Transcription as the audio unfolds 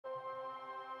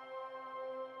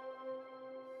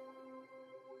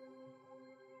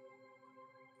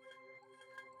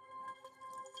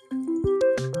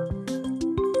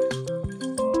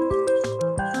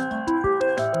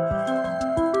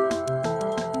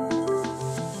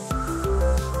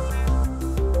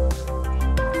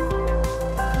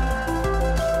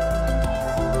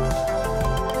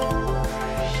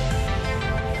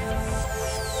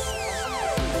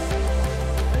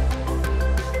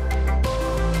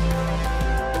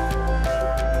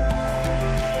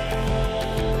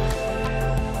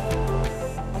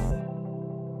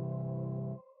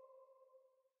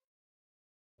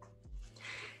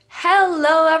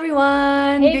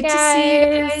everyone. Hey Good to see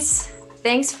you guys. guys.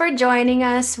 Thanks for joining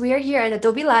us. We are here at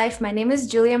Adobe Live. My name is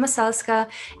Julia Masalska,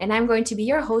 and I'm going to be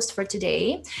your host for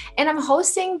today. And I'm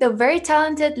hosting the very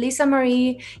talented Lisa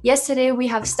Marie. Yesterday, we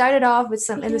have started off with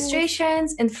some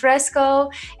illustrations in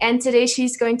Fresco, and today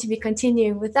she's going to be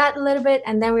continuing with that a little bit,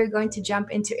 and then we're going to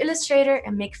jump into Illustrator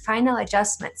and make final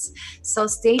adjustments. So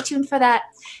stay tuned for that.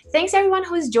 Thanks everyone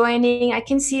who's joining. I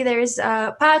can see there's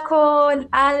Paco,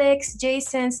 Alex,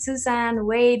 Jason, Susan,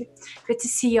 Wade. Good to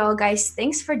see you all, guys.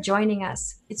 Thanks for joining us.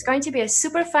 It's going to be a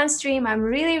super fun stream. I'm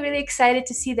really, really excited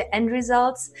to see the end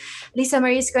results Lisa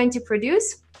Marie is going to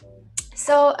produce.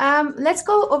 So let's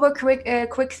go over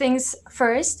quick things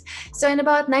first. So in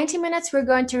about 90 minutes, we're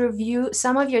going to review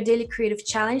some of your daily creative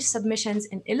challenge submissions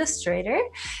in Illustrator.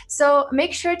 So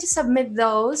make sure to submit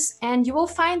those, and you will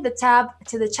find the tab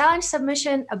to the challenge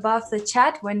submission above the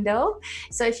chat window.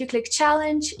 So if you click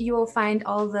challenge, you will find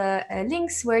all the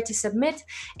links where to submit,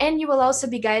 and you will also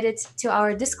be guided to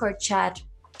our Discord chat.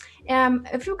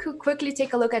 If you could quickly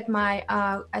take a look at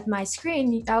my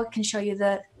screen, I can show you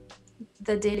the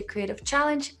daily creative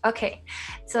challenge. Okay,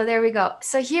 so there we go.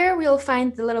 So here we'll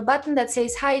find the little button that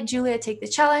says, hi Julia, take the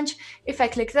challenge. If I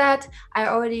click that, I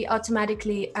already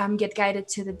automatically get guided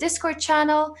to the Discord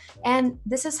channel, and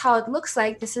this is how it looks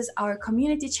like. This is our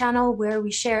community channel where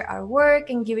we share our work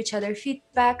and give each other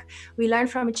feedback. We learn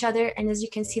from each other, and as you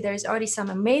can see, there's already some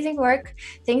amazing work.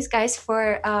 Thanks guys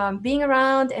for being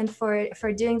around and for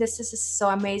doing this. This is so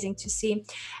amazing to see.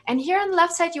 And here on the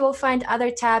left side, you will find other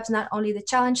tabs, not only the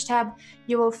challenge tab.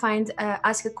 You will find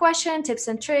ask a question, tips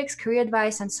and tricks, career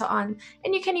advice, and so on.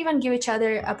 And you can even give each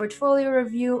other a portfolio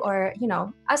review or,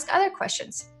 ask other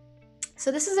questions.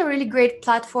 So this is a really great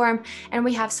platform, and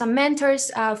we have some mentors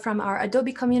from our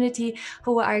Adobe community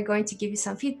who are going to give you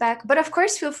some feedback. But of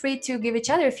course, feel free to give each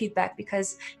other feedback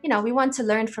because, we want to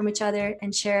learn from each other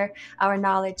and share our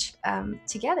knowledge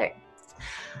together.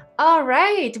 All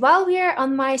right, while we are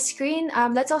on my screen,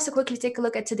 let's also quickly take a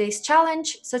look at today's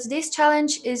challenge. So today's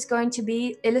challenge is going to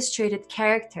be illustrated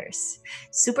characters.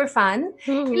 Super fun.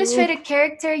 Illustrated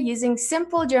character using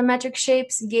simple geometric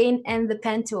shapes, gain, and the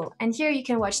pen tool. And here you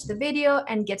can watch the video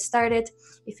and get started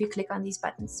if you click on these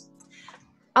buttons.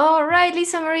 All right,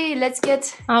 Lisa Marie, let's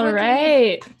get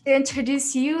quickly to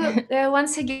introduce you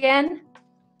once again.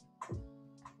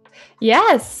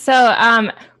 Yes, so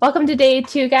welcome to day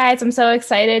 2, guys. I'm so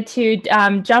excited to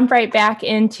jump right back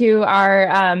into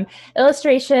our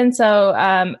illustration. So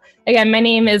again, my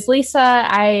name is Lisa.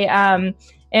 I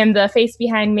am the face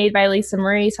behind Made by Lisa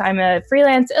Marie. So I'm a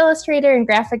freelance illustrator and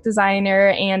graphic designer,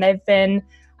 and I've been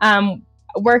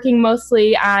working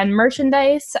mostly on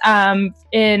merchandise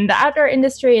in the outdoor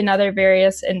industry and other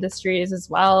various industries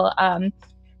as well.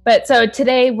 But so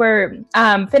today we're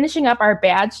finishing up our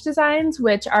badge designs,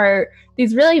 which are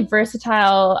these really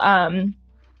versatile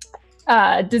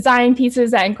design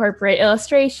pieces that incorporate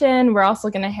illustration. We're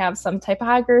also going to have some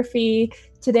typography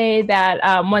today that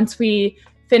once we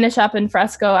finish up in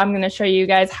Fresco, I'm going to show you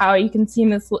guys how you can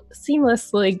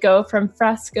seamlessly go from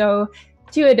Fresco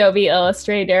to Adobe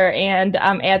Illustrator and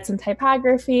add some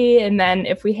typography. And then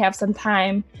if we have some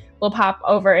time, we'll pop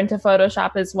over into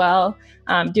Photoshop as well,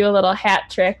 do a little hat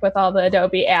trick with all the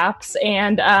Adobe apps,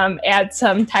 and add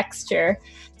some texture.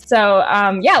 So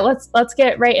yeah, let's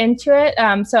get right into it.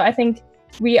 So I think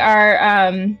we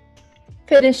are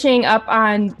finishing up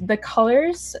on the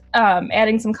colors,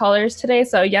 adding some colors today.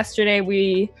 So yesterday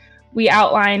we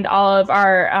outlined all of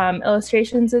our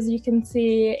illustrations, as you can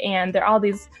see, and they're all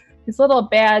these little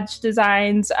badge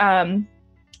designs.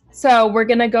 So we're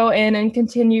going to go in and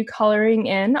continue coloring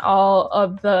in all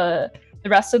of the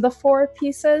rest of the 4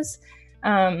 pieces.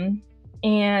 And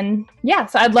yeah,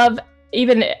 so I'd love,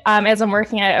 even as I'm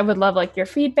working, I would love like your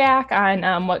feedback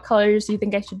on what colors you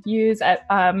think I should use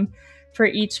for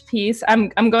each piece.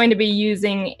 I'm going to be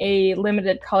using a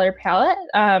limited color palette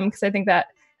because I think that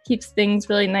keeps things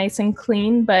really nice and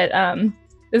clean. But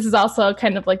this is also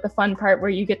kind of like the fun part where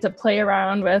you get to play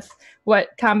around with what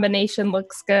combination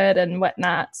looks good and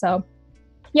whatnot. So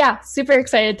yeah, super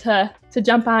excited to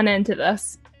jump on into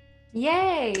this.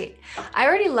 Yay! I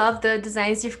already love the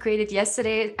designs you've created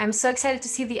yesterday. I'm so excited to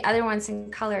see the other ones in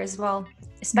color as well,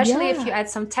 especially if you add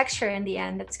some texture in the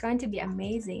end. It's going to be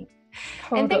amazing.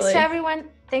 Totally. And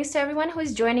thanks to everyone who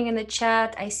is joining in the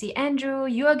chat. I see Andrew,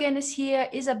 you again is here,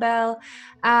 Isabel,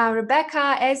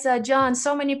 Rebecca, Ezra, John,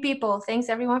 so many people. Thanks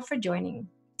everyone for joining.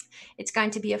 It's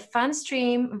going to be a fun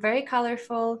stream, very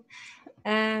colorful.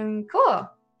 Cool.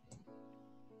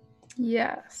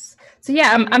 Yes. So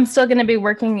yeah, I'm still going to be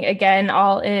working again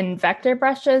all in vector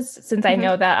brushes since I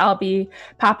know that I'll be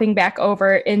popping back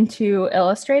over into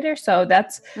Illustrator. So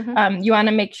that's you want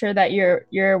to make sure that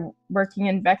you're working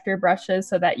in vector brushes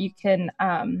so that you can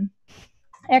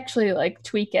actually like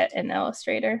tweak it in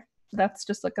Illustrator. That's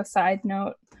just like a side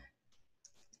note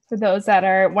for those that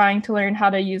are wanting to learn how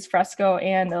to use Fresco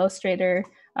and Illustrator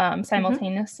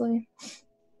simultaneously.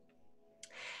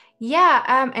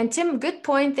 Yeah, and Tim, good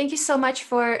point. Thank you so much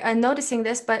for noticing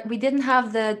this, but we didn't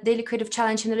have the Daily Creative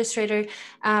Challenge in Illustrator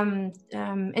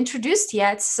introduced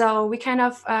yet, so we kind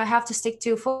of have to stick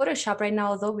to Photoshop right now,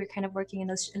 although we're kind of working in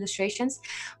those illustrations.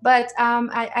 But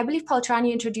I believe Paul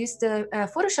Trani introduced the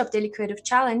Photoshop Daily Creative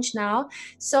Challenge now,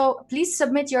 so please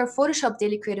submit your Photoshop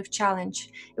Daily Creative Challenge.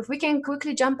 If we can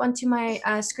quickly jump onto my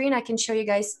screen, I can show you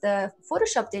guys the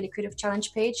Photoshop Daily Creative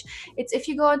Challenge page. It's if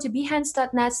you go onto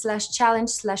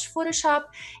behance.net/challenge/Photoshop,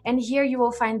 and here you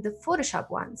will find the Photoshop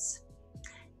ones.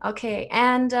 Okay,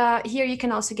 and here you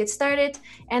can also get started.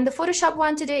 And the Photoshop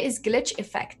one today is glitch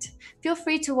effect. Feel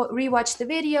free to rewatch the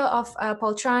video of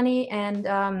Paul Trani and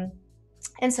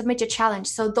submit your challenge.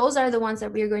 So those are the ones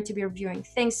that we are going to be reviewing.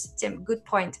 Thanks, Tim. Good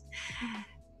point.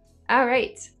 All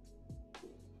right.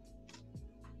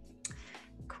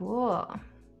 Cool.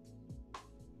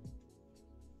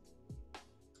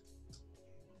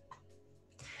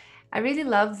 I really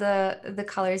love the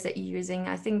colors that you're using.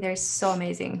 I think they're so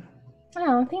amazing.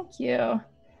 Oh, thank you.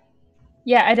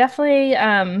 Yeah, I definitely,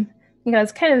 I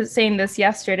was kind of saying this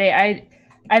yesterday.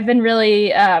 I've been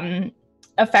really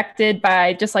affected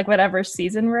by just like whatever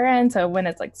season we're in. So when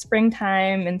it's like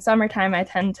springtime and summertime, I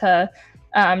tend to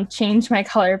change my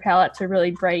color palette to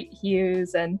really bright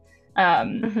hues, and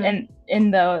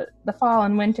in the fall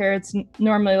and winter, it's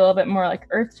normally a little bit more like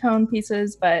earth tone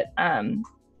pieces. But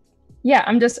yeah,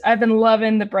 I've been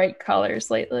loving the bright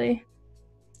colors lately.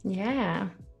 Yeah,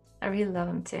 I really love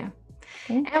them too.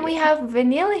 And we have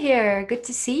Vanilla here. Good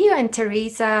to see you. And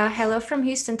Teresa, hello from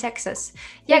Houston, Texas.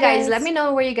 Yeah, guys, let me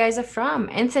know where you guys are from.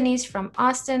 Anthony's from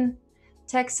Austin,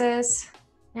 Texas.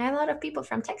 And a lot of people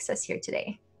from Texas here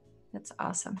today. That's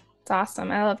awesome. It's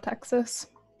awesome. I love Texas.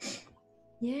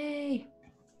 Yay.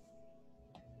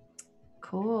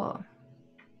 Cool.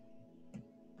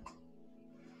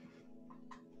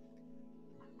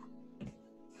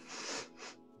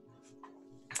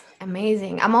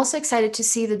 Amazing. I'm also excited to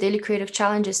see the daily creative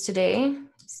challenges today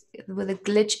with a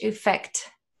glitch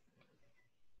effect.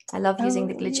 I love using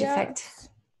the glitch effect.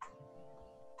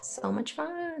 So much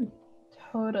fun.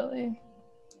 Totally.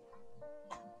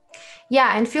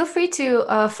 Yeah, and feel free to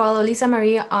follow Lisa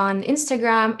Marie on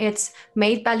Instagram. It's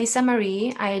made by Lisa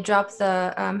Marie. I dropped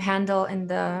the handle in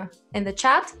the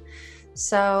chat.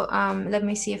 So let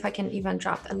me see if I can even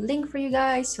drop a link for you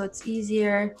guys so it's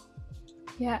easier.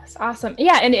 Yes, awesome.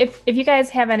 Yeah, and if you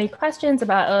guys have any questions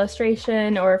about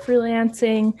illustration or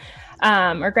freelancing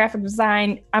or graphic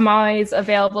design, I'm always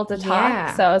available to talk.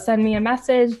 Yeah. So send me a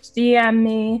message, DM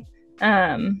me.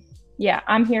 Yeah,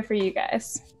 I'm here for you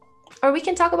guys. Or we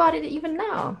can talk about it even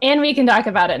now. And we can talk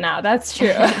about it now. That's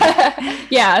true.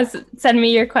 Yeah, send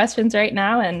me your questions right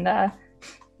now and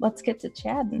let's get to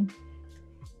chatting.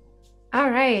 All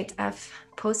right, I've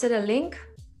posted a link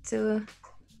to...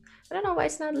 I don't know why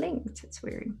it's not linked. It's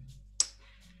weird.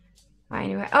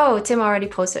 Anyway, oh, Tim already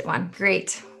posted one.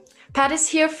 Great. Pat is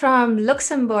here from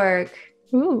Luxembourg.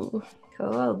 Ooh.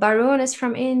 Cool. Barun is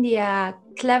from India.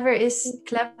 Clever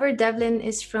Devlin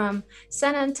is from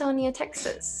San Antonio,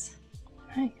 Texas.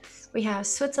 Nice. We have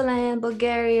Switzerland,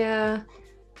 Bulgaria,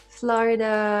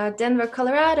 Florida, Denver,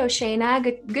 Colorado. Shayna,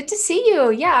 good to see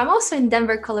you. Yeah, I'm also in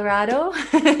Denver, Colorado.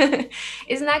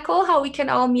 Isn't that cool how we can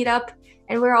all meet up?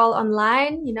 And we're all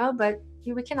online, but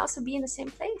we can also be in the same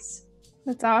place.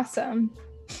 That's awesome.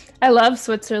 I love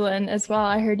Switzerland as well.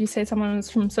 I heard you say someone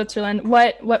was from Switzerland.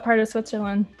 What part of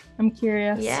Switzerland? I'm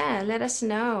curious. Yeah, let us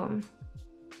know.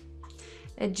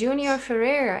 Junior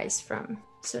Ferreira is from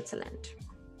Switzerland.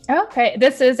 Okay,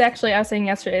 this is actually, I was saying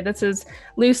yesterday, this is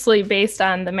loosely based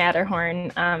on the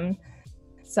Matterhorn.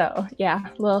 So yeah,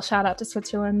 a little shout out to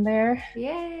Switzerland there.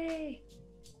 Yay.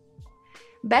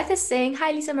 Beth is saying,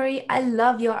 hi, Lisa Marie. I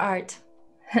love your art.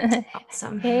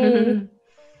 Awesome. Hey.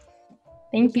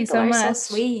 Thank you so much. So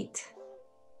sweet.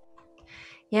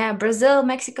 Yeah, Brazil,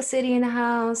 Mexico City in the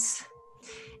house.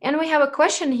 And we have a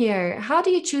question here. How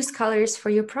do you choose colors for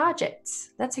your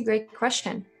projects? That's a great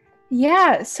question.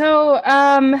 Yeah, so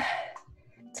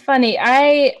it's funny.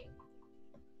 I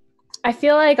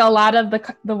feel like a lot of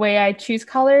the way I choose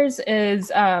colors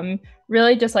is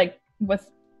really just like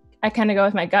I kind of go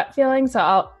with my gut feeling.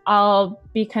 So I'll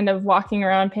be kind of walking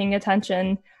around paying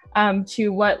attention to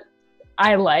what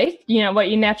I like, what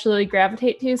you naturally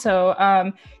gravitate to. So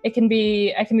I can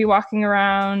be walking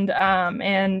around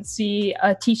and see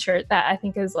a t-shirt that I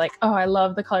think is like, oh, I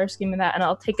love the color scheme of that, and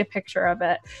I'll take a picture of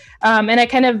it. And I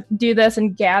kind of do this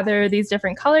and gather these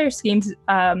different color schemes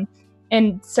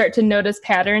and start to notice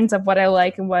patterns of what I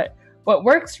like and what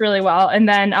works really well. And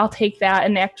then I'll take that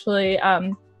and actually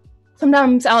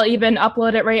sometimes I'll even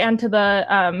upload it right into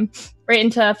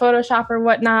Photoshop or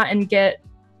whatnot and get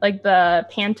like the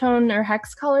Pantone or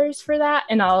hex colors for that,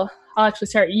 and I'll actually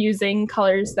start using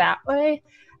colors that way.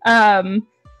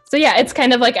 So yeah, it's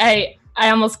kind of like I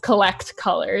almost collect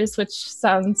colors, which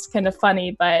sounds kind of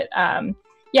funny, but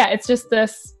yeah, it's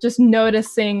just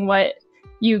noticing what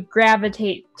you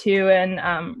gravitate to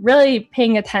and really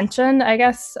paying attention, I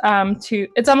guess, to,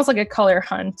 it's almost like a color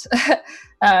hunt.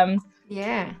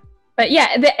 Yeah. But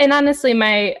yeah, and honestly,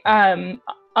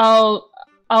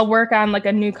 I'll work on like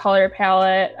a new color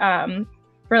palette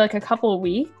for like a couple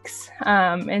weeks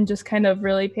and just kind of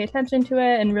really pay attention to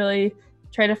it and really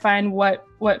try to find what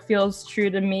feels true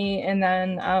to me, and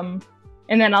then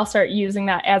I'll start using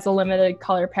that as a limited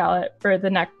color palette for the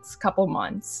next couple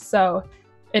months. So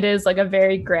it is like a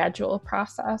very gradual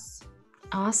process.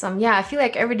 Awesome. Yeah, I feel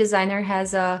like every designer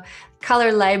has a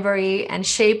color library and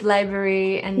shape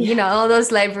library and, all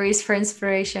those libraries for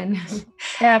inspiration.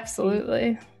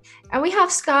 Absolutely. And we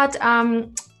have Scott.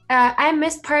 I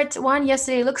missed part 1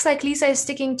 yesterday. Looks like Lisa is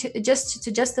sticking to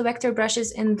just the vector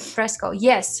brushes in Fresco.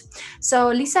 Yes. So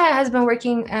Lisa has been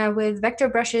working with vector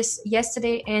brushes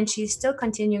yesterday, and she's still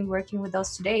continuing working with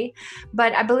those today.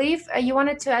 But I believe you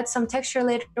wanted to add some texture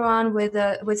later on with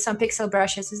some pixel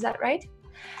brushes. Is that right?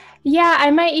 Yeah, I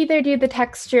might either do the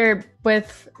texture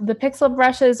with the pixel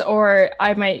brushes, or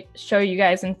I might show you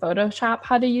guys in Photoshop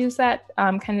how to use that,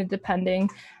 kind of depending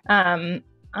on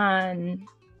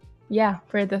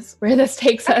where this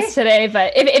takes us today.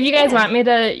 But if you guys want me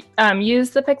to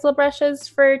use the pixel brushes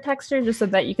for texture, just so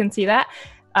that you can see that,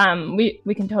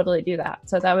 we can totally do that.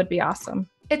 So that would be awesome.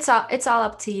 It's all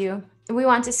up to you. We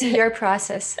want to see your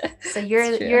process. So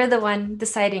you're the one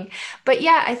deciding. But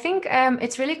yeah, I think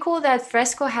it's really cool that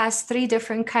Fresco has 3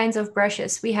 different kinds of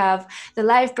brushes. We have the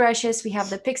live brushes, we have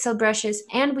the pixel brushes,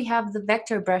 and we have the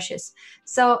vector brushes.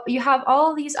 So you have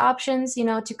all these options,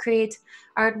 to create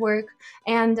artwork.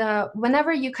 And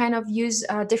whenever you kind of use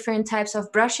different types of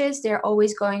brushes, they're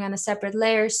always going on a separate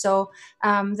layer. So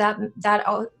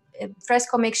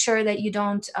Fresco makes sure that you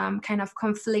don't kind of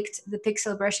conflict the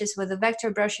pixel brushes with the vector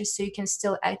brushes, so you can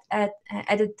still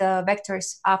edit the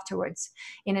vectors afterwards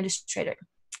in Illustrator.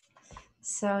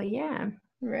 So yeah.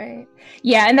 Right.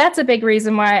 Yeah, and that's a big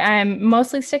reason why I'm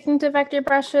mostly sticking to vector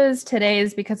brushes today,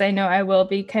 is because I know I will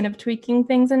be kind of tweaking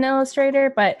things in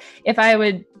Illustrator. But if I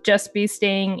would just be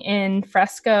staying in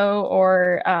Fresco,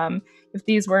 or if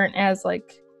these weren't as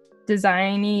like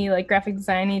designy, like graphic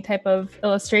designy type of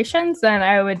illustrations, then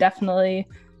I would definitely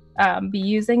be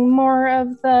using more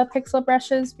of the pixel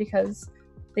brushes, because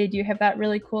they do have that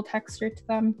really cool texture to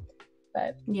them.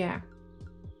 But yeah.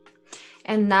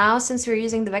 And now, since we're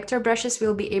using the vector brushes,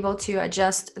 we'll be able to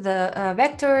adjust the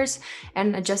vectors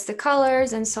and adjust the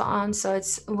colors and so on. So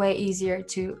it's way easier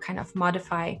to kind of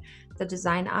modify the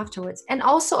design afterwards. And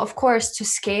also, of course, to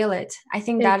scale it. I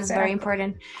think that is very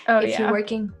important.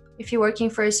 If you're working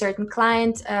for a certain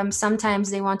client, sometimes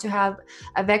they want to have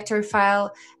a vector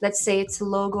file. Let's say it's a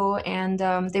logo, and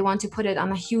they want to put it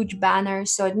on a huge banner.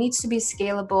 So it needs to be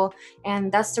scalable.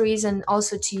 And that's the reason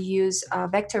also to use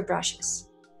vector brushes.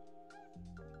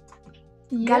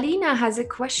 Yep. Galina has a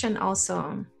question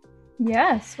also.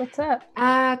 Yes, what's up?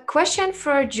 Question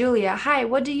for Julia. Hi,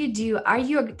 what do you do? Are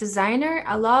you a designer?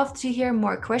 I love to hear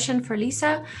more. Question for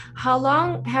Lisa. How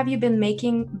long have you been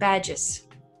making badges?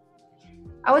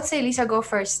 I would say Lisa go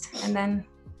first, and then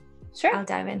I'll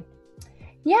dive in.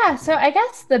 Yeah, so I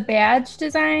guess the badge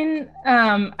design,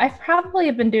 I've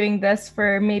probably been doing this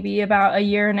for maybe about a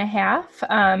year and a half. So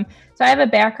I have a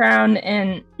background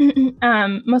in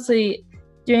mostly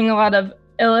doing a lot of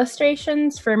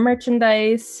illustrations for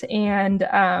merchandise and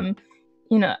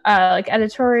like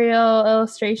editorial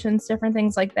illustrations, different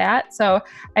things like that. So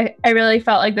I really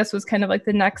felt like this was kind of like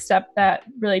the next step that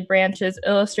really branches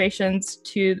illustrations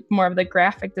to more of the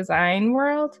graphic design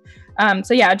world.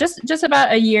 So yeah, just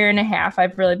about a year and a half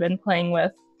I've really been playing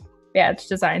with badge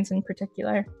designs in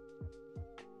particular.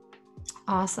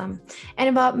 Awesome. And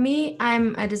about me,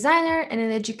 I'm a designer and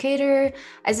an educator.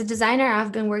 As a designer,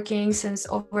 I've been working since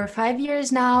over 5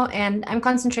 years now, and I'm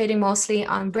concentrating mostly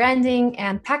on branding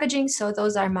and packaging. So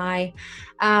those are my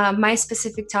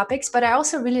specific topics. But I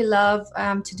also really love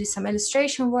to do some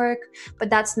illustration work, but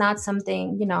that's not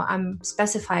something, I'm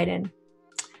specified in.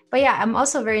 But yeah, I'm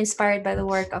also very inspired by the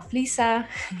work of Lisa.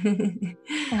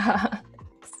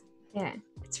 Yeah,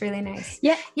 it's really nice.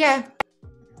 Yeah.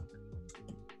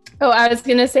 Oh, I was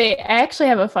going to say, I actually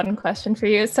have a fun question for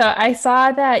you. So I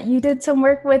saw that you did some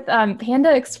work with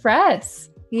Panda Express.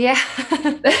 Yeah.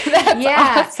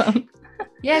 That's awesome.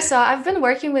 Yeah, so I've been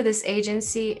working with this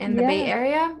agency in the Bay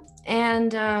Area,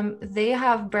 and they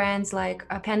have brands like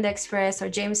Panda Express or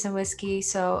Jameson Whiskey.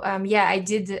 So yeah, I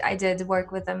did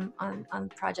work with them on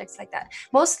projects like that.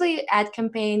 Mostly ad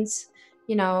campaigns,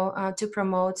 to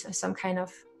promote some kind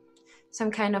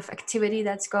of activity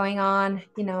that's going on,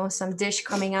 some dish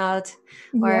coming out,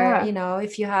 or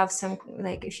if you have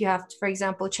for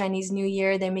example, Chinese New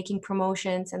Year, they're making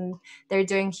promotions and they're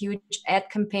doing huge ad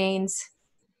campaigns.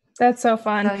 That's so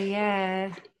fun. So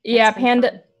yeah.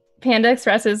 Panda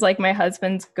Express is like my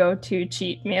husband's go-to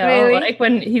cheat meal. Really? Like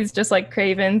when he's just like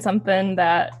craving something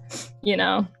that, he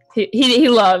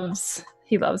loves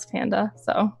Panda.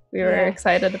 So we were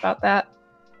excited about that.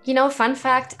 Fun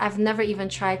fact, I've never even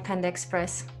tried Panda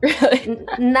Express. Really?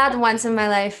 Not once in my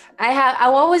life. I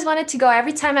always wanted to go.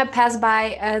 Every time I pass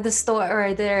by the store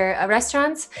or their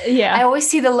restaurants, I always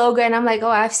see the logo and I'm like, oh,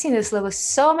 I've seen this logo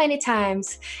so many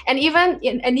times. And even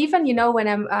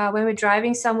when we're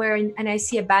driving somewhere and I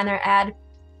see a banner ad,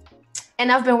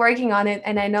 and I've been working on it,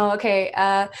 and I know, okay,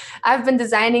 I've been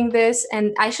designing this,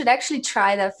 and I should actually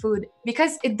try that food,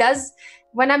 because it does.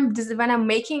 When I'm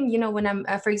making, when I'm,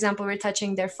 for example,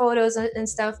 retouching their photos and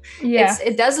stuff,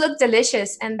 it does look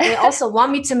delicious, and they also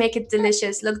want me to make it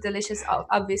look delicious,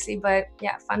 obviously. But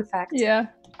yeah, fun fact. Yeah,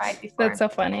 tried before. That's so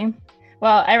funny.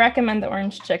 Well, I recommend the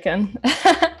orange chicken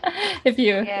if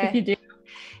you do.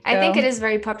 I think it is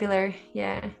very popular.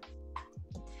 Yeah.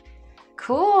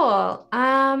 Cool.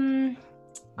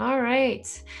 All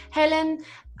right, Helen,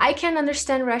 I can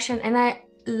understand Russian, and I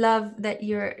love that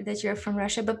you're from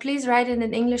Russia, but please write it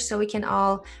in English so we can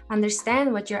all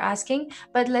understand what you're asking.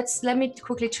 But let me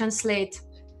quickly translate.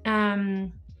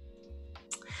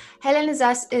 Helen is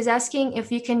asking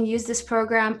if you can use this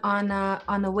program on a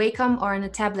Wacom or on a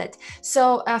tablet.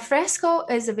 So Fresco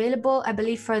is available, I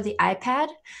believe, for the iPad.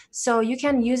 So you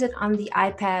can use it on the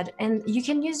iPad, and you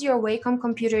can use your Wacom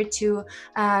computer to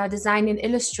design in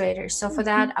Illustrator. So for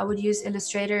that, I would use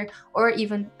Illustrator, or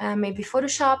even maybe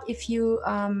Photoshop if you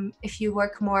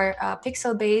work more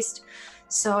pixel based.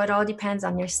 So it all depends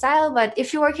on your style. But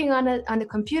if you're working on the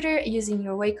computer using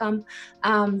your Wacom,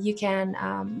 you can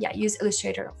use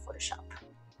Illustrator or Photoshop.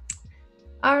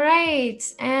 All right,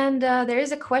 and there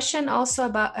is a question also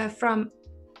about from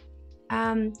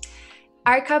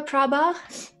Arka Prabha.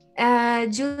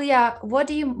 Julia, what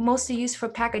do you mostly use for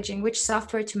packaging? Which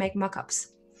software to make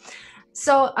mockups?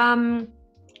 So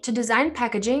to design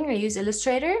packaging, I use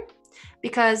Illustrator,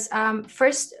 because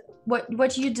first,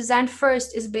 what you design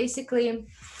first is basically,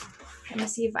 let me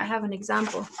see if I have an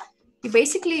example. You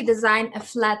basically design a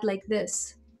flat like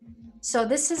this. So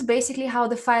this is basically how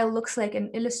the file looks like in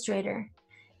Illustrator.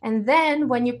 And then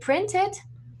when you print it,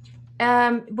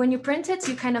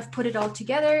 you kind of put it all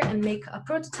together and make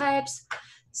prototypes.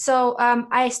 So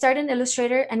I start in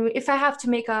Illustrator, and if I have to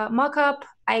make a mockup,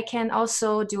 I can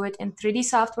also do it in 3D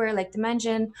software like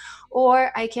Dimension,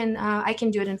 or I can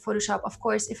do it in Photoshop, of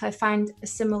course, if I find a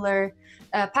similar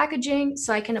packaging,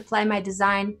 so I can apply my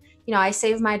design. I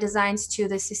save my designs to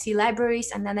the CC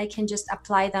libraries, and then I can just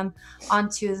apply them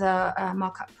onto the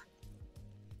mockup.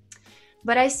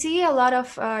 But I see a lot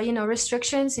of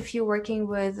restrictions if you're working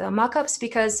with mockups,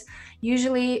 because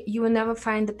usually you will never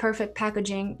find the perfect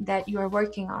packaging that you are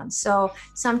working on. So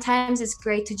sometimes it's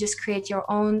great to just create your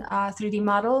own 3D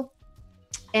model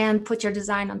and put your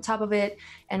design on top of it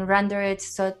and render it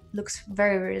so it looks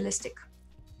very realistic.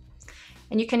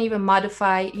 And you can even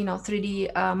modify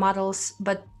 3D models,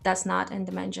 but that's not in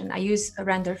Dimension. I use a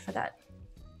render for that.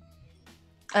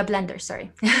 A Blender,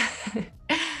 sorry.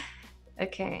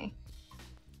 Okay.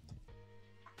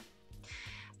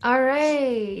 All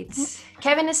right.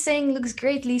 Kevin is saying, looks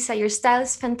great, Lisa. Your style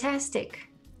is fantastic.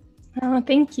 Oh,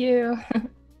 thank you.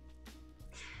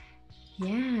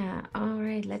 Yeah. All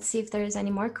right. Let's see if there's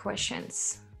any more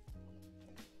questions.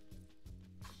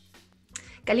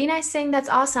 Galina is saying, that's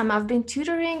awesome. I've been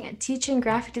tutoring and teaching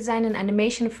graphic design and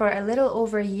animation for a little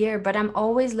over a year, but I'm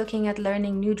always looking at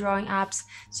learning new drawing apps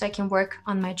so I can work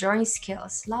on my drawing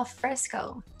skills. Love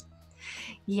Fresco.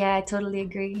 Yeah, I totally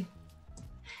agree.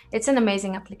 It's an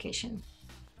amazing application.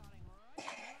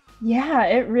 Yeah,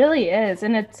 it really is.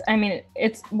 And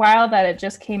it's wild that it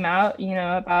just came out,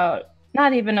 about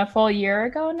not even a full year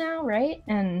ago now, right?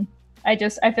 And I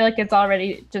feel like it's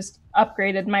already just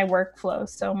upgraded my workflow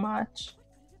so much.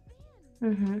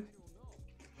 Mm-hmm.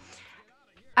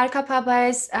 Alcapaba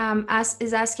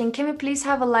is asking, can we please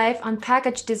have a live on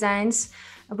package designs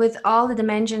with all the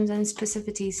dimensions and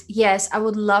specificities? Yes, I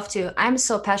would love to. I'm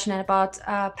so passionate about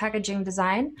packaging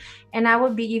design, and I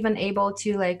would be even able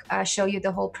to like show you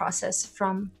the whole process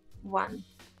from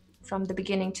the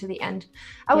beginning to the end.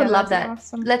 I would love that.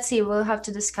 Awesome. Let's see. We'll have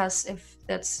to discuss if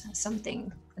that's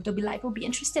something Adobe Live will be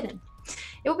interested in.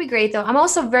 It would be great though. I'm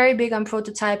also very big on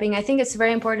prototyping. I think it's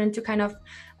very important to kind of,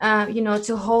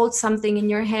 to hold something in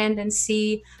your hand and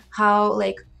see how,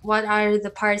 like, what are the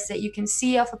parts that you can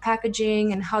see of a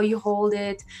packaging and how you hold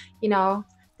it.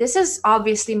 This is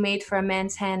obviously made for a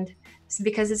man's hand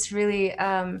because it's really,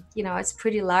 it's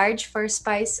pretty large for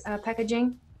spice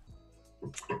packaging.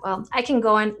 Well, I can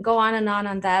go on and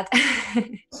on that.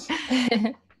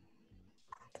 It's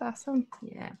awesome.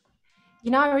 Yeah.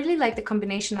 I really like the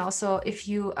combination also if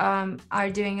you are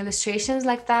doing illustrations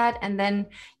like that and then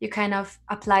you kind of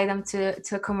apply them to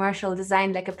a commercial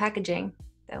design like a packaging.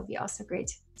 That would be also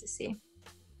great to see.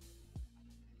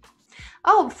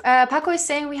 Oh, Paco is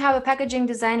saying we have a packaging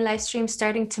design live stream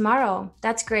starting tomorrow.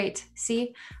 That's great.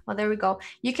 See? Well, there we go.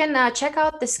 You can check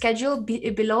out the schedule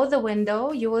below the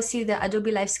window. You will see the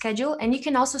Adobe Live schedule, and you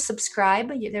can also subscribe.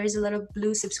 There is a little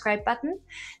blue subscribe button,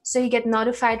 so you get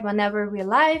notified whenever we're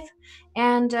live.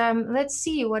 And let's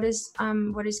see what is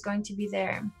going to be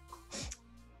there.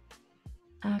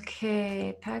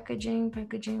 Okay, packaging.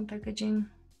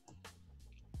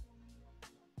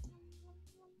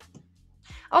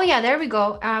 Oh yeah, there we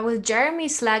go. With Jeremy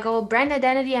Slago, brand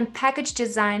identity and package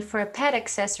design for a pet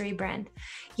accessory brand.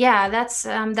 Yeah, that's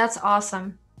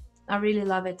awesome. I really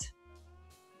love it.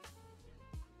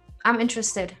 I'm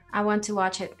interested. I want to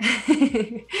watch it.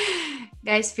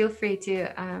 Guys, feel free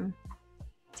to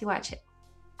watch it.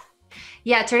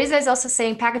 Yeah, Teresa is also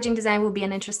saying packaging design will be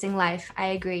an interesting life. I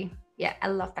agree. Yeah, I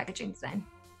love packaging design.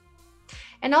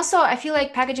 And also, I feel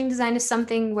like packaging design is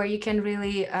something where you can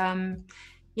really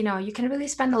you can really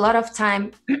spend a lot of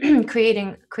time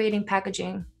creating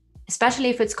packaging, especially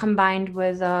if it's combined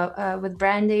with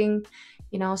branding.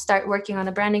 Start working on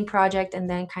a branding project and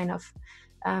then kind of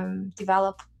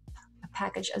develop a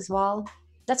package as well.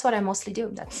 That's what I mostly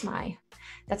do. That's my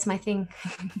thing.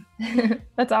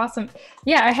 That's awesome.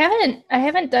 Yeah, I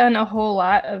haven't done a whole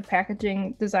lot of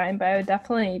packaging design, but I would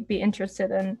definitely be interested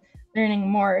in learning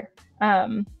more.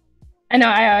 I know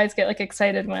I always get like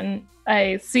excited when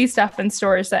I see stuff in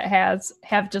stores that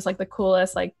have just like the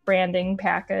coolest like branding,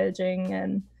 packaging,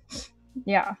 and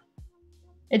yeah,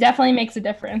 it definitely makes a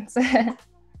difference.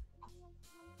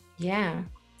 Yeah.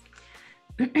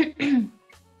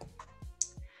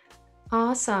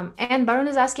 Awesome. And Barun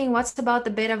is asking, what's about the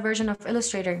beta version of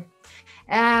Illustrator?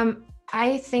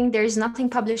 I think there's nothing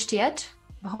published yet,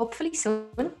 but hopefully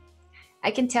soon.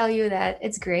 I can tell you that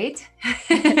it's great.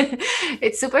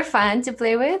 It's super fun to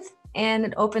play with, and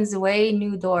it opens way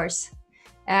new doors.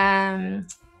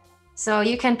 So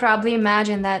you can probably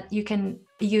imagine that you can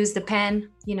use the pen,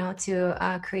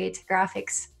 to create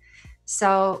graphics.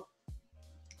 So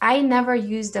I never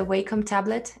used a Wacom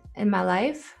tablet in my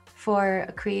life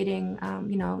for creating,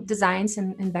 designs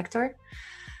in vector.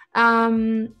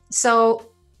 So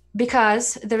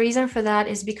because the reason for that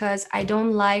is because I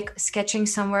don't like sketching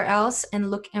somewhere else and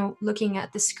looking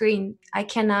at the screen. I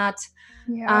cannot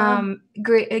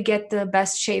get the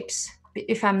best shapes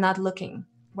if I'm not looking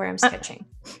where I'm sketching.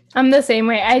 I'm the same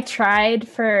way. I tried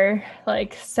for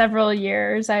like several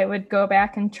years. I would go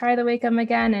back and try the Wacom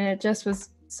again, and it just was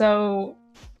so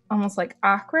almost like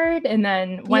awkward. And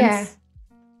then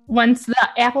once the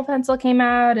Apple Pencil came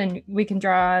out and we can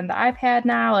draw on the iPad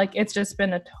now, like it's just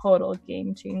been a total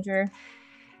game changer.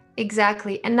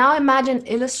 Exactly. And now imagine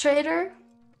Illustrator.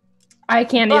 I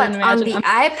can't even imagine. On the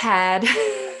iPad.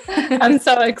 I'm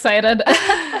so excited.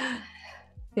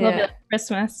 It'll be like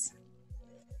Christmas.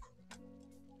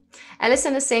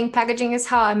 Alison is saying packaging is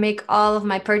how I make all of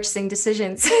my purchasing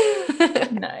decisions.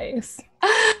 Nice.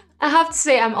 I have to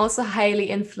say I'm also highly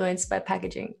influenced by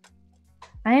packaging.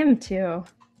 I am too.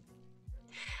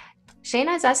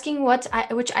 Shayna is asking which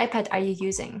iPad are you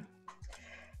using?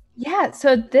 Yeah,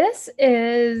 so this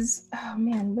is,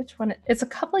 which one? It's a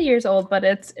couple of years old, but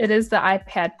it is the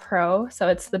iPad Pro, so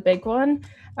it's the big one,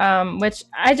 which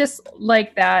I just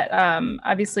like that.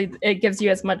 Obviously, it gives you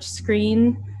as much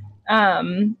screen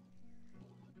as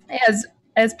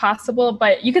possible,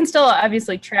 but you can still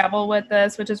obviously travel with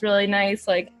this, which is really nice.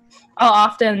 Like I'll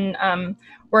often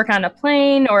work on a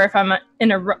plane, or if I'm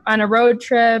on a road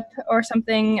trip or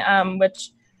something,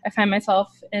 which I find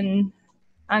myself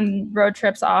on road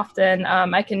trips often.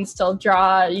 I can still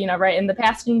draw, right in the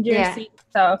passenger seat.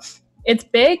 So it's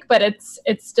big, but it's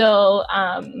still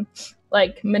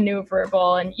like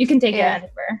maneuverable, and you can take Yeah. it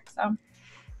anywhere. So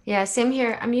Yeah, same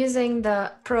here. I'm using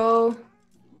the Pro,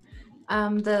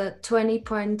 the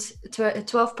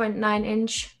 12.9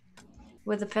 inch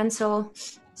with a pencil.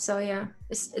 So yeah,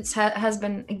 it's has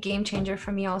been a game changer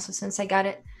for me also since I got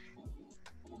it.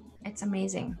 It's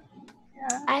amazing.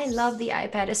 yeah. I love the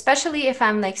iPad, especially if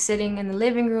I'm like sitting in the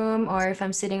living room or if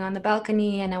I'm sitting on the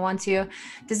balcony and I want to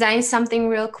design something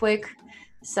real quick.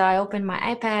 So I open my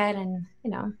iPad and,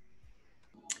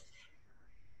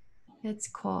 it's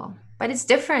cool. But it's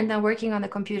different than working on the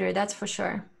computer, that's for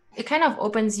sure. It kind of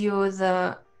opens you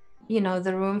the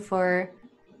room for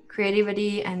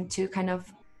creativity and to kind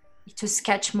of to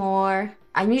sketch more.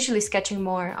 I'm usually sketching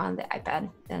more on the iPad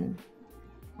than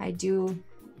I do,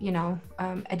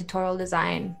 editorial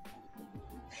design.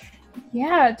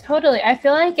 Yeah, totally. I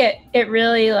feel like it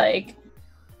really like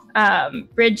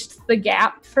bridged the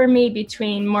gap for me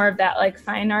between more of that like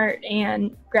fine art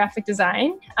and graphic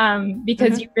design,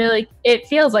 because you really, it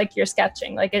feels like you're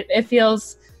sketching. Like it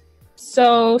feels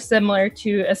so similar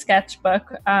to a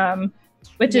sketchbook,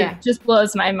 which it just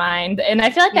blows my mind. And I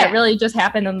feel like that really just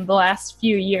happened in the last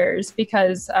few years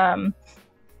because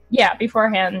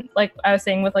beforehand, like I was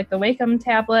saying with like the Wacom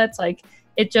tablets, like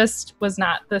it just was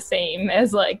not the same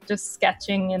as like just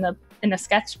sketching in a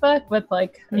sketchbook with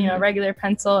like, regular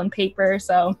pencil and paper.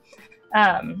 So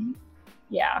I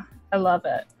love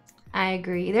it. I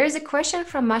agree. There's a question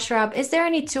from Mashrab. Is there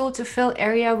any tool to fill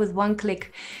area with one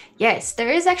click? Yes, there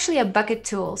is actually a bucket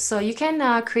tool. So you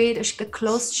can create a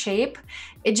closed shape.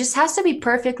 It just has to be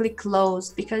perfectly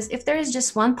closed because if there is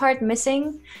just one part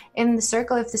missing in the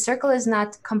circle, if the circle is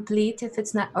not complete, if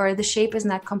it's not, or the shape is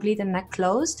not complete and not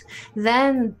closed,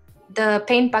 then the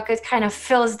paint bucket kind of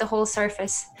fills the whole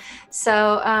surface.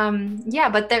 So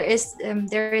but there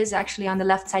is actually on the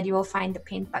left side, you will find the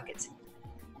paint bucket.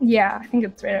 Yeah, I think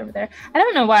it's right over there. I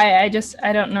don't know why. I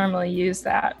don't normally use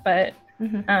that, but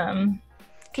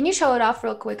can you show it off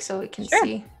real quick so we can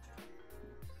see?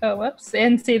 Oh, whoops.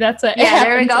 And see, that's it. Yeah,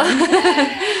 there we go.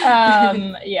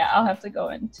 I'll have to go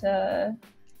into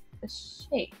the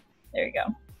shape. There you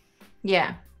go.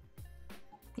 Yeah.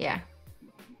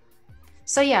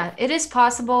 So yeah, it is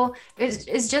possible.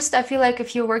 It's just, I feel like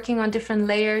if you're working on different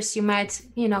layers, you might,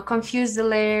 confuse the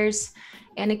layers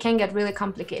and it can get really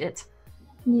complicated.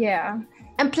 Yeah.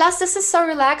 And plus, this is so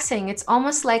relaxing. It's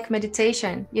almost like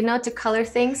meditation, to color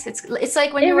things. It's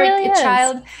like when you were a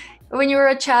child, when you were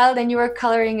a child and you were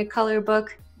coloring a color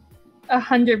book.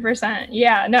 100%.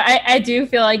 Yeah. No, I do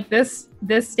feel like this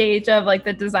stage of like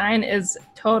the design is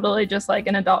totally just like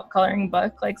an adult coloring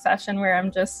book like session where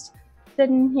I'm just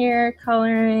sitting here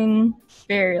coloring.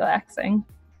 Very relaxing.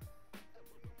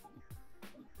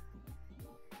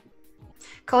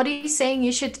 Cody's saying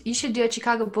you should do a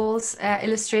Chicago Bulls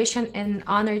illustration in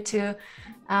honor to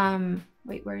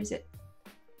where is it?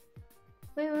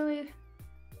 Wait.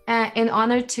 In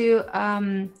honor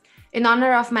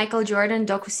of Michael Jordan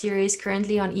docuseries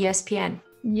currently on ESPN.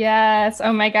 Yes.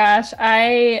 Oh my gosh.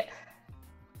 I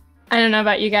don't know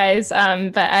about you guys,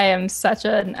 but I am such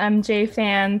an MJ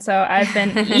fan. So I've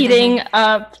been eating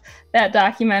up that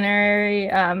documentary.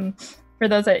 For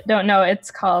those that don't know,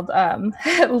 it's called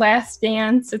Last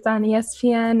Dance. It's on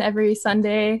ESPN every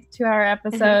Sunday, 2-hour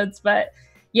episodes. But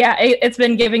yeah, it's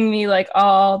been giving me like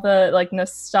all the like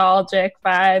nostalgic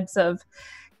vibes of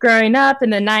growing up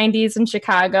in the 90s in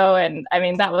Chicago. And I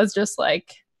mean, that was just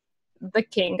like the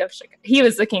king of Chicago. He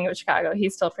was the king of Chicago. He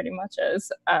still pretty much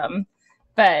is.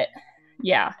 But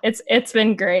yeah, it's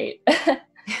been great.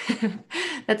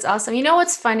 That's awesome. You know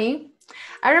what's funny?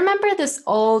 I remember this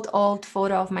old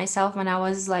photo of myself when I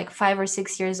was like 5 or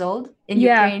 6 years old in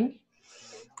Ukraine.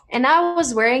 And I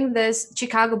was wearing this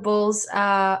Chicago Bulls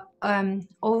how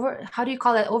do you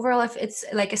call it? Overall, if it's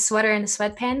like a sweater and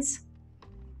sweatpants.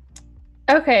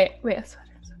 Okay, wait, a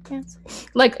sweater and sweatpants.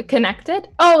 Like connected?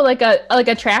 Oh, like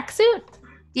a tracksuit?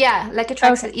 Yeah, like a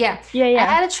tracksuit. Okay. Yeah. I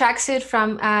had a tracksuit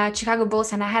from Chicago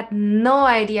Bulls, and I had no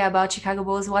idea about Chicago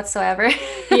Bulls whatsoever.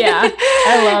 Yeah,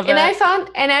 I love it.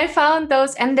 I found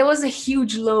those, and there was a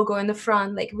huge logo in the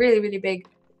front, like really, really big.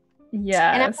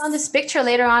 Yeah. And I found this picture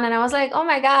later on, and I was like, "Oh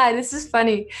my god, this is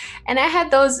funny!" And I had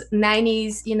those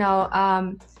 '90s,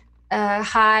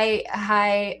 high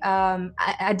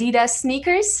Adidas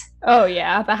sneakers. Oh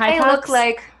yeah, the high tops. I look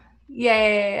like,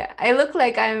 I look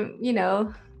like I'm,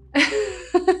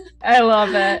 I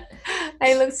love it.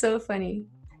 I look so funny.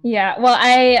 Yeah. Well,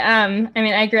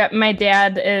 I grew up, my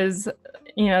dad is,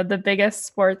 the biggest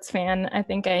sports fan I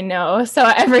think I know. So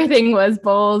everything was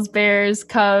Bulls, Bears,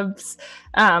 Cubs,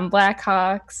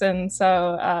 Blackhawks. And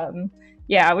so,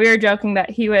 yeah, we were joking that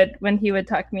when he would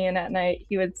tuck me in at night,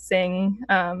 he would sing,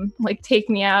 like "Take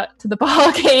Me Out to the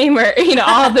Ball Game," or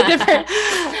all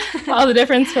the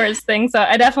different sports things. So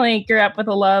I definitely grew up with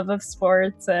a love of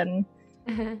sports, and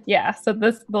yeah. So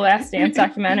the Last Dance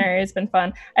documentary has been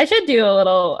fun. I should do a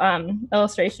little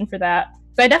illustration for that.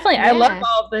 So I love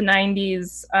all the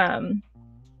 '90s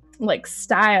like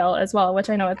style as well, which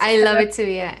I know I love it too.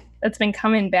 Yeah, it's been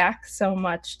coming back so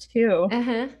much too.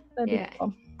 Yeah.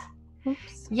 Cool.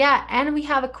 Yeah, and we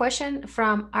have a question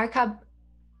from Arka.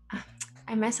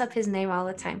 I mess up his name all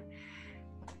the time.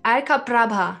 Arka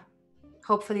Prabha.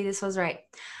 Hopefully this was right.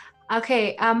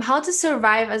 Okay, how to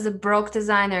survive as a broke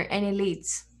designer? Any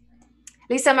leads?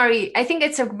 Lisa Marie, I think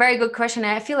it's a very good question.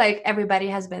 I feel like everybody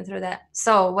has been through that.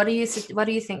 So what do you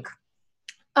think?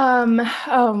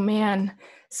 Oh man.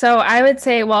 So I would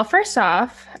say, well, first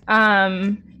off,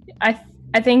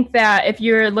 I think that if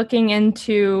you're looking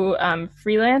into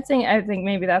freelancing, I think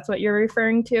maybe that's what you're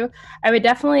referring to. I would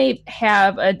definitely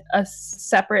have a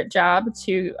separate job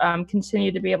to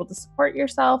continue to be able to support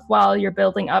yourself while you're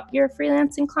building up your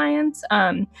freelancing clients.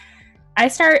 I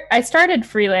started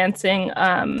freelancing,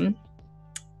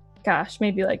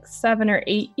 maybe like 7 or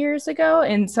 8 years ago.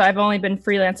 And so I've only been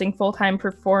freelancing full-time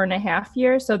for 4.5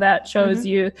 years. So that shows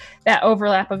you that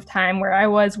overlap of time where I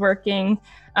was working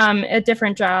at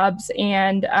different jobs.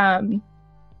 And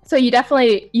so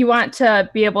you want to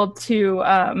be able to,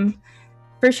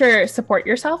 for sure, support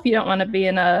yourself. You don't want to be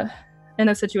in a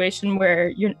situation where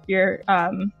you're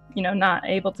not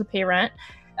able to pay rent.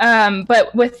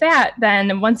 But with that,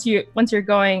 then once you're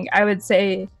going, I would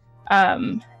say,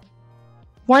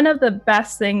 one of the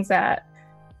best things that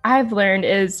I've learned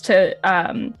is to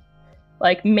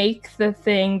make the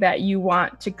thing that you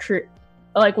want to create,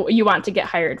 like you want to get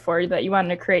hired for, that you want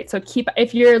to create. So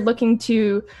if you're looking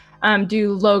to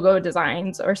do logo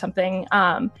designs or something,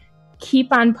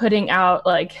 keep on putting out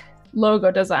like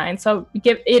logo design. So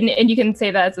and you can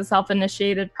say that it's a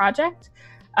self-initiated project,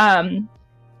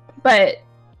 but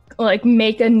like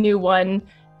make a new one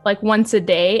like once a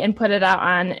day and put it out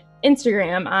on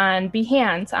Instagram, on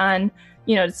Behance, on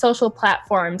social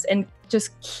platforms, and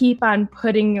just keep on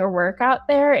putting your work out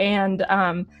there. And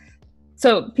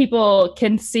so people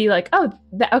can see like, oh,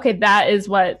 that is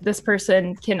what this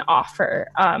person can offer.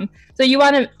 So you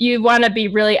want to be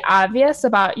really obvious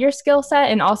about your skill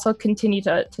set, and also continue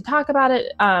to talk about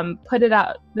it, put it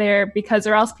out there, because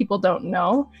or else people don't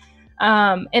know.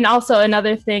 And also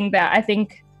another thing that I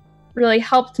think really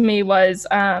helped me was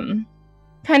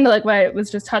kind of like what I was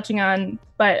just touching on,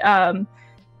 but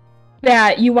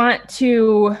that you want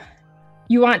to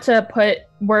put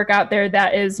work out there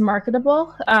that is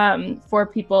marketable for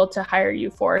people to hire you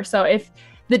for. So if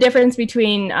the difference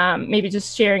between maybe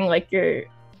just sharing like your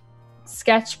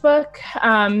sketchbook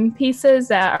pieces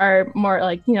that are more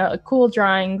like cool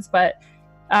drawings, but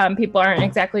people aren't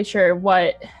exactly sure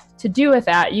what to do with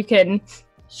that, you can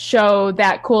show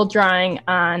that cool drawing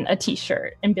on a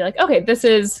t-shirt and be like, okay,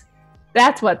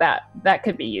 that's what that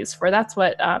could be used for. That's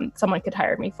what someone could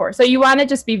hire me for. So you want to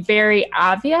just be very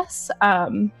obvious,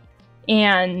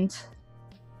 and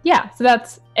yeah,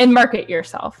 and market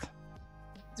yourself.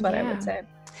 That's what I would say.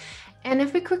 And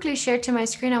if we quickly share to my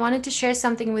screen, I wanted to share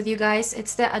something with you guys.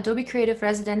 It's the Adobe Creative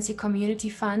Residency Community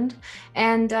Fund.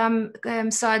 And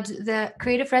so the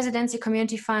Creative Residency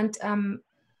Community Fund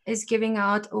is giving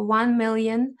out $1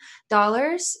 million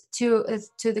to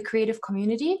the creative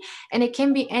community, and it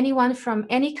can be anyone from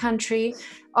any country.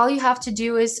 All you have to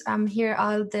do is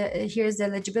here's the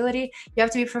eligibility. You have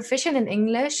to be proficient in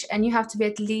English, and you have to be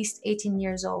at least 18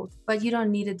 years old, but you don't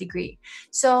need a degree.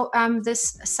 So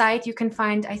this site you can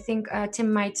find, I think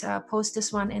Tim might post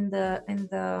this one in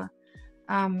the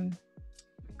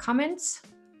comments.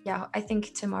 Yeah, I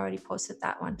think Tim already posted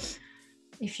that one.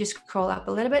 If you scroll up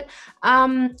a little bit.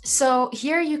 So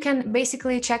here you can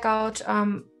basically check out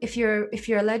if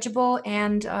you're eligible,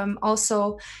 and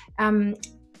also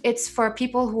it's for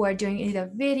people who are doing either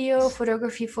video,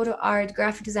 photography, photo art,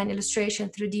 graphic design, illustration,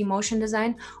 3D motion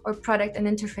design, or product and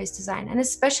interface design. And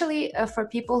especially for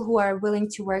people who are willing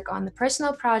to work on the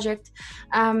personal project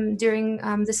during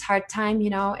this hard time,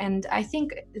 and I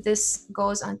think this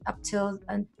goes on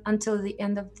until the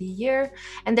end of the year.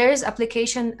 And there is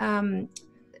application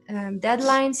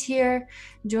deadlines here,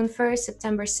 June 1st,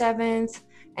 September 7th,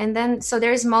 and then so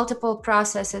there's multiple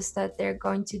processes that they're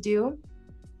going to do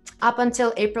up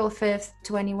until April 5th,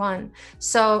 21.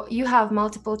 So you have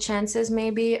multiple chances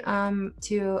maybe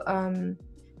to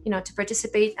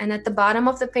participate. And at the bottom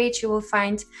of the page, you will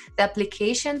find the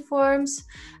application forms.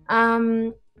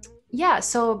 yeah,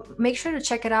 so make sure to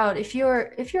check it out. If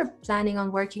you're planning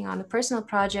on working on a personal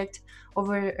project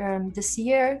over this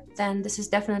year, then this is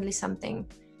definitely something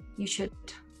you should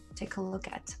take a look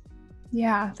at.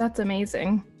 Yeah, that's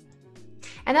amazing.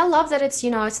 And I love that it's,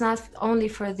 it's not only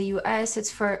for the US,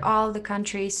 it's for all the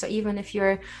countries. So even if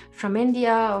you're from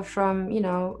India or from,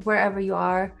 wherever you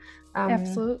are.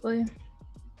 Absolutely.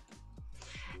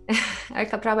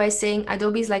 Erika Prabha is saying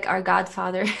Adobe is like our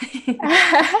godfather.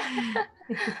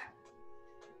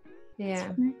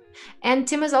 Yeah. And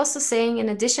Tim is also saying, in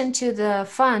addition to the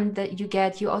fund that you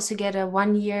get, you also get a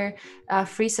 1-year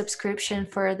free subscription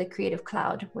for the Creative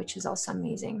Cloud, which is also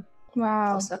amazing.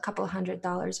 Wow. Also a couple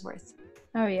 $100 worth.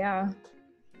 Oh, yeah.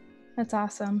 That's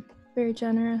awesome. Very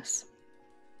generous.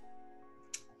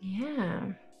 Yeah.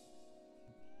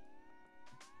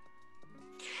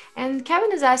 And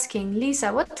Kevin is asking,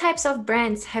 Lisa, what types of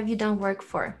brands have you done work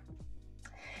for?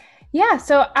 Yeah,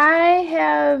 so I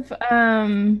have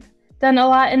done a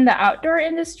lot in the outdoor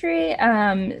industry.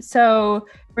 So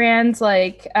brands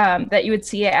like that you would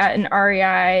see at an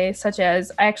REI, such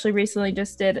as I actually recently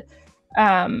just did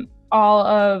all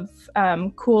of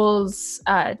Cool's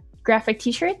graphic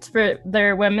T-shirts for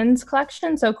their women's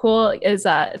collection. So Cool is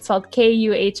it's called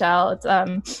KUHL. It's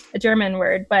a German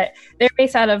word, but they're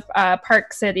based out of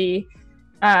Park City,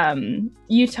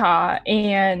 Utah,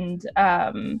 and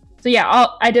so yeah,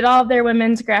 I did all of their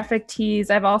women's graphic tees.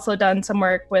 I've also done some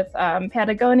work with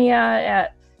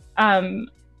Patagonia at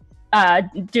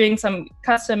doing some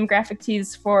custom graphic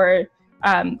tees for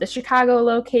the Chicago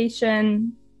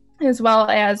location, as well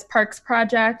as Parks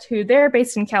Project, who they're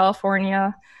based in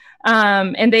California,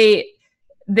 and they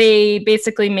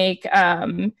basically make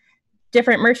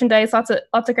different merchandise, lots of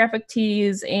graphic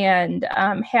tees and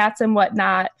hats and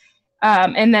whatnot.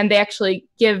 And then they actually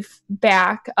give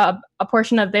back a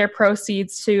portion of their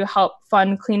proceeds to help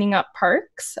fund cleaning up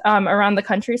parks around the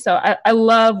country. So I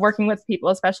love working with people,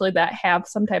 especially that have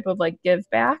some type of like give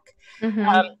back.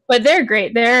 But they're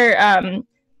great. They've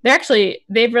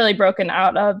really broken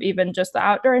out of even just the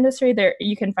outdoor industry.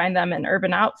 You can find them in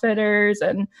Urban Outfitters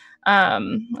and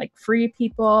like Free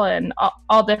People and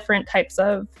all different types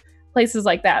of places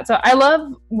like that. So I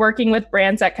love working with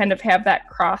brands that kind of have that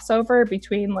crossover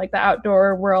between like the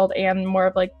outdoor world and more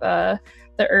of like the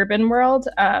urban world.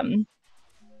 But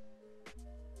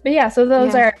yeah, so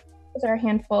those are a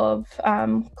handful of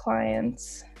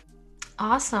clients.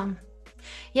 Awesome.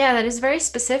 Yeah, that is very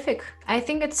specific. I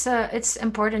think it's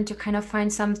important to kind of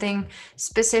find something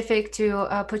specific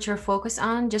to put your focus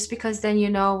on, just because then you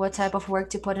know what type of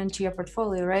work to put into your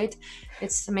portfolio, right?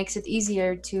 It makes it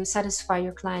easier to satisfy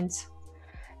your clients.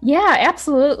 Yeah,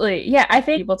 absolutely. Yeah, I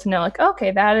think people to know like,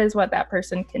 okay, that is what that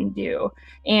person can do.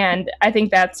 And I think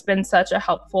that's been such a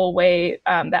helpful way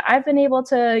that I've been able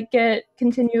to get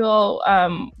continual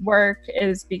work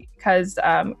is because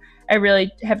I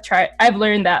really have I've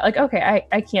learned that like, okay,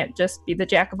 I can't just be the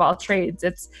jack of all trades.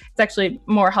 It's actually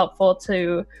more helpful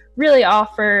to really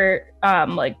offer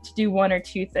like to do one or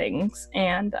two things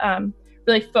and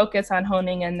really focus on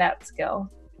honing in that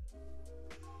skill.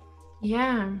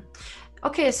 Yeah.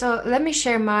 Okay, so let me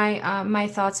share my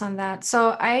thoughts on that.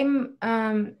 So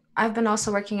I've been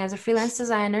also working as a freelance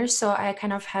designer, so I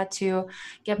kind of had to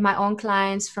get my own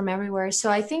clients from everywhere.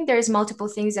 So I think there's multiple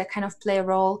things that kind of play a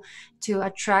role to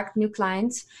attract new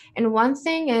clients. And one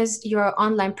thing is your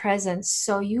online presence.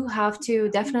 So you have to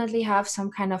definitely have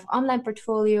some kind of online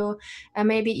portfolio, and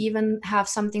maybe even have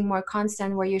something more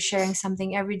constant where you're sharing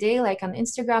something every day, like an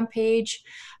Instagram page.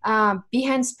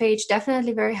 Behance page,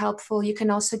 definitely very helpful. You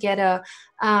can also get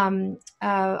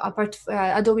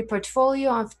Adobe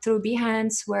portfolio through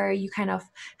Behance, where you kind of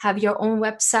have your own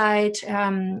website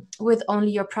with only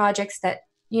your projects that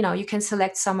you can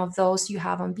select some of those you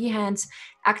have on Behance,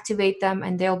 activate them,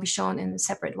 and they'll be shown in a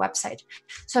separate website.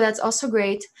 So that's also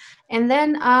great. And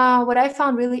then what I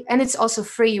found really, and it's also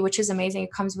free, which is amazing.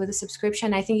 It comes with a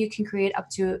subscription. I think you can create up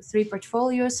to 3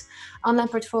 portfolios, online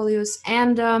portfolios.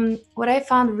 And what I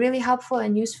found really helpful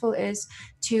and useful is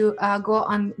to go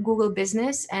on Google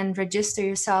Business and register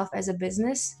yourself as a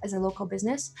business, as a local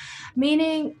business.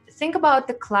 Meaning, think about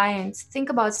the clients. Think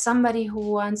about somebody who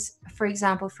wants, for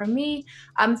example, for me,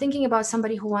 I'm thinking about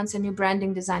somebody who wants a new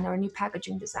branding design or a new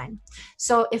packaging design.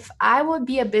 So if I would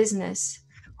be a business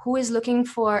who is looking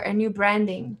for a new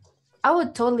branding, I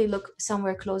would totally look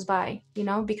somewhere close by,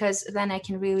 because then I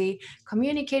can really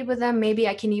communicate with them. Maybe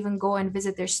I can even go and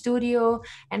visit their studio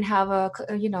and have a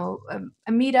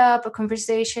meetup, a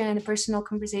conversation, a personal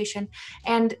conversation.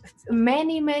 And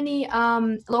many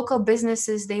local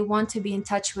businesses, they want to be in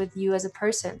touch with you as a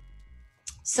person.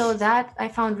 So that I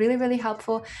found really, really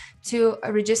helpful to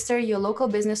register your local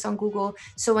business on Google.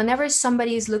 So whenever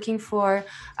somebody is looking for,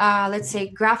 let's say,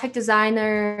 graphic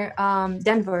designer,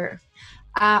 Denver,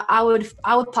 I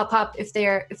would pop up if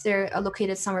they're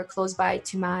located somewhere close by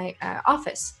to my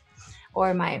office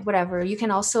or my whatever. You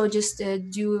can also just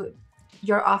do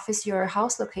your office, your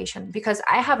house location, because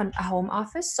I have a home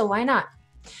office, so why not?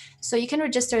 So you can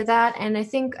register that, and I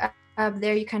think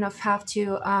there you kind of have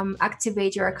to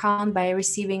activate your account by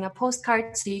receiving a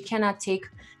postcard. So you cannot take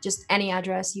just any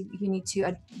address. You need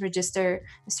to register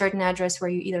a certain address where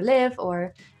you either live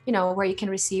or where you can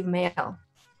receive mail.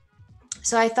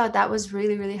 So I thought that was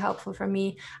really, really helpful for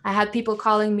me. I had people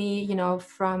calling me,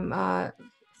 from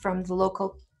the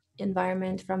local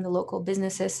environment, from the local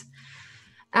businesses.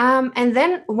 And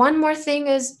then one more thing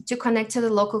is to connect to the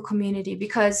local community,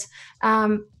 because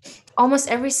almost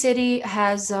every city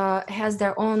has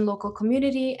their own local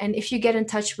community, and if you get in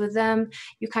touch with them,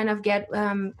 you kind of get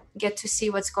to see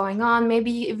what's going on.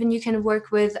 Maybe even you can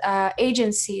work with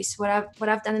agencies. What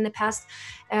I've done in the past,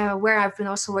 where I've been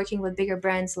also working with bigger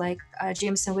brands like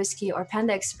Jameson Whiskey or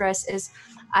Panda Express, is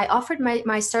I offered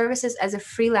my services as a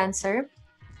freelancer.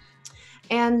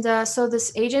 And so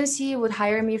this agency would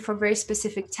hire me for very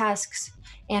specific tasks,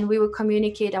 and we would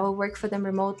communicate. I will work for them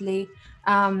remotely.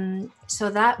 So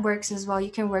that works as well. You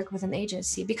can work with an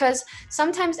agency, because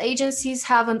sometimes agencies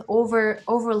have an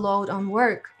overload on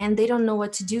work and they don't know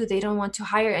what to do. They don't want to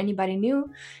hire anybody new,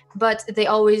 but they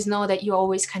always know that you're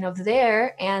always kind of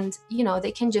there, and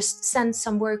they can just send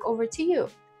some work over to you.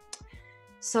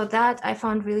 So that I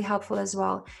found really helpful as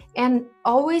well. And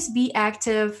always be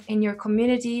active in your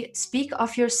community. Speak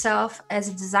of yourself as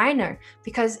a designer,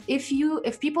 because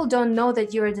if people don't know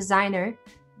that you're a designer,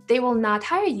 they will not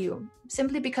hire you,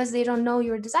 simply because they don't know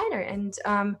you're a designer, and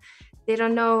they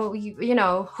don't know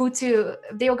who to.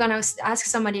 They were gonna ask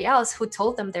somebody else who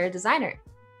told them they're a designer.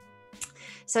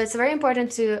 So it's very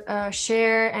important to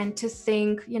share and to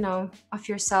think of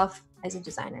yourself as a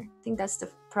designer. I think that's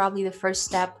probably the first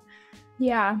step.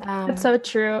 Yeah, that's so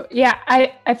true. Yeah,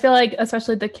 I feel like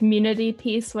especially the community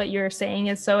piece, what you're saying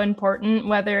is so important,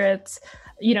 whether it's,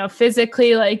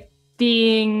 physically like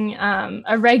being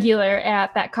a regular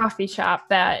at that coffee shop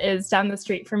that is down the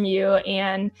street from you.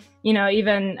 And,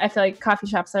 even I feel like coffee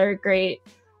shops are a great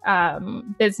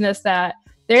business that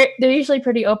they're usually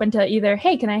pretty open to either,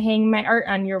 hey, can I hang my art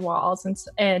on your walls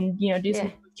and do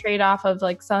some trade off of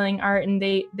like selling art, and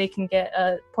they can get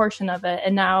a portion of it.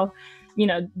 And now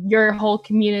your whole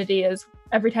community is,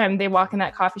 every time they walk in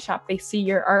that coffee shop, they see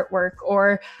your artwork.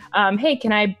 Or hey,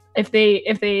 can I, if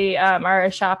they are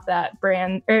a shop that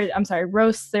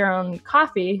roasts their own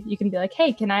coffee, you can be like,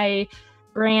 hey, can I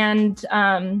brand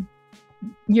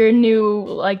your new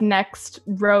like next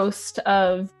roast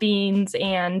of beans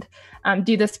and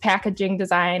do this packaging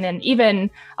design, and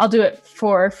even I'll do it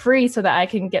for free so that I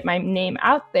can get my name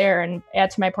out there and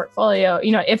add to my portfolio.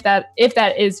 If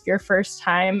that is your first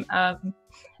time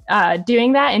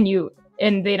doing that,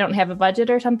 and they don't have a budget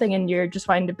or something, and you're just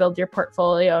wanting to build your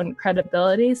portfolio and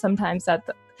credibility, sometimes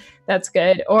that's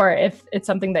good. Or if it's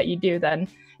something that you do, then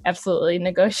absolutely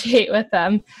negotiate with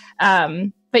them.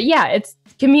 But yeah, it's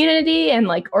community and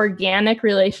like organic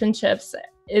relationships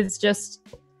is just,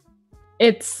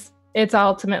 it's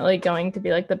ultimately going to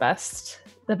be like the best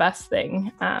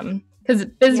thing. Because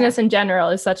business in general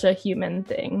is such a human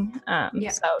thing.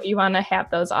 So you want to have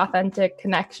those authentic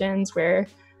connections where,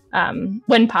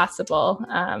 when possible.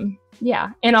 And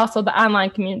also the online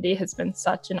community has been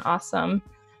such an awesome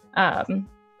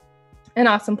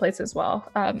place as well.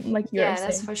 Like you were saying.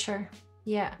 That's for sure.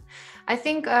 Yeah. I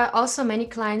think also many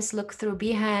clients look through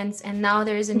Behance, and now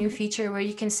there is a new feature where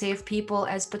you can save people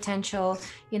as potential,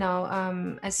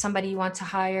 as somebody you want to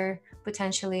hire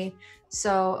potentially.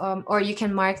 So, or you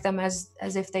can mark them as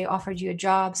if they offered you a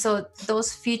job. So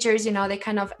those features, they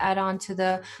kind of add on to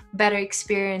the better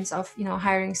experience of,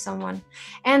 hiring someone.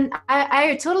 And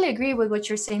I totally agree with what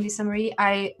you're saying, Lisa Marie.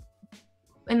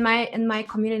 In my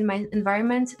community, in my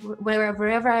environment,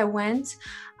 wherever I went,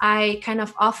 I kind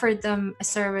of offered them a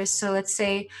service. So let's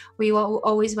say we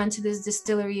always went to this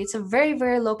distillery. It's a very,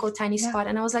 very local, tiny spot.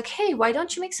 And I was like, hey, why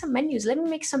don't you make some menus? Let me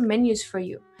make some menus for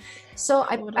you. So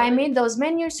I made those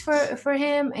menus for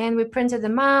him, and we printed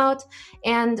them out,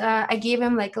 and I gave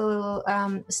him like a little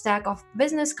stack of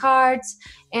business cards.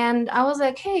 And I was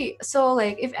like, hey, so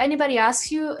like if anybody asks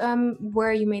you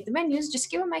where you made the menus, just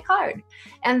give them my card.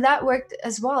 And that worked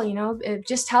as well,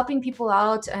 just helping people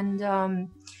out, and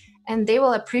they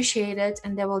will appreciate it,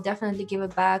 and they will definitely give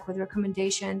it back with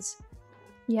recommendations.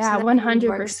 Yeah, so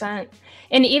 100%.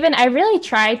 And even I really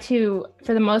try to,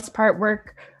 for the most part,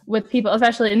 work with people,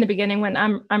 especially in the beginning when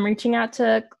I'm reaching out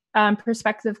to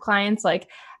prospective clients, like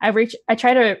I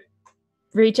try to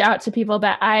reach out to people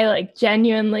that I like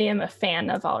genuinely am a fan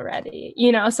of already,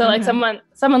 you know? So like someone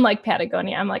like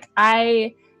Patagonia, I'm like,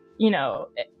 I, you know,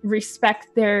 respect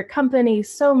their company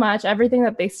so much, everything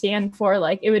that they stand for,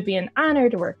 like it would be an honor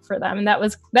to work for them. And that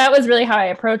was really how I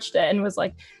approached it, and was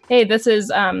like, hey, this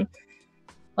is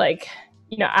like,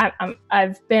 you know,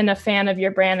 I've been a fan of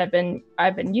your brand.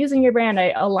 I've been using your brand.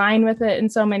 I align with it in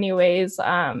so many ways.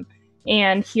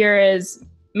 And here is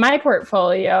my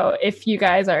portfolio. If you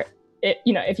guys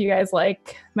if you guys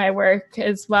like my work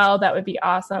as well, that would be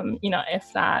awesome. You know, if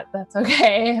not, that's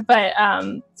okay. But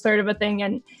sort of a thing,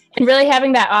 and really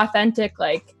having that authentic,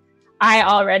 like I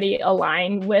already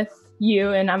align with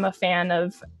you and I'm a fan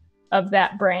of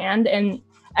that brand. And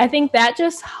I think that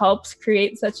just helps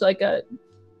create such like a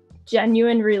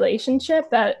genuine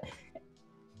relationship that,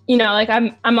 you know, like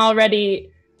I'm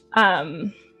already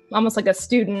almost like a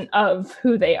student of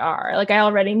who they are. Like I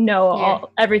already know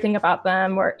everything about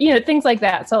them, or, you know, things like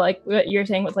that. So like what you're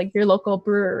saying with like your local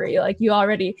brewery, like you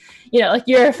already, you know, like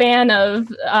you're a fan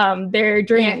of their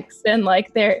drinks and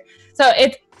like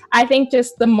I think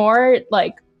just the more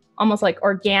like almost like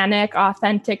organic,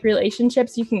 authentic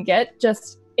relationships you can get,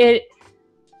 just it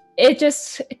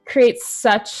just creates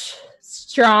such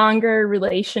stronger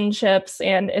relationships,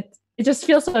 and it just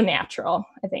feels so natural,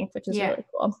 I think, which is really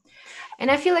cool. And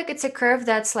I feel like it's a curve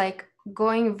that's like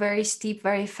going very steep,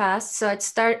 very fast. So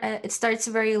it starts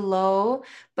very low,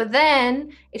 but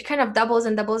then it kind of doubles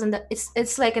and doubles, and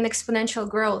it's like an exponential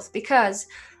growth, because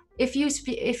if you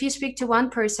speak to one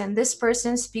person, this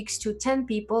person speaks to 10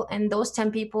 people, and those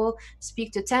 10 people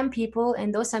speak to 10 people,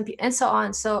 and those 10 people, and so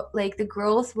on. So like the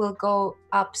growth will go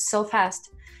up so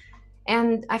fast.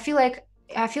 And I feel like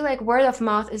word of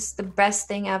mouth is the best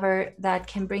thing ever that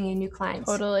can bring you new clients.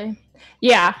 Totally.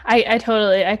 Yeah, I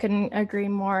couldn't agree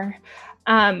more.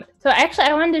 So actually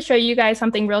I wanted to show you guys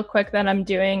something real quick that I'm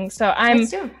doing. So I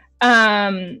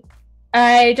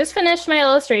just finished my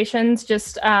illustrations,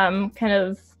 just kind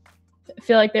of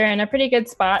feel like they're in a pretty good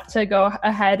spot to go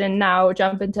ahead and now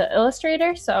jump into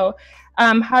Illustrator. So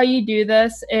how you do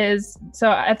this is,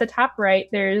 so at the top right,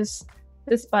 there's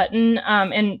this button,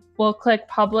 and we'll click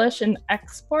publish and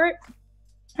export,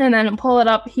 and then pull it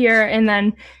up here, and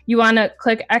then you want to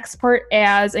click export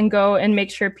as and go and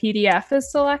make sure PDF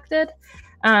is selected,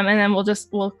 and then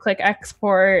we'll click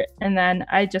export, and then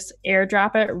I just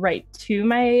airdrop it right to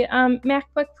my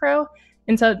MacBook Pro.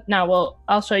 And so now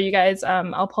I'll show you guys,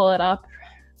 I'll pull it up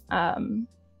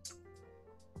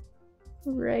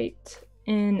right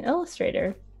in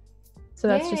Illustrator. So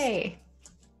that's just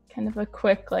kind of a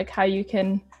quick, like how you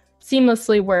can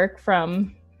seamlessly work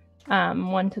from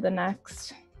one to the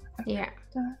next. Yeah.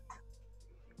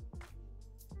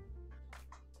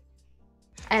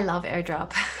 I love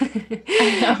AirDrop.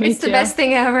 It's the best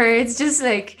thing ever. It's just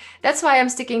like, that's why I'm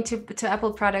sticking to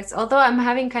Apple products, although I'm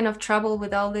having kind of trouble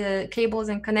with all the cables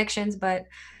and connections, but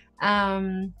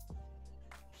oh,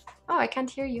 I can't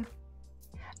hear you.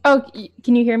 Oh,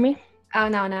 can you hear me? Oh,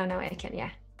 no, I can, yeah.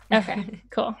 Okay,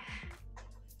 cool.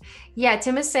 Yeah,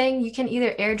 Tim is saying you can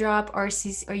either AirDrop or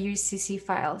use CC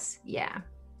files. Yeah,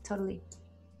 totally.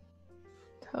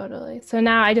 So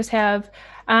now I just have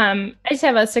a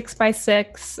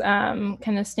 6x6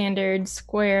 kind of standard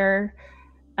square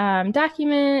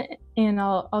document, and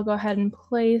I'll go ahead and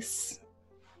place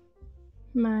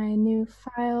my new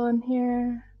file in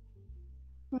here.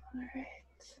 All right.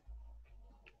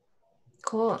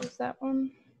 Cool. There's that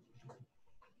one.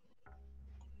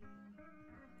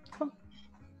 Cool.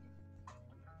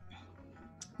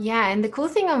 Yeah, and the cool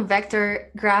thing on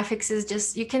vector graphics is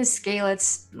just you can scale it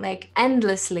like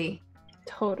endlessly.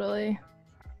 Totally.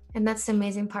 And that's the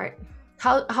amazing part.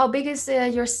 How big is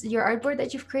your artboard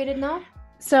that you've created now?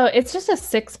 So it's just a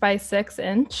 6x6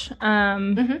 inch.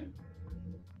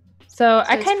 So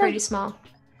I kind of pretty small.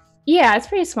 Yeah, it's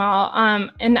pretty small.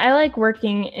 And I like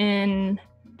working in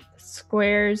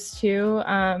squares too.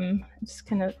 Just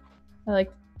kind of, I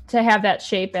like to have that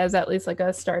shape as at least like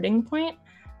a starting point.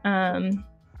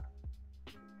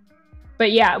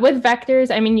 But yeah, with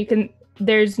vectors, I mean,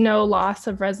 there's no loss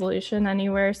of resolution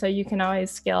anywhere, so you can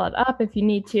always scale it up if you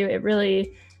need to. It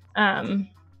really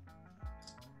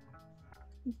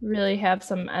have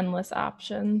some endless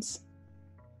options.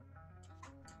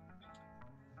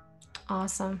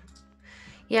 Awesome.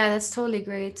 Yeah, that's totally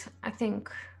great. I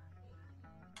think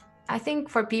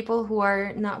for people who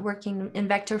are not working in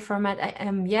vector format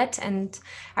yet and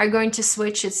are going to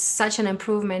switch, it's such an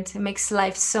improvement. It makes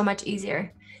life so much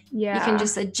easier. Yeah. You can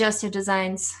just adjust your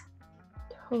designs.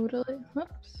 Totally.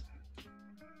 Whoops.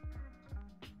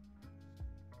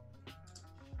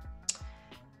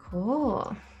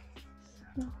 Cool.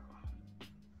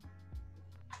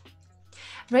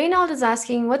 Reynold is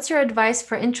asking, what's your advice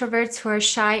for introverts who are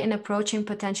shy in approaching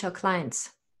potential clients?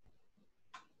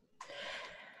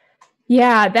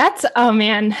 Yeah, oh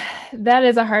man, that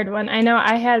is a hard one. I know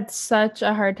I had such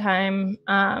a hard time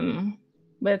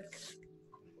with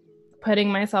putting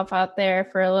myself out there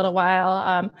for a little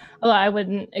while. Although I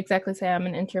wouldn't exactly say I'm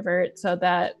an introvert, so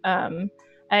that I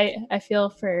feel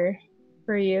for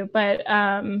you. But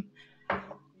I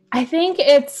think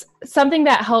it's something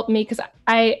that helped me because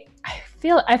I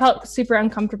felt super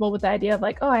uncomfortable with the idea of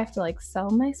like, oh, I have to like sell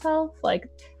myself. Like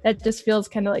that just feels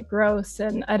kind of like gross,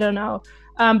 and I don't know.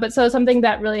 But so something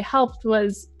that really helped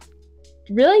was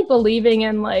really believing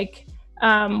in like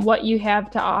what you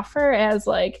have to offer as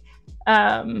like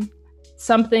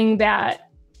something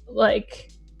that like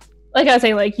I was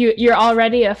saying, like you're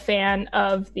already a fan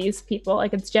of these people.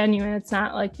 Like it's genuine. It's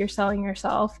not like you're selling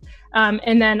yourself.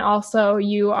 And then also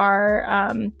you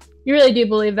are, you really do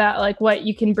believe that like what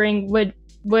you can bring would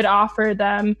offer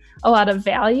them a lot of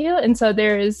value. And so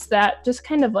there is that just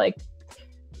kind of like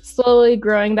slowly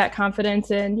growing that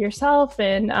confidence in yourself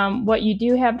and what you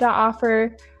do have to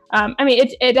offer. I mean,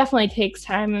 it definitely takes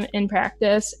time in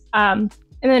practice. And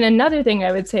then another thing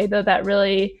I would say though that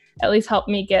really at least helped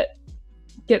me get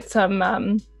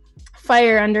some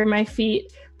fire under my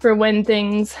feet for when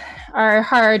things are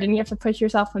hard and you have to push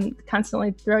yourself and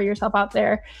constantly throw yourself out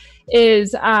there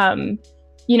is, definitely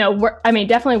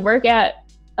work at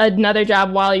another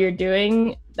job while you're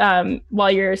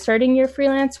starting your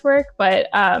freelance work. But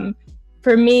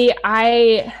for me,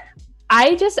 I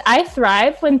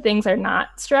thrive when things are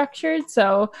not structured.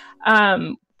 So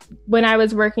when I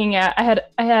was working I had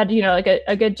like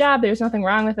a good job. There's nothing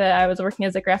wrong with it. I was working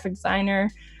as a graphic designer,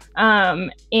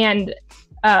 and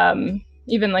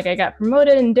even like I got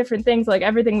promoted and different things. Like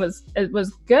everything was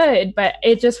good, but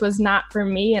it just was not for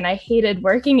me. And I hated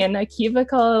working in a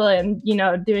cubicle and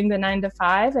doing the 9 to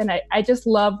 5. And I just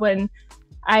love when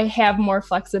I have more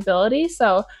flexibility.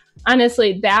 So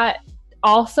honestly, that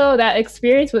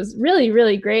experience was really,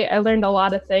 really great. I learned a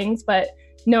lot of things, but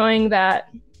knowing that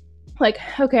like,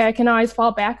 okay, I can always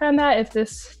fall back on that if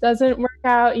this doesn't work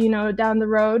out, down the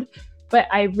road, but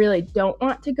I really don't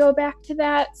want to go back to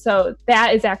that. So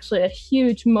that is actually a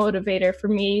huge motivator for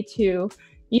me to,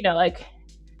 like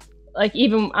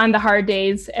even on the hard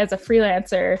days as a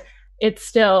freelancer, it's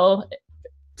still,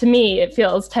 to me, it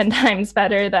feels 10 times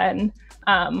better than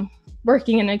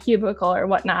working in a cubicle or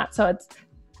whatnot. So it's,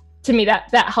 to me,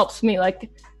 that helps me like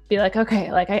be like,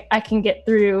 okay, like I can get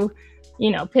through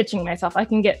pitching myself. I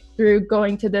can get through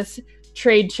going to this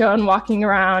trade show and walking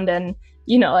around and,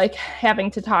 like having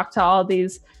to talk to all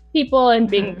these people and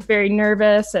being very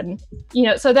nervous. And,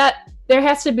 so that there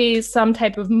has to be some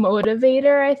type of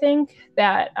motivator, I think,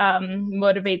 that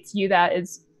motivates you that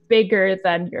is bigger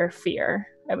than your fear,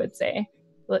 I would say.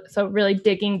 So really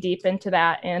digging deep into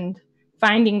that and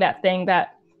finding that thing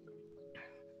that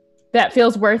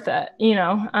feels worth it,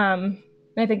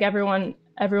 I think everyone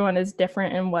is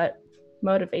different in what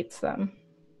motivates them.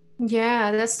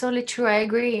 Yeah, that's totally true. I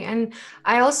agree. And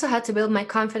I also had to build my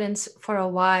confidence for a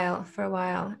while.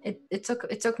 It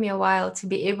took me a while to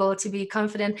be able to be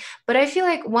confident. But I feel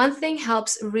like one thing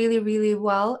helps really, really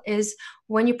well is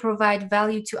when you provide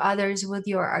value to others with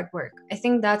your artwork. I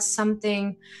think that's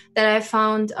something that I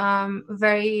found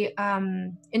very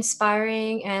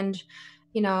inspiring, and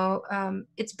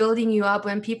it's building you up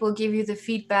when people give you the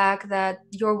feedback that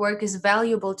your work is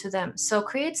valuable to them. So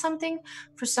create something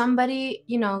for somebody,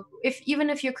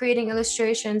 if you're creating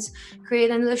illustrations,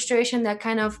 create an illustration that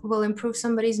kind of will improve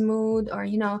somebody's mood, or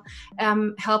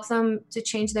help them to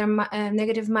change their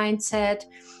negative mindset,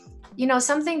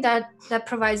 something that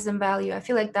provides them value. I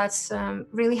feel like that's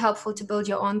really helpful to build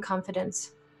your own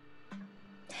confidence.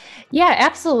 Yeah,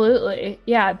 absolutely.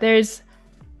 Yeah,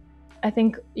 I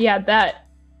think,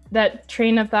 that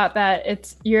train of thought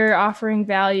that you're offering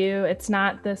value. It's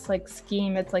not this like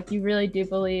scheme. It's like you really do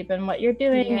believe in what you're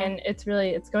doing, and it's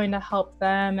going to help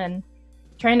them, and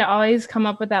trying to always come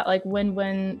up with that like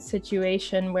win-win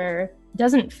situation where it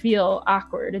doesn't feel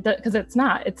awkward, because it's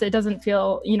not. It doesn't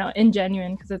feel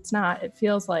ingenuine, because it's not. It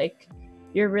feels like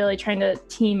you're really trying to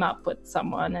team up with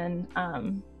someone,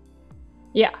 and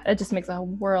it just makes a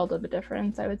world of a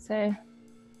difference, I would say.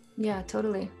 Yeah,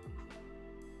 totally.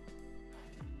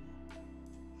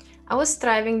 I was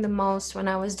thriving the most when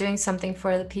I was doing something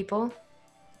for the people.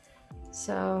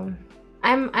 So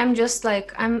I'm just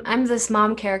like I'm this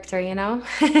mom character,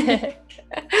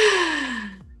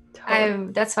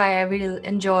 That's why I really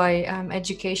enjoy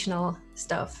educational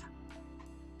stuff.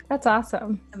 That's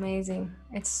awesome. Amazing.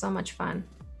 It's so much fun.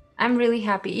 I'm really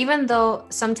happy, even though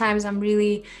sometimes I'm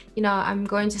really, I'm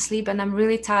going to sleep and I'm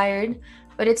really tired,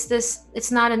 but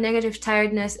it's not a negative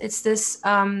tiredness. It's this,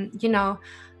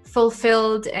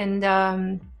 fulfilled,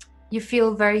 and you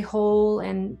feel very whole,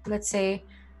 and let's say,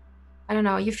 I don't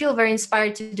know, you feel very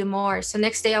inspired to do more. So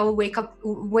next day I will wake up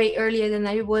way earlier than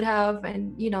I would have,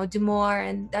 and, do more.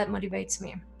 And that motivates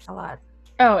me a lot.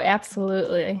 Oh,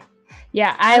 absolutely.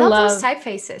 Yeah, I love those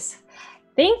typefaces.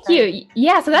 Thank you.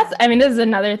 Yeah, so this is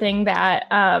another thing that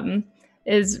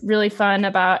is really fun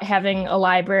about having a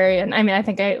library. And I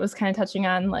think I was kind of touching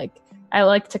on, like, I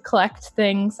like to collect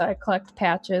things. So I collect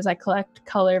patches, I collect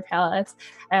color palettes.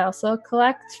 I also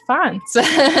collect fonts.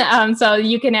 So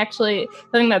you can actually,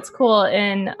 something that's cool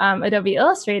in Adobe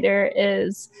Illustrator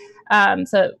is,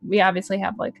 so we obviously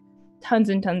have like tons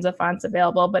and tons of fonts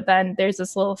available, but then there's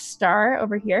this little star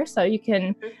over here. So you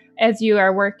can, as you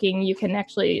are working, you can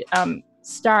actually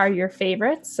star your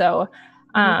favorites. So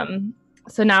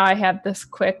so now I have this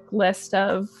quick list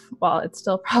of, well, it's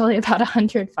still probably about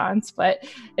 100 fonts, but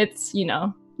it's,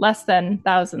 less than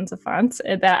thousands of fonts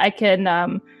that I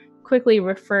can quickly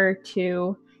refer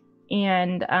to.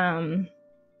 And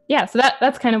so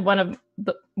that's kind of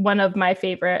one of my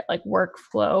favorite, like,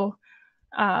 workflow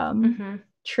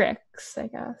tricks, I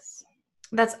guess.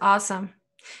 That's awesome.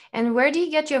 And where do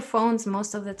you get your phones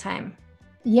most of the time?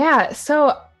 Yeah,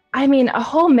 so a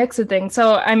whole mix of things.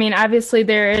 So, obviously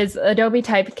there is Adobe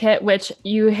Typekit, which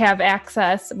you have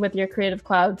access with your Creative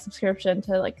Cloud subscription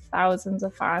to like thousands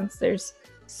of fonts. There's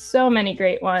so many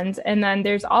great ones. And then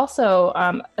there's also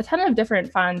a ton of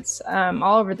different fonts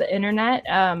all over the internet.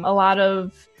 A lot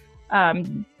of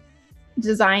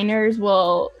designers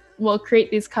will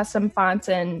create these custom fonts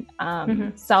and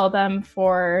sell them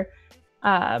for,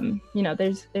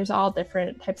 there's all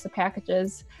different types of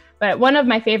packages. But one of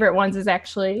my favorite ones is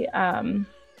actually Kern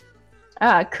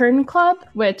Club,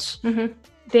 which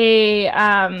they've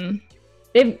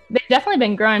definitely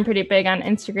been growing pretty big on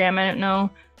Instagram. I don't know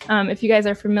if you guys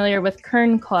are familiar with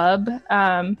Kern Club, but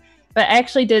I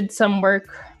actually did some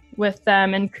work with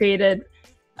them and created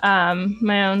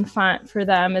my own font for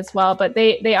them as well. But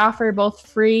they offer both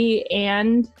free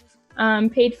and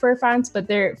paid for fonts, but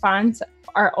their fonts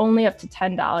are only up to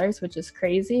 $10, which is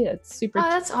crazy. It's super. Oh,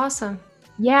 that's awesome.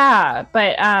 Yeah,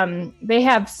 but they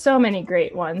have so many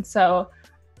great ones. So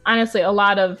honestly, a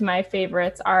lot of my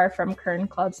favorites are from Kern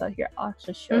Club. So here, I'll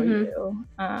just show you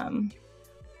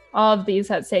all of these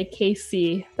that say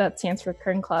KC. That stands for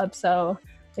Kern Club. So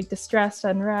like Distressed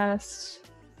Unrest.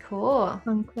 Cool.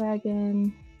 Punk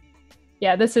Wagon.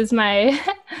 Yeah, this is my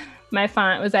my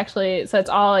font was actually, so it's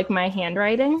all like my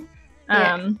handwriting.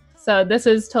 So this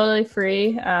is totally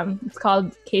free. It's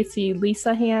called KC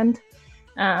Lisa Hand.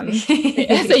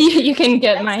 So you can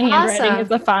get That's my handwriting awesome.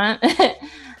 As a font.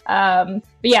 But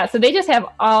yeah, so they just have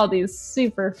all these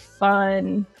super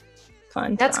fun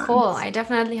That's fonts. Cool. I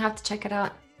definitely have to check it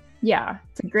out. Yeah,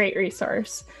 it's a great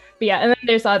resource. But yeah, and then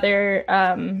there's other,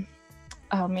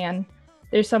 oh man,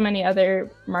 there's so many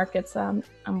other markets I'm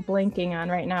blanking on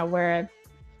right now what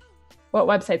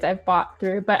websites I've bought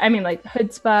through. But like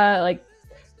Hoodspah, like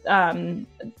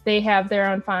they have their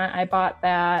own font. I bought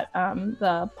that,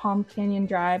 the Palm Canyon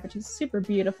Drive, which is super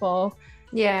beautiful.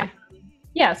 Yeah.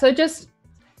 So just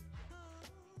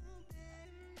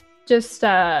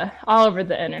all over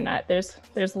the internet,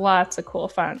 there's lots of cool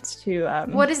fonts to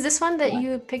what is this one that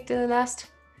you picked the last?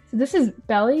 So this is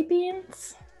Belly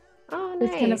Beans. Oh,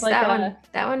 nice. Kind of like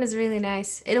that one is really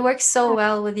nice. It works so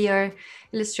well with your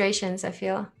illustrations, I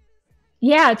feel.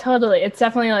 Yeah, totally. It's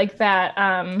definitely like that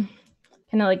kind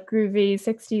of like groovy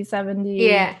 60s,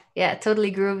 70s. Yeah,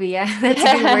 totally groovy. Yeah, that's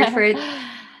a good word for it.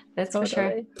 That's totally.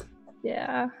 For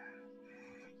sure.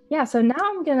 Yeah, so now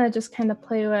I'm gonna just kind of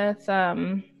play with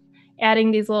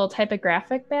adding these little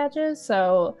typographic badges.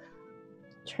 So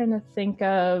trying to think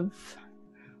of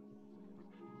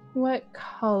what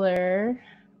color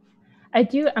I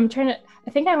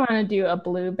think I want to do a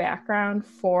blue background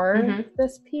for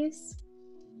this piece.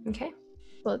 Okay.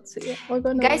 Let's see.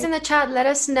 Guys in the chat, let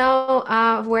us know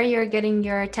where you're getting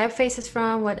your typefaces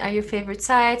from. What are your favorite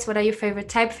sites? What are your favorite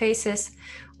typefaces?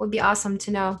 Would be awesome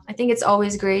to know. I think it's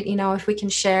always great, if we can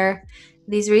share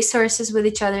these resources with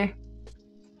each other.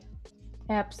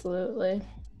 Absolutely.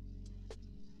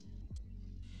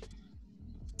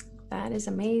 That is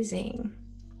amazing.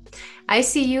 I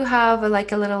see you have a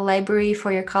little library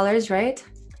for your colors, right?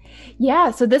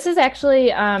 Yeah, so this is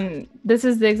actually, this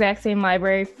is the exact same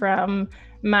library from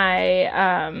my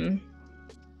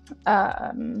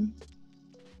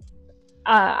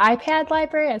iPad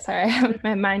library. Sorry,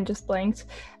 my mind just blanked.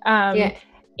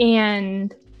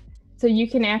 And so you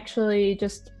can actually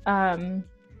just... How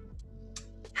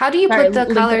How do you Sorry, put the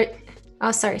link color? it. Oh,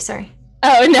 sorry.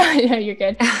 Oh, no, you're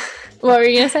good. What were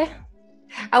you going to say?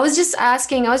 I was just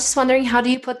wondering, how do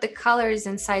you put the colors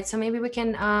inside? So maybe we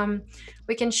can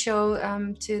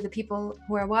show to the people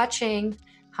who are watching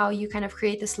how you kind of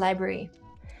create this library.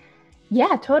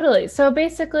 Yeah, totally. So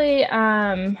basically,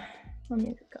 let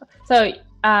me go. So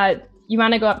you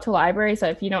want to go up to library. So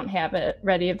if you don't have it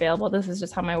ready available, this is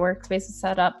just how my workspace is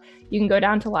set up. You can go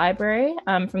down to library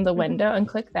from the window and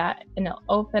click that, and it'll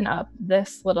open up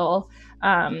this little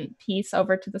piece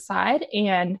over to the side.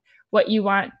 And what you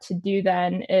want to do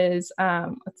then is,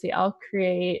 let's see, I'll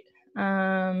create.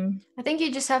 I think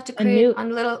you just have to create a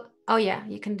little. Oh yeah,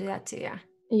 you can do that too. Yeah.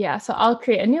 Yeah, so I'll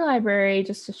create a new library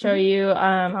just to show you.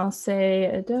 I'll say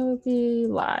Adobe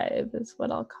Live is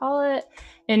what I'll call it.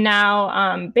 And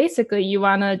now basically you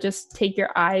want to just take your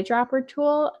eyedropper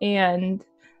tool and,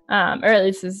 or at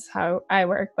least this is how I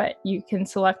work, but you can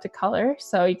select a color.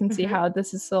 So you can see how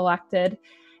this is selected.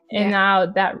 And now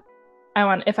that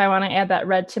if I want to add that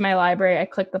red to my library, I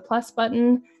click the plus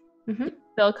button,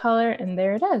 fill color, and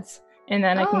there it is. And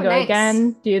then I can go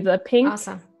again, do the pink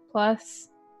plus.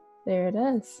 There it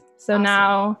is. So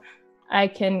now I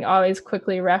can always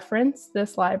quickly reference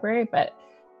this library,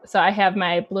 so I have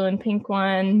my blue and pink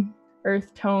one,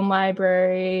 earth tone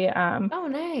library. Oh,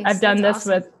 nice. I've done this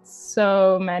with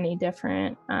so many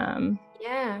different.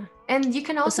 Yeah. And you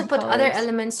can also put other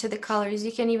elements to the colors.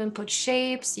 You can even put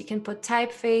shapes, you can put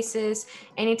typefaces,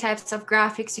 any types of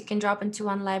graphics you can drop into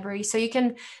one library. So you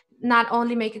can not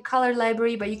only make a color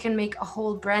library, but you can make a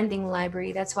whole branding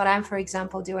library. That's what I'm, for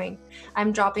example, doing.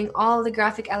 I'm dropping all the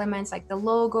graphic elements like the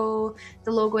logo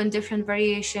in different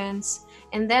variations.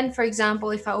 And then, for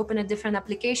example, if I open a different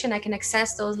application, I can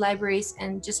access those libraries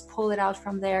and just pull it out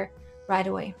from there right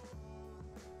away.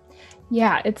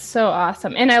 Yeah, it's so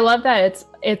awesome. And I love that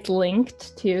it's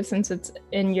linked too, since it's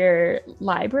in your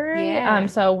library. Yeah.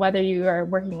 So whether you are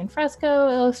working in Fresco,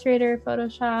 Illustrator,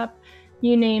 Photoshop,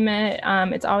 you name it,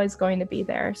 it's always going to be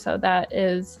there. So that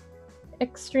is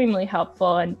extremely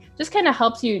helpful and just kind of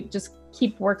helps you just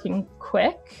keep working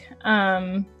quick.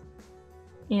 And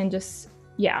just,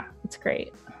 yeah, it's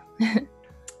great.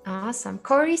 Awesome.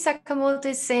 Corey Sakamoto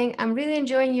is saying, I'm really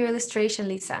enjoying your illustration,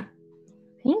 Lisa.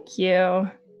 Thank you.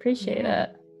 Appreciate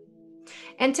it.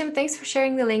 And Tim, thanks for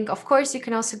sharing the link. Of course, you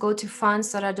can also go to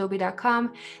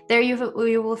fonts.adobe.com. There you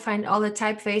will find all the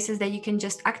typefaces that you can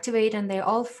just activate, and they're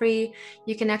all free.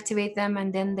 You can activate them,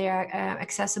 and then they are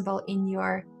accessible in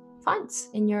your fonts,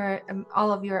 in your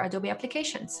all of your Adobe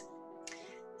applications.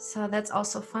 So that's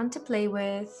also fun to play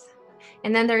with.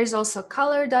 And then there is also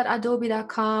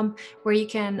color.adobe.com, where you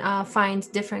can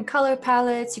find different color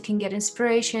palettes. You can get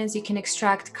inspirations. You can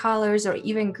extract colors or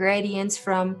even gradients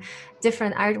from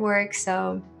different artwork.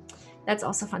 So that's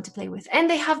also fun to play with. And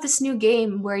they have this new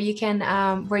game where you can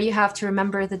where you have to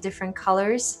remember the different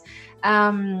colors.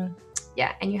 Yeah,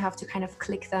 and you have to kind of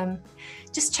click them.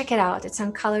 Just check it out. It's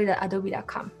on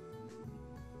color.adobe.com.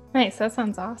 Nice. That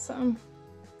sounds awesome.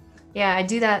 Yeah, I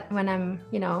do that when I'm,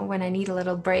 when I need a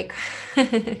little break.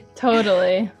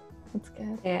 Totally. That's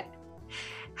good. Yeah.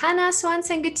 Hannah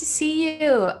Swanson, good to see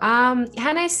you.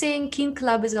 Hannah is saying Keen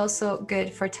Club is also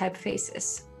good for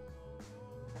typefaces.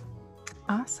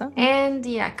 Awesome. And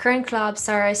yeah, Current Club,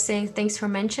 Sarah is saying thanks for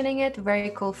mentioning it.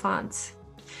 Very cool fonts.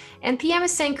 And PM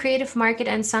is saying Creative Market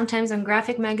and sometimes on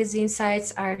graphic magazine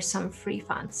sites are some free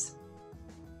fonts.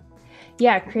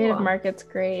 Yeah, Creative Market's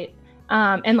great.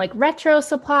 And like Retro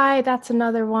Supply, that's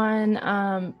another one.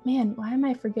 Man, why am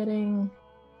I forgetting?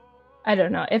 I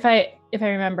don't know. If I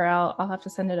remember, I'll have to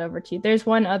send it over to you. There's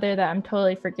one other that I'm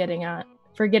totally forgetting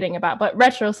about, but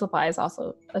Retro Supply is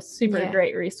also a super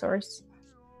great resource.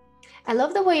 I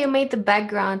love the way you made the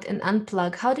background and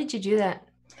unplug. How did you do that?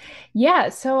 Yeah,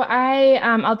 so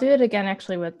I'll do it again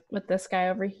actually with this guy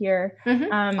over here.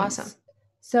 Awesome.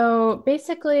 So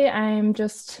basically, I'm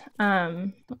just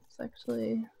let's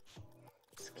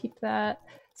keep that.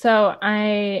 So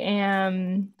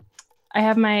I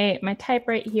have my type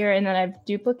right here, and then I've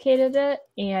duplicated it,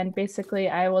 and basically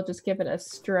I will just give it a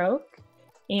stroke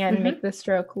and make the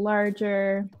stroke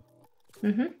larger,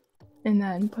 and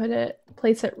then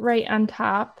place it right on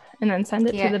top, and then send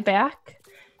it to the back.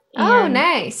 Oh,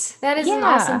 nice. That is an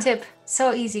awesome tip.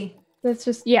 So easy. That's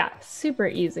just, super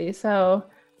easy. So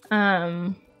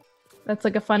that's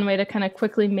like a fun way to kind of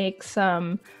quickly make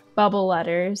some bubble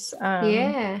letters.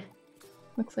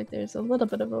 Looks like there's a little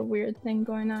bit of a weird thing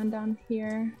going on down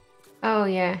here. Oh,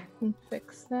 yeah. Can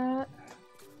fix that.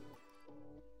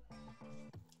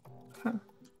 Huh.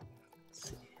 Let's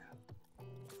see.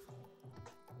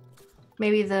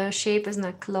 Maybe the shape is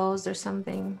not closed or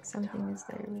something. Something is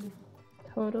there. Really.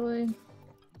 Totally.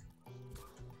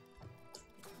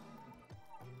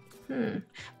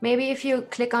 Maybe if you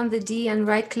click on the D and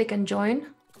right click and join.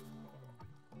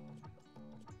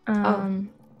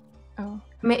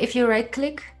 If you right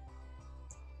click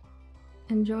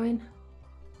and join,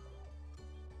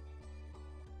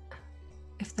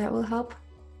 if that will help.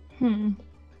 I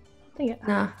think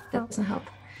No, that doesn't help.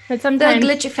 But sometimes the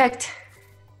glitch effect.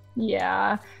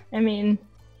 Yeah, I mean,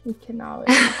 we can always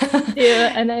do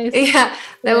a nice. Yeah,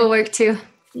 that will work too.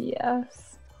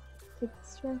 Yes. Take the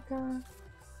stroke off.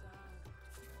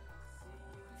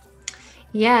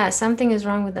 Yeah, something is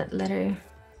wrong with that letter.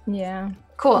 Yeah.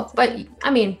 Cool, but I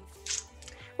mean,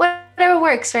 whatever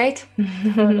works, right?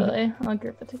 Totally. I'll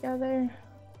group it together.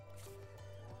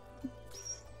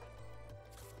 Oops.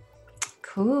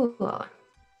 Cool.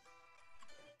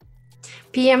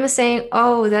 PM is saying,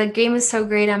 "Oh, that game is so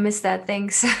great. I missed that.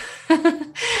 Thanks."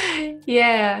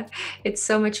 Yeah, it's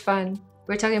so much fun.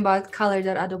 We're talking about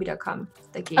color.adobe.com,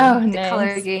 the game, the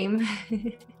color game.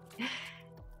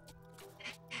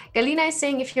 Galina is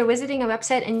saying, if you're visiting a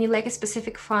website and you like a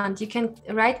specific font, you can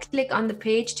right-click on the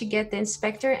page to get the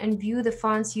inspector and view the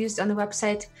fonts used on the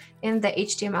website in the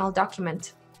HTML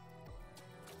document.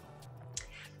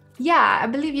 Yeah, I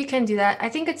believe you can do that. I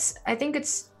think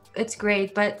it's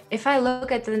great, but if I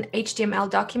look at an HTML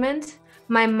document,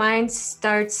 my mind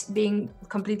starts being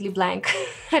completely blank.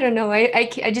 I don't know.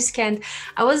 I just can't.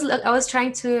 I was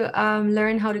trying to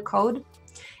learn how to code.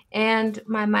 And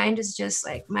my mind is just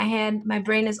like, my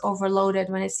brain is overloaded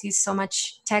when it sees so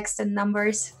much text and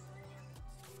numbers.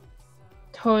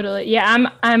 Totally. Yeah,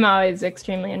 I'm always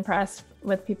extremely impressed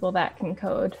with people that can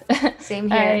code. Same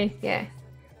here.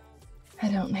 I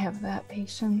don't have that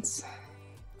patience.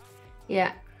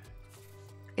 Yeah.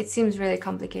 It seems really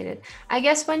complicated. I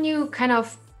guess when you kind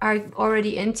of are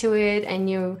already into it and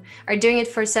you are doing it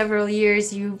for several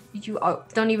years, you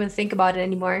don't even think about it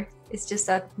anymore. It's just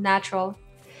that natural.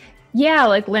 Yeah,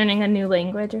 like learning a new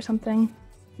language or something.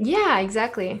 Yeah,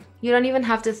 exactly. You don't even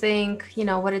have to think,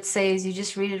 what it says. You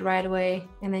just read it right away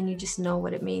and then you just know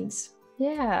what it means.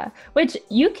 Yeah, which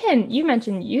you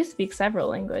mentioned you speak several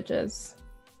languages.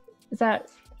 Is that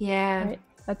right?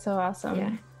 That's so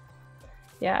awesome.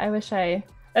 Yeah,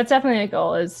 that's definitely a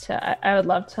goal, I would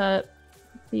love to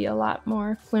be a lot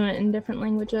more fluent in different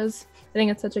languages. I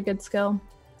think it's such a good skill.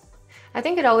 I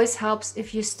think it always helps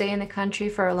if you stay in a country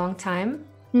for a long time.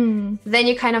 Then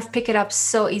you kind of pick it up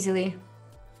so easily.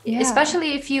 Yeah.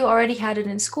 Especially if you already had it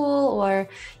in school or,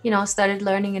 started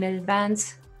learning it in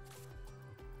advance.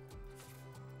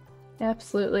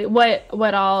 Absolutely.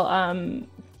 What all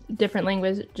different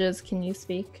languages can you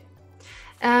speak?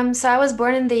 So I was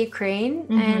born in the Ukraine,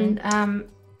 and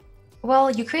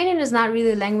Ukrainian is not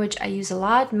really a language I use a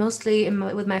lot. Mostly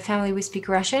with my family, we speak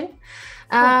Russian.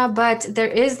 But there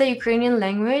is the Ukrainian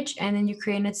language, and in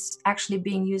Ukraine, it's actually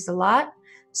being used a lot.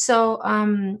 So,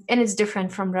 and it's different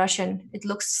from Russian. It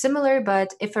looks similar,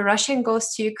 but if a Russian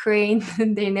goes to Ukraine,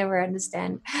 they never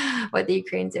understand what the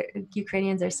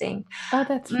Ukrainians are saying. Oh,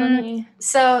 that's funny.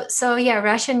 So yeah,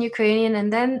 Russian, Ukrainian.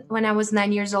 And then when I was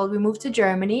 9 years old, we moved to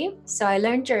Germany. So I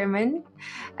learned German.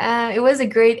 It was a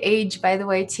great age, by the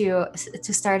way, to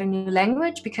start a new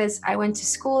language, because I went to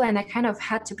school and I kind of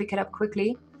had to pick it up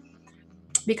quickly,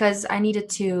 because I needed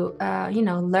to,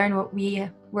 learn what we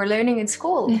were learning in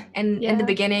school. And in the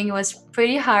beginning, it was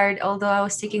pretty hard, although I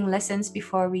was taking lessons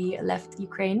before we left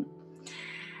Ukraine.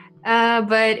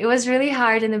 But it was really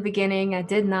hard in the beginning. I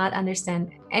did not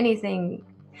understand anything.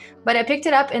 But I picked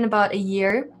it up in about a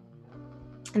year,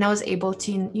 and I was able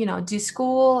to, do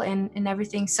school and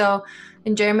everything. So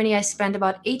in Germany, I spent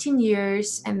about 18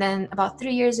 years. And then about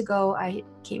 3 years ago, I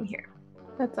came here.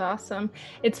 That's awesome.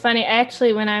 It's funny.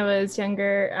 Actually, when I was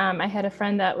younger, I had a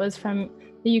friend that was from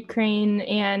the Ukraine,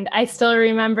 and I still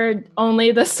remembered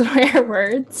only the swear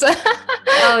words.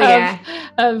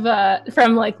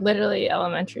 From like literally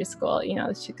elementary school,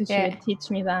 because she would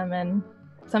teach me them, and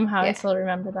somehow I still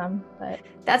remember them. But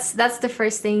that's the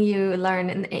first thing you learn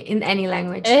in any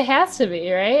language. It has to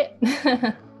be, right?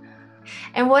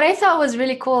 And what I thought was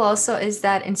really cool also is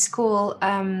that in school,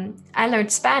 I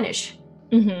learned Spanish.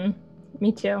 Mm-hmm.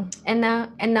 Me too. And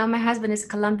now my husband is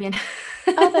Colombian.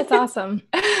 Oh, that's awesome.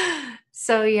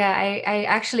 So yeah, I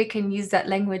actually can use that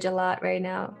language a lot right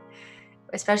now,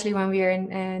 especially when we are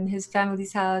in his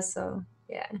family's house. So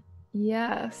yeah.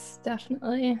 Yes,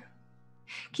 definitely.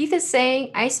 Keith is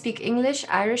saying, I speak English,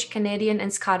 Irish, Canadian,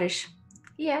 and Scottish.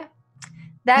 Yeah.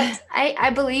 That I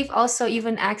believe also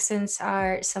even accents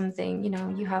are something,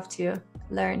 you have to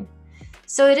learn.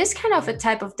 So it is kind of a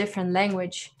type of different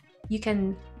language. You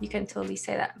can totally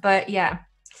say that. But yeah,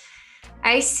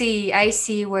 I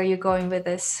see where you're going with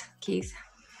this, Keith.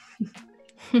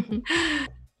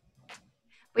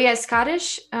 But Yeah,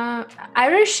 Scottish,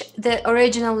 Irish, the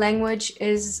original language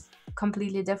is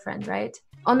completely different, right?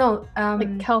 Oh no,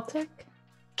 Like Celtic?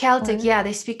 Celtic. Or... Yeah,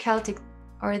 they speak Celtic.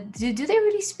 Or do they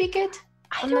really speak it?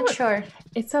 I'm not sure.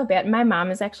 It's so bad. My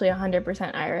mom is actually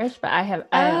 100% Irish, but I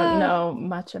don't know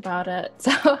much about it,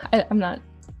 so I'm not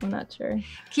sure.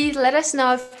 Keith, let us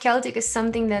know if Celtic is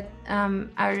something that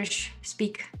Irish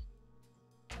speak.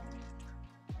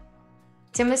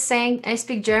 Tim is saying, I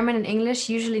speak German and English,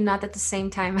 usually not at the same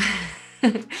time.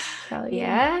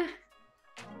 Yeah.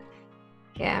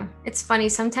 Yeah, it's funny.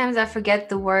 Sometimes I forget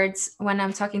the words when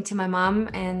I'm talking to my mom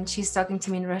and she's talking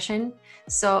to me in Russian.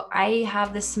 So I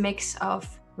have this mix of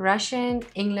Russian,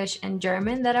 English, and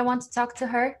German that I want to talk to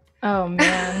her. Oh,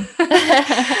 man.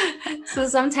 So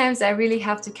sometimes I really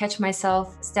have to catch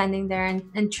myself standing there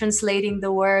and translating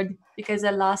the word because I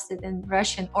lost it in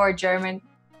Russian or German.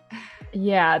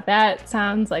 Yeah, that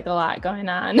sounds like a lot going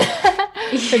on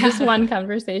for just one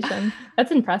conversation.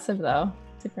 That's impressive, though.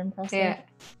 Super impressive. Yeah.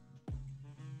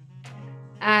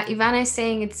 Ivana is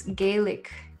saying it's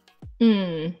Gaelic.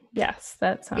 Yes,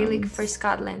 that sounds... Gaelic for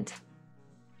Scotland.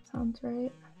 Sounds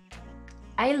right.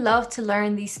 I love to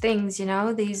learn these things, you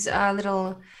know, these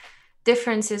little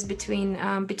differences between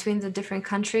the different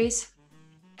countries.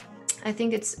 I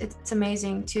think it's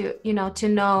amazing to, you know, to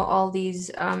know all these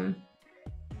things,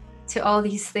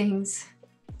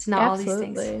 to know all these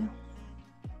things.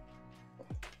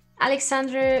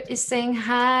 Alexander is saying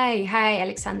hi. Hi,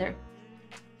 Alexander.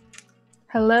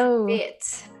 Hello.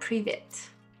 Privet.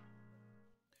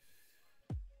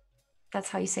 That's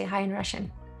how you say hi in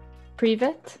Russian.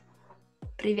 Privet?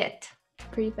 Privet.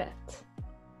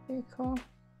 Very cool.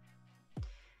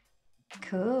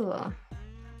 Cool.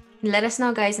 Let us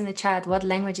know, guys, in the chat, what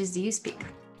languages do you speak?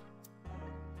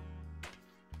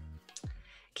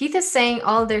 Keith is saying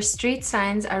all their street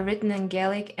signs are written in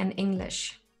Gaelic and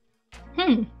English.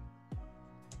 Very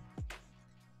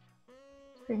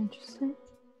interesting.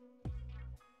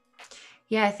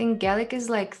 Yeah, I think Gaelic is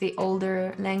like the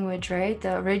older language, right?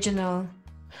 The original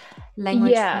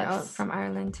language from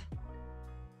Ireland.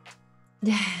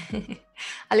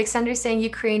 Alexander is saying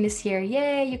Ukraine is here.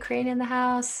 Yay, Ukraine in the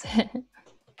house.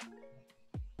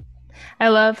 I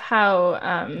love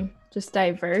how just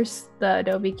diverse the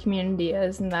Adobe community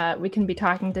is, and that we can be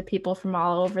talking to people from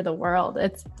all over the world.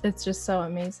 It's just so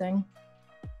amazing.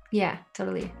 Yeah,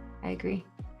 totally. I agree.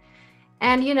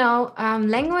 And, you know,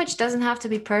 language doesn't have to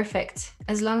be perfect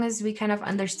as long as we kind of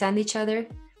understand each other.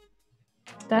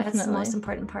 Definitely. That's the most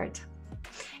important part.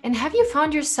 And have you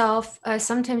found yourself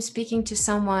sometimes speaking to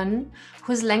someone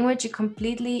whose language you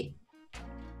completely,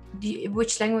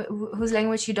 whose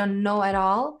language you don't know at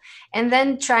all, and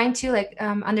then trying to like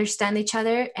understand each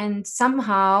other, and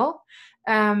somehow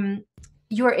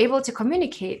you are able to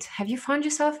communicate? Have you found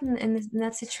yourself in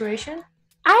that situation?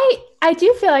 I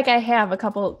do feel like I have a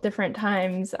couple different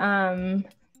times. I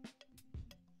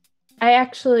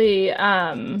actually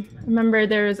remember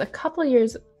there was a couple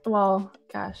years, well,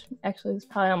 gosh, actually it's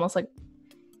probably almost like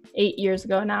 8 years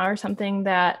ago now or something,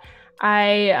 that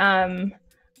I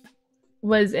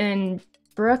was in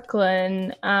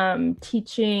Brooklyn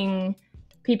teaching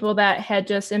people that had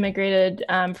just immigrated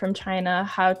from China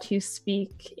how to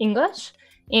speak English.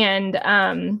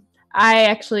 And I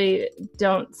actually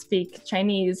don't speak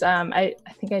Chinese. I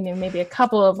think I knew maybe a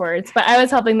couple of words, but I was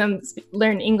helping them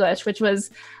learn English, which was,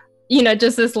 you know,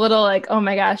 just this little like, oh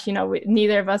my gosh, you know,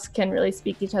 neither of us can really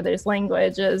speak each other's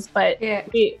languages, but yeah.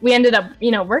 we ended up,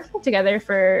 you know, working together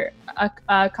for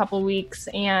a couple weeks,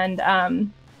 and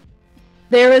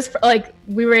there was like,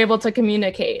 we were able to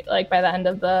communicate like by the end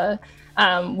of the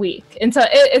week. And so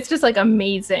it's just like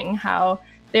amazing how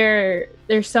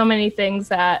there's so many things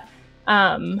that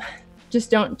just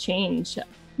don't change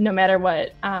no matter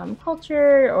what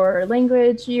culture or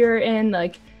language you're in.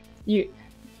 Like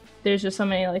there's just so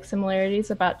many like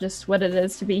similarities about just what it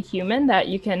is to be human that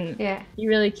you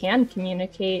really can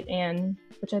communicate, and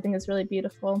which I think is really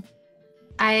beautiful.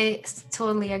 I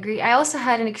totally agree. I also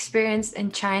had an experience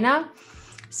in China.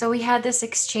 So we had this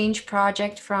exchange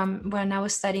project from when I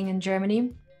was studying in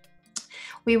Germany.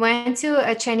 We went to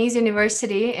a Chinese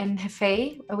university in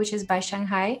Hefei, which is by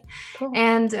Shanghai. Cool.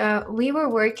 And we were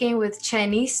working with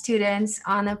Chinese students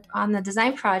on a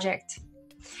design project.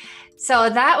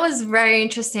 So that was very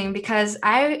interesting because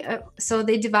so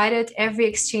they divided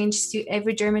every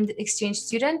German exchange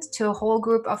student to a whole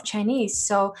group of Chinese.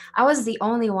 So I was the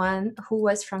only one who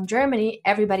was from Germany.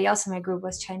 Everybody else in my group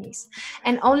was Chinese.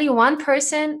 And only one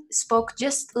person spoke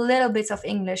just little bits of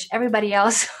English. Everybody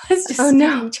else was just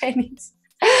speaking Chinese.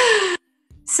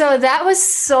 So that was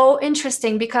so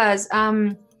interesting because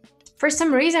for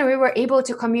some reason we were able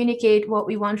to communicate what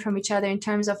we want from each other in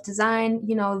terms of design.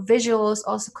 Visuals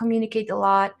also communicate a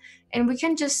lot, and we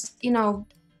can just,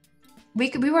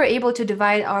 we were able to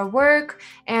divide our work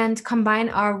and combine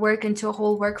our work into a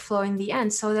whole workflow in the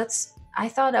end. So I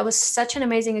thought that was such an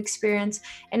amazing experience,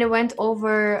 and it went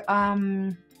over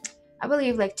I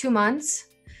believe like 2 months.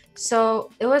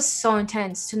 So it was so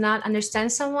intense to not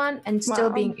understand someone and still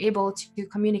being able to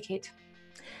communicate.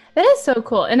 That is so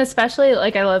cool. And especially,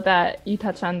 like, I love that you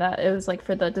touched on that it was like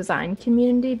for the design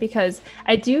community, because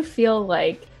I do feel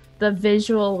like the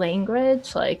visual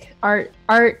language, like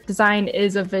art design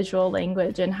is a visual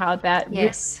language, and how that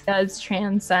Yes. really does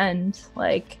transcend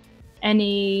like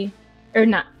any, or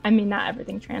not, I mean, not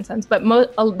everything transcends, but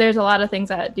there's a lot of things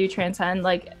that do transcend,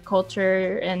 like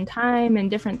culture and time and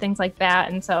different things like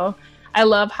that. And so I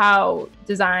love how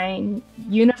design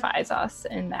unifies us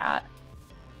in that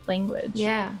language.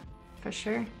 Yeah, for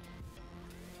sure.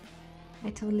 I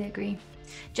totally agree.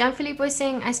 Gianfilippo was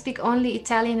saying, I speak only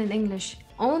Italian and English.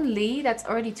 Only? That's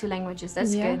already 2 languages.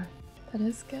 That's good. That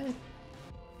is good.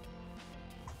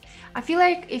 I feel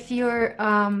like if you're,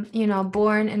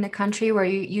 born in a country where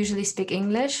you usually speak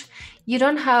English, you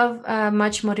don't have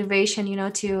much motivation,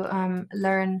 to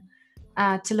learn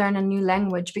a new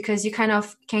language, because you kind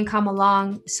of can come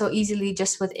along so easily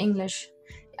just with English.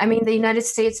 I mean, the United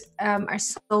States are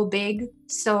so big,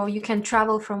 so you can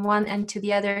travel from one end to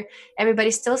the other. Everybody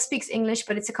still speaks English,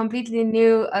 but it's a completely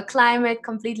new climate,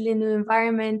 completely new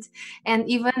environment. And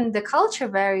even the culture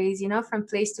varies, from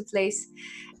place to place.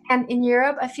 And in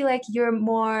Europe, I feel like you're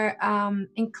more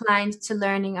inclined to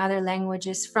learning other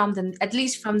languages at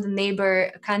least from the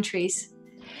neighbor countries.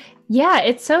 Yeah,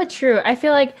 it's so true. I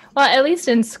feel like, well, at least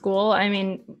in school, I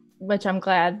mean, which I'm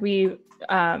glad we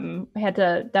had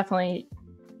to definitely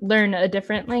learn a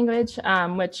different language,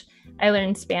 which I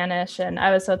learned Spanish, and I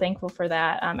was so thankful for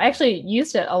that. I actually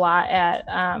used it a lot at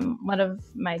one of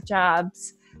my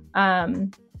jobs.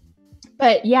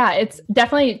 But yeah, it's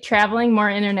definitely traveling more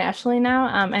internationally now.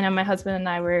 I know my husband and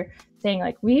I were saying,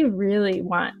 like, we really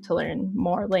want to learn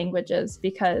more languages,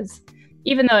 because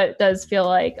even though it does feel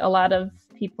like a lot of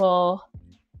people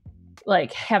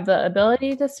like have the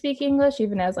ability to speak English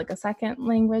even as like a second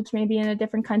language, maybe in a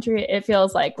different country, it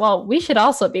feels like, well, we should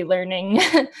also be learning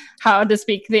how to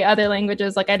speak the other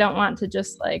languages. Like, I don't want to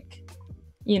just like,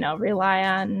 rely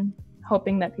on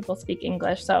hoping that people speak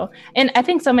English. So, and I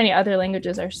think so many other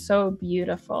languages are so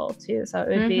beautiful too. So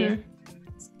it would be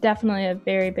definitely a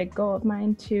very big goal of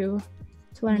mine to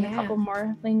learn a couple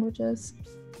more languages.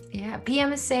 Yeah,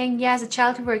 PM is saying, yeah, as a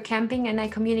child we were camping and I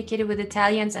communicated with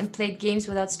Italians and played games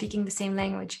without speaking the same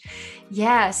language.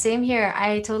 Yeah, same here.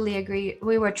 I totally agree.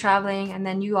 We were traveling, and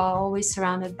then you are always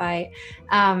surrounded by,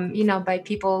 by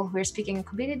people who are speaking a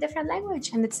completely different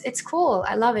language, and it's cool.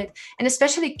 I love it. And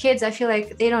especially kids, I feel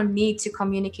like they don't need to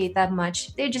communicate that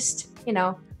much. They're just,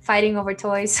 fighting over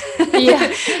toys.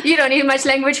 Yeah. You don't need much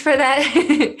language for that.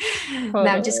 Totally. No,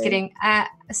 I'm just kidding.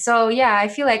 So yeah, I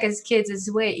feel like as kids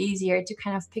it's way easier to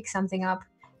kind of pick something up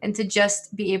and to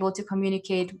just be able to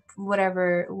communicate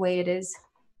whatever way it is.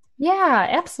 Yeah,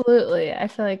 absolutely. I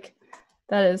feel like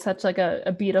that is such like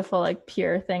a beautiful, like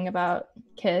pure thing about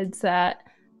kids, that,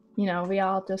 we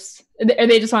all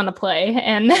they just want to play,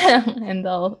 and and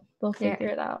they'll figure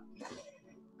it out.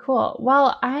 Cool.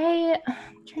 Well, I'm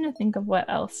trying to think of what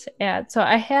else to add. So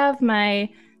I have my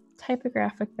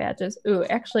typographic badges. Ooh,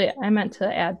 actually, I meant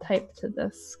to add type to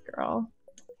this girl.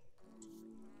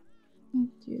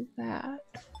 Do that.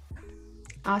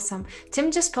 Awesome. Tim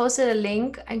just posted a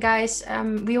link. Guys,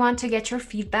 we want to get your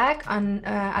feedback on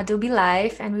Adobe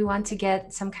Live, and we want to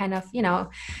get some kind of,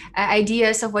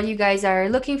 ideas of what you guys are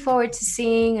looking forward to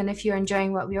seeing, and if you're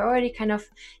enjoying what we're already kind of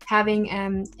having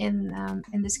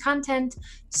in this content.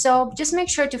 So just make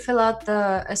sure to fill out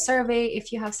a survey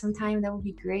if you have some time. That would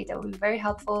be great. That would be very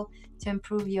helpful to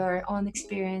improve your own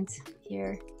experience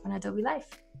here on Adobe Live.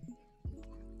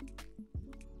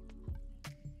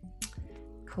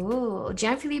 Cool.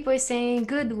 Gianfilippo is saying,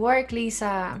 good work,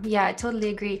 Lisa. Yeah, I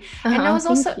totally agree. And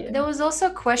there was also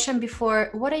a question before,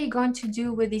 what are you going to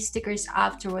do with these stickers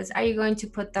afterwards? Are you going to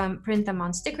print them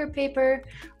on sticker paper,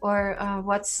 or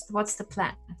what's the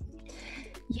plan?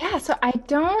 Yeah, so I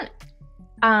don't,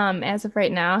 as of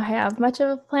right now, have much of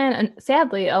a plan. And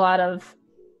sadly, a lot of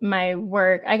my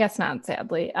work, I guess not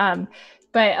sadly,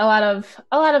 but a lot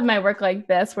of my work like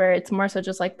this, where it's more so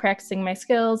just like practicing my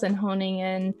skills and honing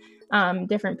in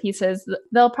different pieces,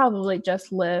 they'll probably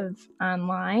just live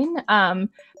online.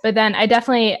 But then I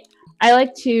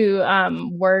like to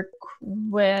work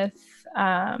with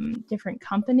different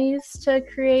companies to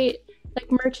create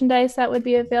like merchandise that would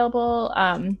be available.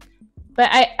 But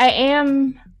I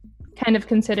am kind of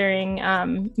considering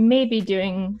maybe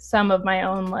doing some of my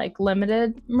own like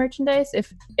limited merchandise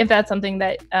if that's something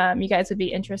that you guys would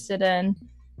be interested in.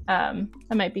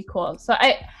 That might be cool. So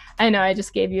I know I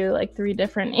just gave you like 3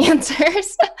 different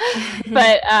answers,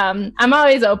 but I'm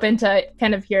always open to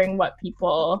kind of hearing what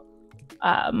people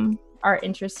are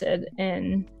interested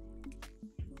in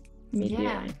me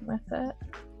doing with it.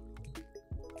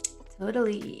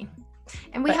 Totally.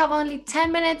 And we have only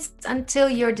 10 minutes until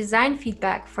your design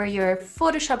feedback for your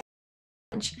Photoshop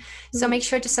challenge. So make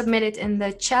sure to submit it in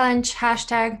the challenge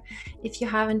hashtag if you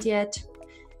haven't yet.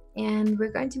 And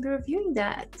we're going to be reviewing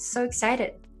that. So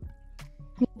excited.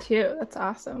 Me too. That's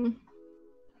awesome.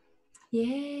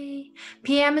 Yay.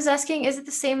 PM is asking, is it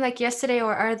the same like yesterday,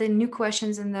 or are there new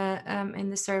questions in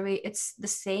the survey? It's the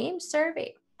same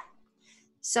survey.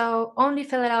 So only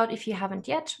fill it out if you haven't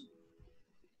yet.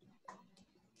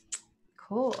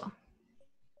 Cool.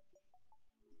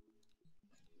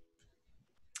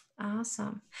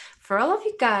 Awesome. For all of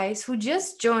you guys who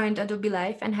just joined Adobe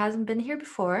Life and hasn't been here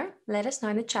before, let us know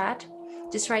in the chat.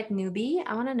 Just write newbie.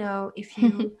 I want to know if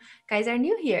you guys are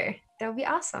new here. That would be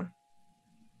awesome.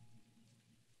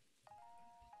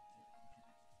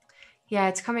 Yeah,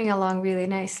 it's coming along really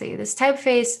nicely. This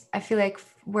typeface, I feel like,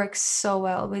 works so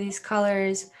well with these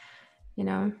colors, you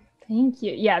know. Thank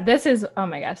you. Yeah, this is, oh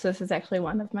my gosh, this is actually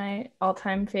one of my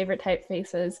all-time favorite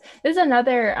typefaces. This is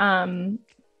another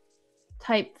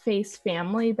typeface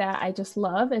family that I just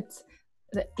love. It's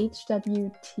the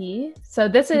HWT. So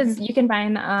this is, you can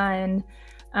find on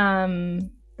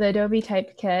the Adobe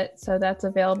Type Kit. So that's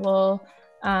available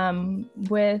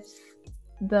with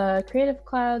the Creative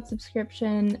Cloud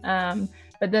subscription.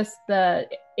 But the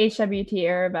HWT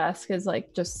Arabesque is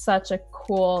like just such a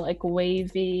cool, like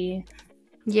wavy.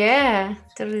 Yeah,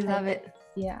 totally love it.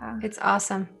 Yeah. It's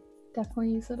awesome. Definitely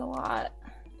use it a lot.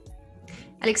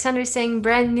 Alexander is saying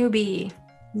brand newbie.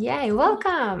 Yay,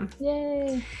 welcome.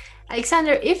 Yay.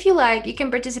 Alexander, if you like, you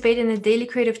can participate in the Daily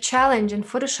Creative Challenge in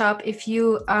Photoshop. If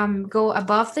you go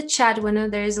above the chat window,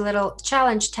 there is a little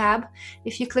challenge tab.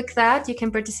 If you click that, you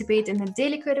can participate in the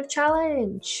Daily Creative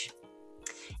Challenge.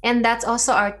 And that's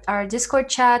also our Discord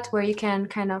chat where you can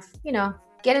kind of, you know,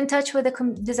 get in touch with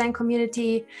the design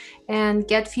community and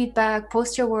get feedback,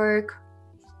 post your work.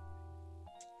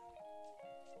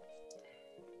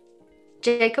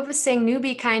 Jacob is saying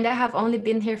newbie kinda, have only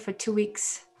been here for 2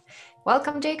 weeks.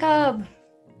 Welcome, Jacob.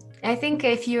 I think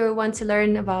if you want to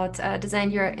learn about design,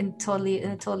 you're in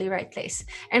a totally right place.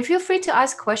 And feel free to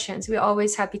ask questions. We're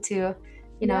always happy to,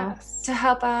 you know, to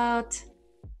help out.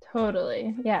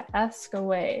 Totally. Yeah, ask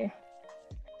away.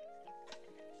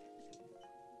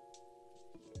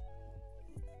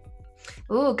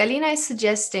 Ooh, Galina is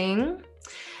suggesting,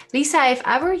 Lisa, if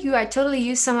I were you, I'd totally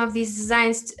use some of these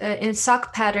designs in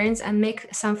sock patterns and make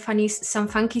some funky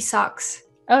socks.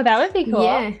 Oh, that would be cool.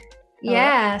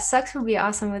 Yeah, socks would be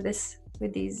awesome with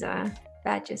these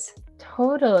badges.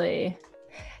 Totally.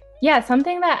 Yeah,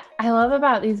 something that I love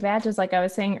about these badges, like I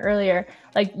was saying earlier,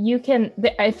 like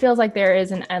it feels like there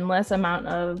is an endless amount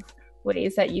of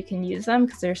ways that you can use them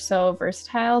because they're so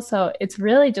versatile. So it's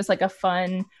really just like a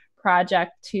fun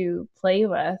project to play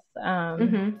with.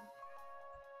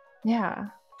 Yeah.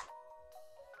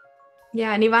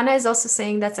 Yeah, and Ivana is also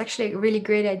saying that's actually a really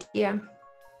great idea.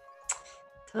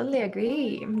 Totally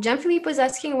agree. Jean-Philippe was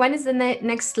asking, when is the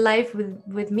next live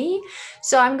with me?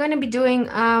 So I'm going to be doing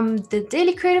the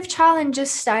Daily Creative Challenges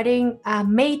starting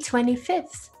May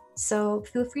 25th. So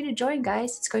feel free to join,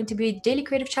 guys. It's going to be Daily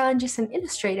Creative Challenges in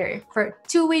Illustrator for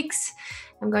 2 weeks.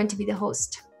 I'm going to be the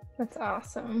host. That's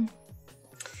awesome.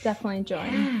 Definitely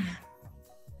join. Yeah.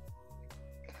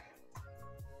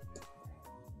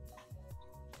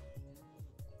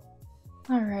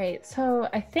 All right. So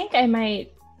I think I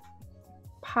might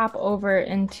pop over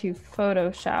into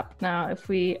Photoshop now if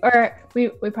we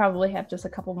probably have just a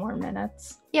couple more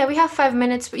minutes. Yeah, we have 5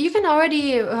 minutes, but you can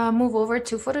already move over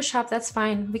to Photoshop. That's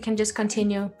fine. We can just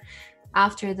continue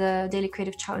after the Daily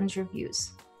Creative Challenge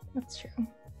reviews. That's true.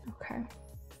 Okay.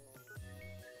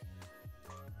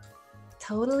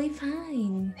 Totally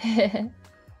fine.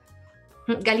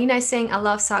 Galina is saying, I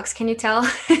love socks. Can you tell?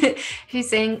 She's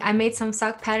saying, I made some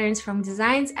sock patterns from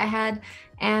designs I had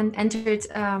and entered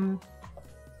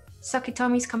Socky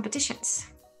Tommy's competitions.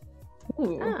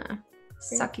 Ooh.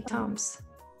 Socky Toms.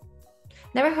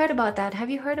 Never heard about that. Have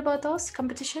you heard about those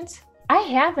competitions? I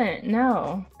haven't,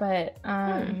 no. But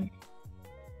I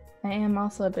am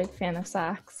also a big fan of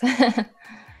socks.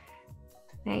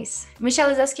 Nice. Michelle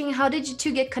is asking, how did you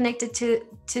two get connected to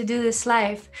do this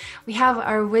live? We have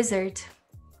our wizard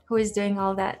who is doing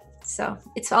all that. So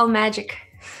it's all magic.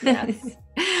 Yes.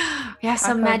 We have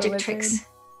some magic tricks.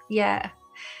 Yeah.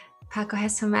 Paco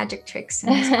has some magic tricks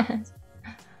in his pocket.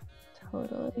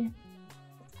 Totally.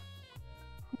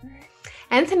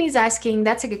 Anthony's asking,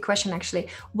 that's a good question actually.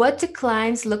 What do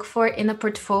clients look for in a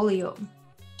portfolio?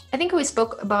 I think we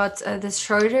spoke about this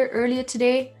short earlier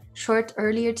today.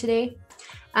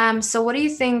 So what do you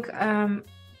think?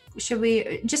 Should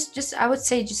we just I would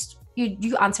say just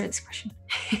you answer this question.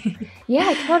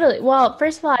 Yeah, totally. Well,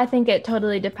 first of all, I think it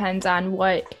totally depends on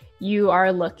what you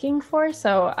are looking for.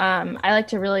 So I like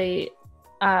to really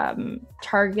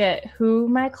target who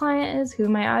my client is, who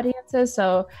my audience is.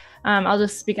 So I'll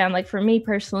just speak on, like, for me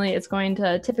personally, it's going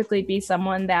to typically be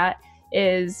someone that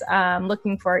is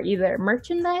looking for either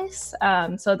merchandise.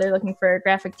 So they're looking for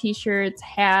graphic t-shirts,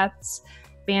 hats,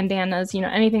 bandanas,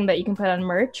 anything that you can put on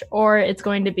merch, or it's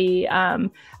going to be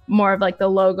more of like the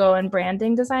logo and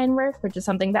branding design work, which is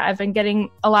something that I've been getting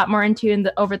a lot more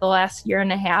into over the last year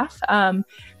and a half.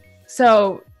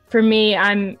 So for me,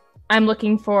 I'm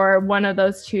looking for one of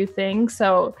those two things.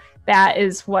 So that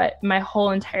is what my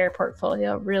whole entire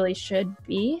portfolio really should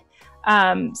be.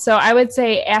 So I would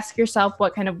say ask yourself,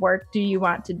 what kind of work do you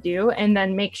want to do? And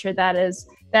then make sure that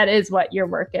is what your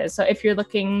work is. So if you're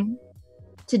looking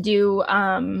to do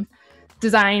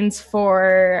designs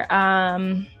for,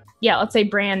 let's say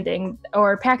branding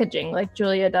or packaging, like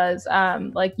Julia does,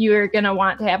 like you're going to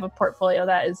want to have a portfolio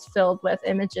that is filled with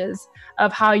images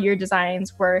of how your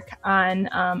designs work on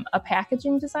a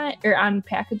packaging design or on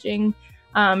packaging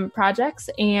projects.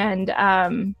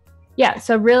 And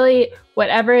so really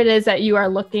whatever it is that you are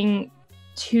looking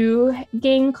to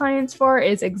gain clients for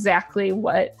is exactly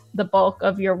what the bulk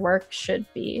of your work should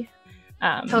be.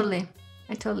 Totally.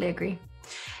 I totally agree.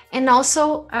 And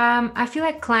also, I feel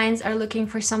like clients are looking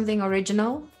for something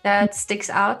original that sticks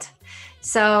out.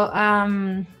 So,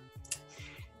 and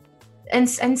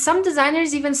some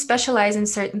designers even specialize in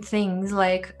certain things.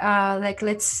 Like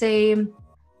let's say,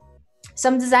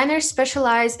 some designers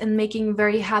specialize in making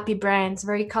very happy brands,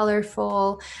 very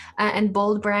colorful and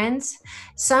bold brands.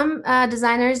 Some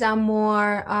designers are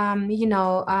more,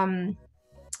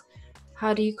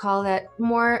 how do you call that?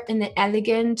 More in the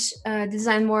elegant,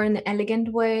 design more in the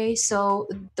elegant way. So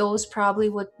those probably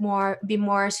would be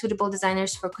more suitable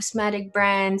designers for cosmetic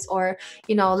brands or,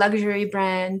 luxury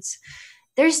brands.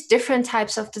 There's different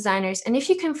types of designers. And if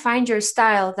you can find your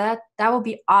style, that will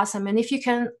be awesome. And if you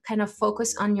can kind of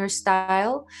focus on your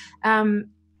style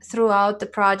throughout the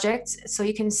project, so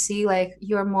you can see like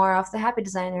you're more of the happy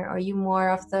designer, or you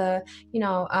more of the,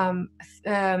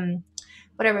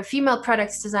 whatever, female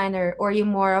products designer, or you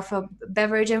more of a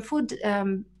beverage and food,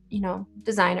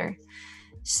 designer.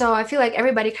 So I feel like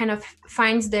everybody kind of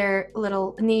finds their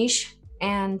little niche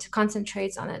and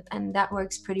concentrates on it. And that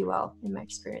works pretty well in my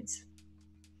experience.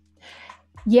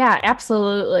 Yeah,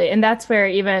 absolutely. And that's where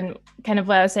even kind of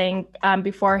what I was saying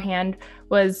beforehand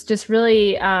was just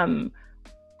really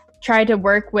try to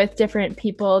work with different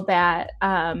people that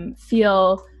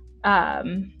feel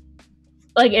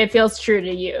like it feels true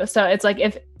to you. So it's like,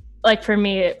 if, like for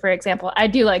me, for example, I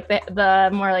do like the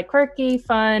more like quirky,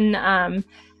 fun,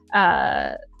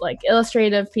 like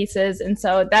illustrative pieces. And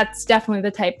so that's definitely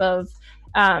the type of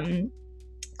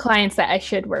clients that I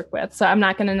should work with. So I'm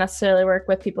not going to necessarily work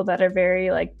with people that are very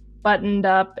like buttoned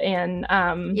up and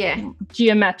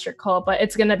geometrical, but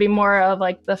it's going to be more of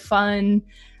like the fun,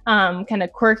 kind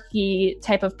of quirky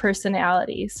type of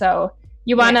personality. So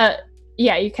you want to,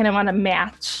 you kind of want to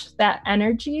match that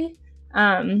energy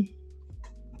to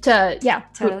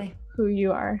totally who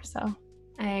you are. So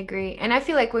I agree. And I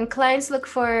feel like when clients look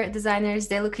for designers,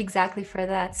 they look exactly for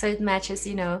that. So it matches,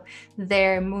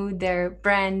 their mood, their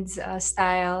brand's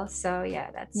style. So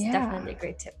that's definitely a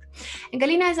great tip. And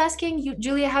Galina is asking you,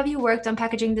 Julia, have you worked on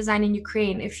packaging design in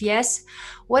Ukraine? If yes,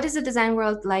 what is the design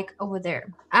world like over there?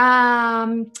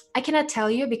 I cannot tell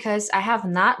you because I have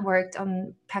not worked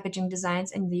on packaging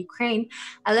designs in the Ukraine.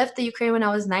 I left the Ukraine when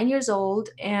I was 9 years old,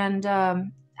 and I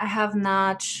have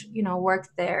not, worked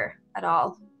there at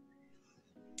all.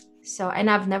 So, and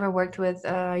I've never worked with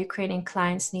Ukrainian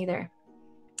clients neither.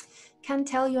 Can't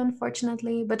tell you,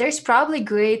 unfortunately, but there's probably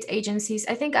great agencies.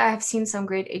 I think I have seen some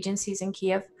great agencies in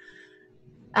Kiev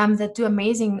that do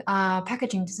amazing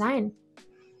packaging design.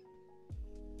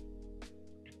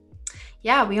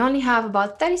 Yeah, we only have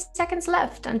about 30 seconds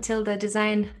left until the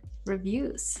design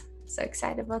reviews. So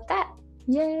excited about that.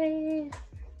 Yay!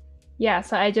 Yeah,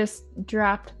 so I just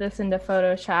dropped this into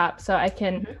Photoshop, so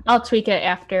I'll tweak it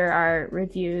after our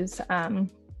reviews.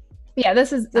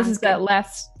 This is the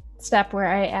last step where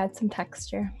I add some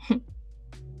texture.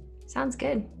 Sounds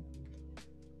good.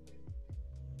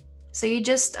 So you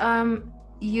just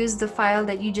use the file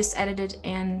that you just edited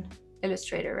and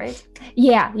Illustrator, right?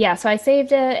 Yeah. So I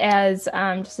saved it as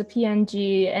just a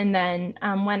PNG, and then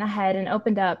went ahead and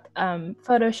opened up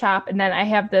Photoshop, and then I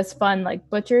have this fun like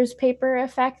butcher's paper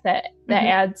effect that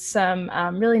adds some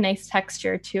really nice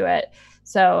texture to it.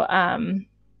 So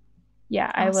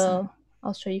yeah, Awesome.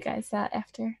 I'll show you guys that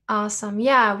after. Awesome.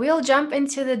 Yeah, we'll jump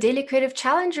into the Daily Creative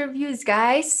Challenge reviews,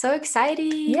 guys. So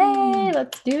exciting. Yay,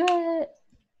 let's do it.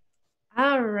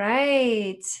 All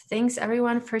right. Thanks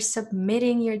everyone for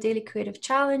submitting your daily creative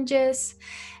challenges.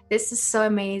 This is so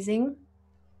amazing.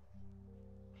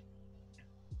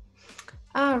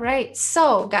 All right.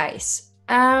 So, guys,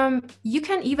 you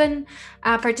can even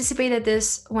participate at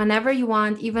this whenever you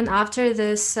want, even after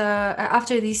this,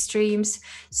 after these streams.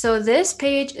 So this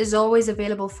page is always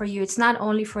available for you. It's not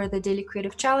only for the daily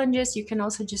creative challenges. You can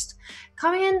also just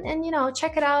come in and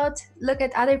check it out, look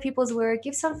at other people's work,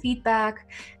 give some feedback,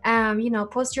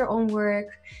 post your own work.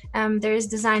 There's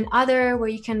Design Other, where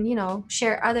you can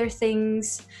share other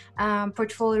things,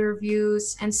 portfolio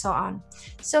reviews, and so on.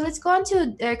 So let's go on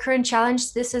to the current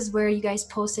challenge. This is where you guys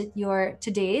posted your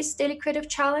today's daily creative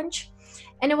challenge,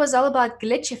 and it was all about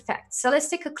glitch effects. So let's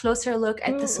take a closer look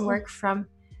at this work from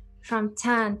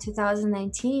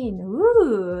 2019.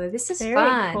 Ooh, this is very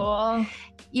fun. Cool.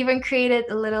 Even created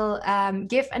a little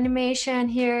GIF animation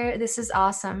here. This is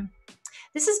awesome.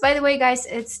 This is, by the way, guys,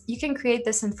 you can create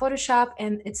this in Photoshop,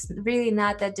 and it's really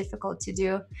not that difficult to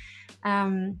do.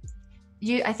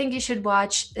 I think you should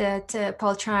watch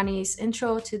Paul Trani's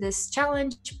intro to this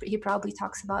challenge. He probably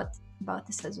talks about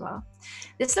this as well.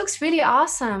 This looks really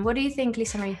awesome. What do you think,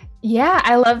 Lisa Marie? Yeah,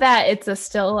 I love that it's a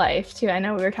still life too. I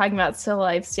know we were talking about still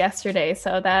lifes yesterday,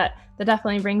 so that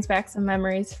definitely brings back some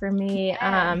memories for me.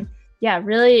 Yeah,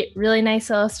 really, really nice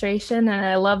illustration, and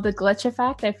I love the glitch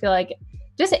effect. I feel like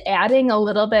just adding a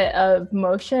little bit of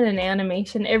motion and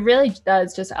animation, it really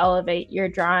does just elevate your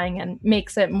drawing and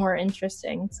makes it more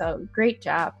interesting. So great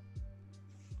job.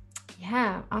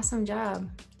 Yeah, awesome job.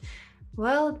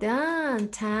 Well done,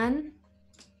 Tan.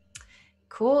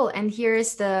 Cool. And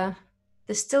here's the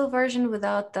still version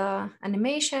without the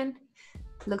animation.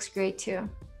 Looks great too.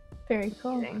 Very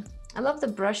cool. I love the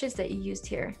brushes that you used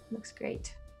here. Looks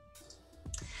great.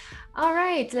 All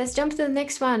right, let's jump to the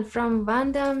next one from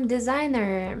Vandam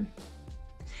Designer.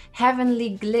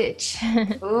 Heavenly Glitch.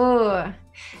 Ooh,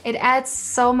 it adds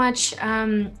so much,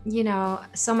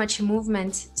 so much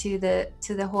movement to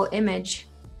the whole image.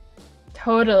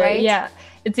 Totally, right? Yeah.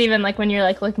 It's even like when you're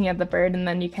like looking at the bird, and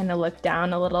then you kind of look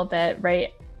down a little bit,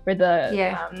 right where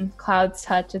the clouds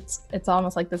touch. It's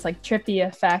almost like this like trippy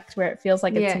effect where it feels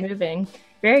like it's moving.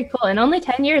 Very cool. And only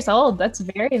 10 years old. That's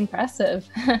very impressive.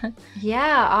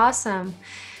 Yeah, awesome.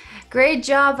 Great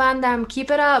job, Vandam. Keep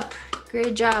it up.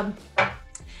 Great job.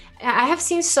 I have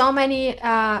seen so many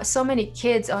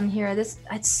kids on here.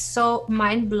 It's so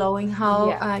mind-blowing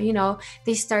how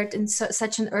they start in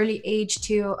such an early age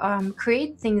to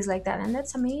create things like that, and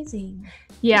that's amazing.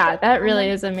 Yeah, that really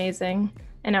is amazing.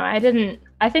 I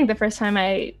think the first time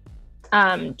I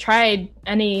tried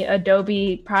any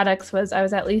Adobe products I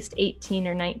was at least 18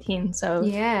 or 19. So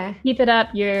yeah, keep it up.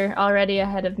 You're already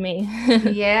ahead of me.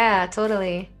 Yeah,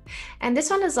 totally. And this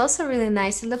one is also really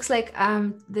nice. It looks like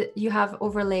you have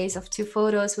overlays of two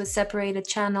photos with separated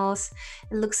channels.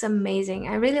 It looks amazing.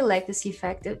 I really like this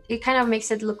effect. It kind of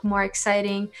makes it look more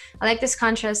exciting. I like this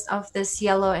contrast of this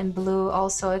yellow and blue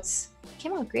also. It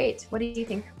came out great. What do you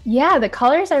think? Yeah, the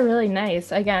colors are really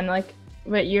nice. Again, like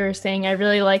what you were saying, I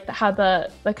really like how the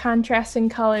contrasting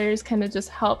colors kind of just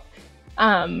help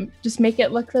just make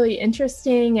it look really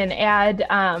interesting and add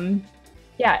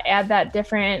that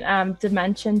different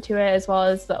dimension to it, as well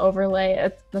as the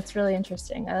overlay. That's really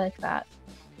interesting. I like that.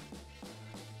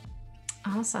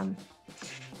 Awesome.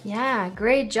 Yeah,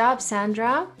 great job,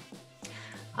 Sandra.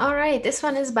 All right, this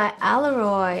one is by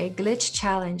Alroy, Glitch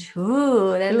Challenge.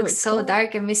 Ooh, that looks so cool.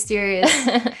 Dark and mysterious.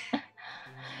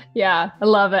 Yeah, I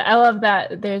love it. I love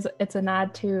that it's a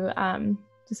nod to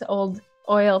just old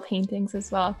oil paintings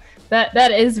as well.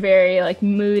 That is very like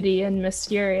moody and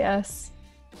mysterious.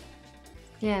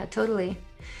 Yeah, totally.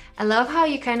 I love how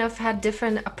you kind of had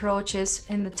different approaches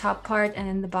in the top part and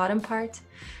in the bottom part.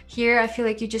 Here, I feel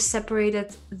like you just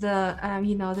separated the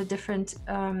the different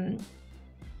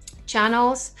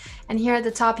channels, and here at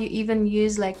the top you even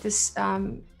use like these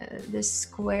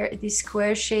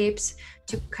square shapes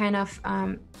to kind of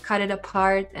cut it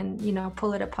apart and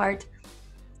pull it apart.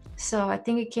 So I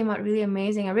think it came out really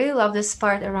amazing. I really love this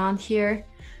part around here.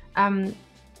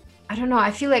 I don't know,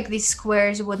 I feel like these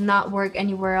squares would not work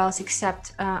anywhere else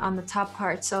except on the top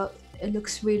part. So it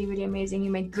looks really, really amazing.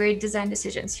 You made great design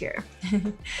decisions here. Totally.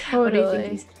 What do you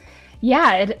think?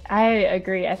 Yeah, I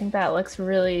agree. I think that looks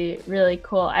really, really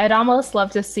cool. I'd almost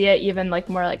love to see it even like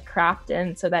more like cropped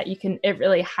in so that it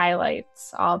really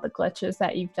highlights all the glitches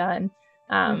that you've done.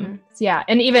 So yeah,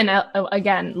 and even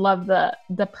again, love the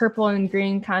purple and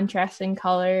green contrasting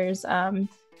colors. I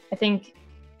think,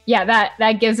 yeah,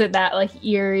 that gives it that like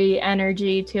eerie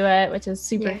energy to it, which is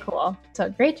super cool. So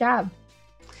great job.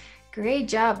 Great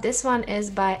job. This one is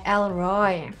by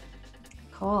Elroy.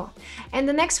 Cool. And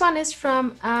the next one is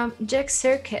from Jack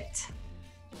Circuit.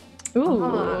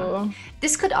 Ooh.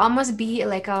 This could almost be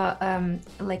like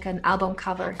like an album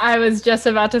cover. I was just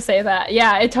about to say that.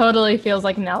 Yeah, it totally feels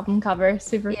like an album cover.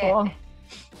 Super cool.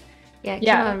 Yeah, it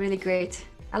came out really great.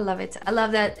 I love it. I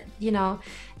love that, you know,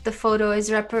 the photo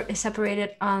is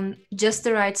separated on just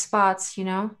the right spots, you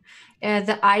know.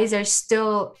 The eyes are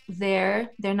still there.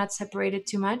 They're not separated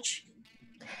too much.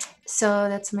 So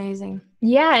that's amazing.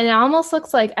 Yeah, and it almost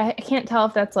looks like, I can't tell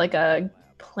if that's like a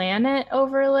planet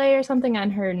overlay or something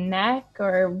on her neck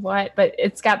or what, but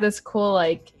it's got this cool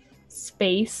like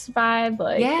space vibe.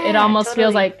 Like it almost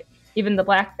feels like even the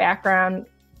black background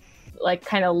like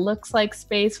kind of looks like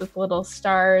space with little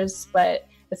stars, but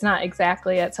it's not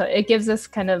exactly it. So it gives us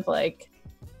kind of like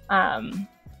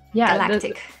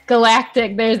galactic.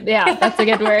 That's a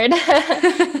good word.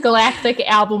 Galactic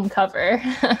album cover.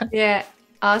 Yeah,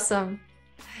 awesome.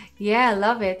 Yeah, I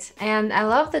love it. And I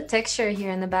love the texture here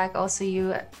in the back. Also,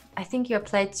 I think you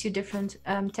applied two different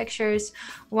textures.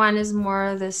 One is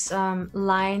more this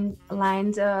lined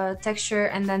texture,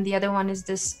 and then the other one is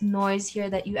this noise here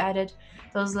that you added,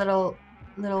 those little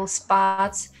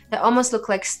spots that almost look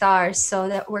like stars. So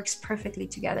that works perfectly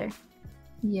together.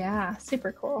 Yeah,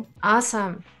 super cool.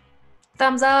 Awesome.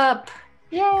 Thumbs up.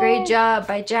 Yay. Great job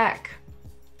by Jack.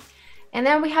 And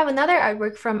then we have another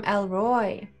artwork from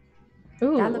Elroy.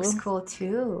 Ooh. That looks cool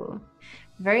too.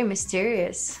 Very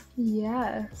mysterious.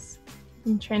 Yes.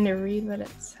 I'm trying to read what it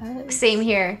says. Same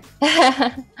here.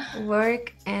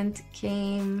 Work and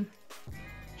came,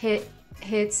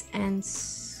 hits and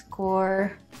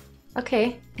score.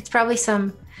 Okay, it's probably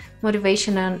some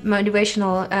motivational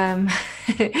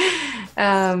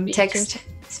text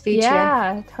speech.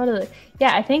 Yeah, totally.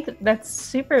 Yeah, I think that's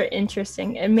super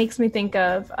interesting. It makes me think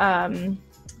of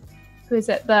who is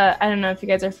it? I don't know if you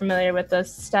guys are familiar with the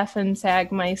Stefan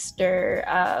Sagmeister.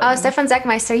 Stefan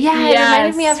Sagmeister. Yeah, it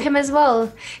reminded me of him as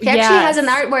well. He actually has an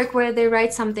artwork where they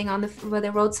wrote something on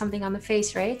the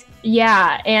face, right?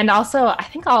 Yeah, and also I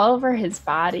think all over his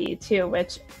body too,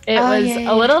 which it was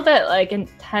a little bit like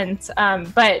intense,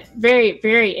 but very,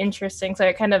 very interesting. So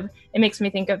it makes me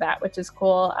think of that, which is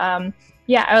cool.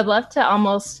 Yeah, I would love to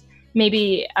almost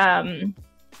maybe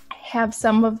have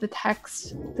some of the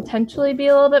text potentially be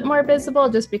a little bit more visible,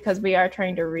 just because we are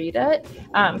trying to read it,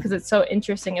 because it's so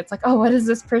interesting. It's like, oh, what is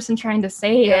this person trying to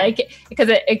say? Like, because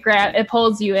it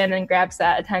pulls you in and grabs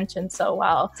that attention so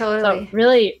well. Totally. So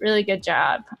really, really good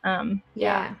job.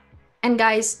 Yeah. And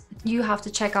guys, you have to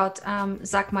check out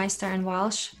Sagmeister and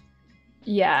Walsh.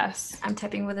 Yes. I'm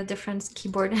typing with a different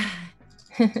keyboard.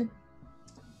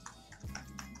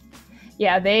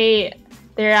 Yeah,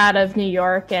 they're out of New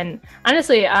York, and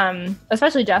honestly,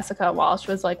 especially Jessica Walsh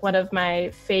was like one of my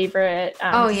favorite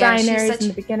designers in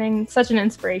the beginning. Such an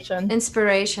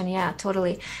inspiration. Yeah,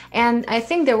 totally. And I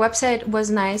think their website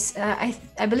was nice.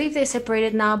 I believe they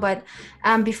separated now, but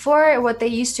before, what they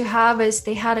used to have is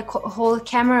they had a whole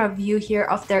camera view here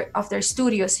of their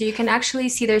studio, so you can actually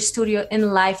see their studio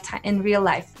in real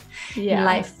life. Yeah. In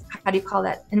life, how do you call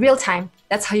that? In real time.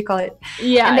 That's how you call it.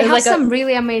 Yeah. And they have some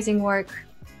really amazing work.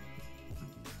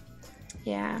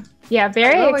 Yeah,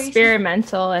 very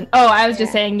experimental. And I was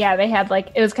just saying, they had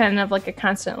like, it was kind of like a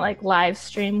constant like live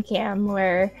stream cam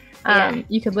where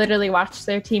you could literally watch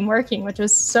their team working, which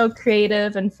was so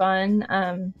creative and fun.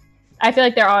 I feel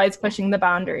like they're always pushing the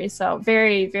boundaries, so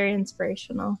very, very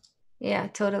inspirational. Yeah,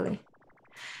 totally.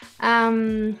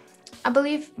 I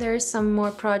believe there's some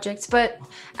more projects, but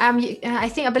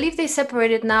I believe they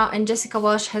separated now, and Jessica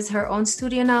Walsh has her own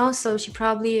studio now, so she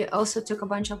probably also took a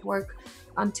bunch of work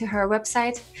onto her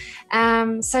website.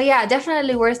 So yeah,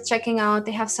 definitely worth checking out.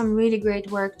 They have some really great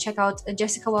work. Check out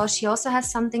Jessica Walsh. She also has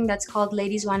something that's called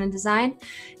Ladies Wine and Design.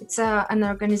 It's an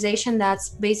organization that's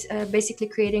basically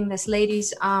creating this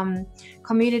ladies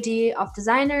community of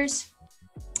designers.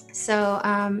 So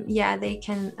they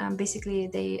can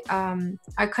they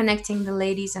are connecting the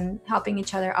ladies and helping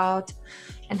each other out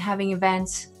and having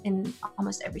events in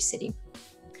almost every city.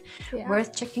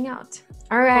 Worth checking out.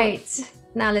 All right.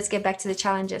 Now let's get back to the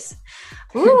challenges.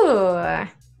 Ooh, I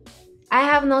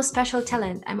have no special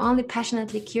talent. I'm only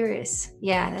passionately curious.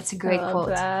 Yeah, that's a great quote.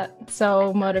 That.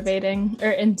 So motivating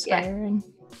or inspiring.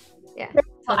 Yeah.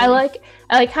 I Totally.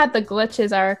 like how the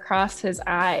glitches are across his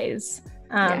eyes.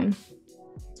 Yeah.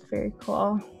 Very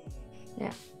cool.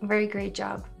 Yeah, very great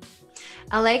job.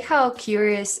 I like how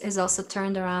curious is also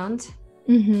turned around.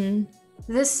 Mm-hmm.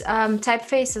 This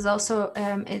typeface is also,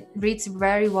 it reads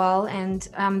very well, and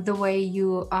the way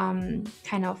you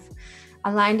kind of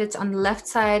aligned it on the left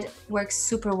side works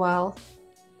super well.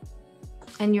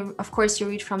 And you, of course, you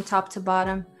read from top to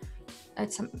bottom.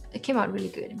 It came out really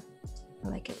good. I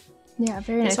like it. Yeah,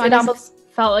 very This nice. It one is- almost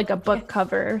felt like a book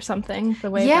cover or something. The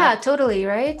way Yeah, that, totally,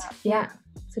 right? yeah,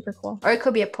 super cool. Or it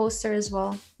could be a poster as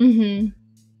well. Mm-hmm.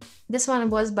 This one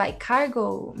was by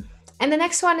Cargo. And the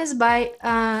next one is by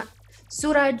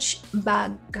Suraj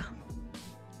Bag.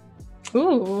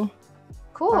 Ooh,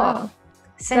 Cool. wow.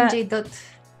 Sanjay Dutt.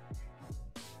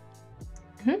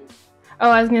 Oh,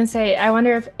 I was gonna say, I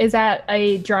wonder if is that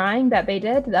a drawing that they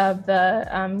did of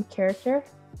the character?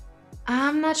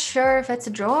 I'm not sure if it's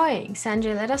a drawing.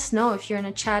 Sanjay, let us know if you're in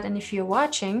a chat and if you're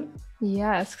watching.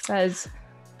 Yes, that is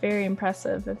very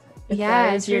impressive. If Yeah,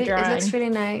 that is your drawing. it looks really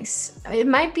nice. It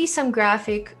might be some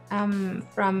graphic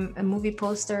from a movie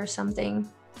poster or something.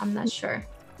 I'm not sure.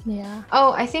 Yeah.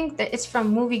 Oh, I think that it's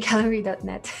from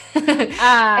moviegallery.net.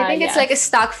 I think it's like a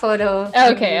stock photo.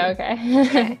 Okay.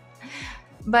 Okay.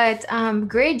 But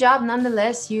great job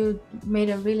nonetheless. You made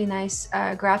a really nice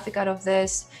graphic out of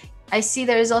this. I see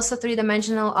there is also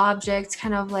three-dimensional objects,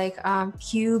 kind of like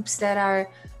cubes that are,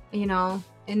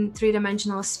 in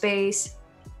three-dimensional space.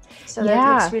 So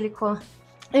that looks really cool.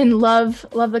 And love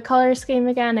the color scheme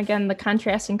again. Again, the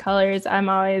contrasting colors.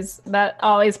 That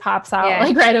always pops out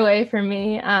like right away for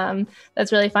me.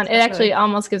 That's really fun. It actually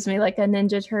almost gives me like a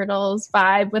Ninja Turtles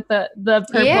vibe with the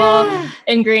purple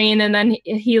and green, and then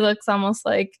he looks almost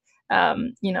like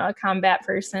a combat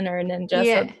person or a ninja.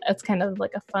 So it's kind of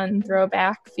like a fun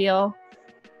throwback feel.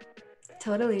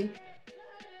 Totally.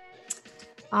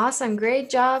 Awesome. Great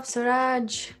job,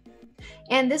 Suraj.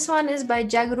 And this one is by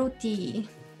Jagruti.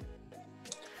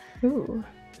 Ooh.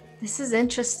 This is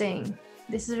interesting.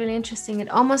 This is really interesting. It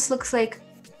almost looks like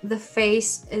the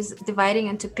face is dividing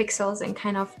into pixels and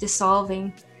kind of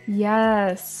dissolving.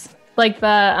 Yes. Like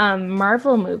the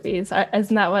Marvel movies.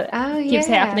 Isn't that what keeps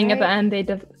happening at the end?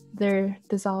 They're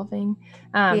dissolving.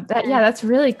 That's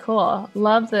really cool.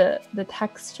 Love the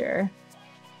texture.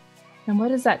 And what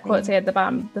does that quote say at the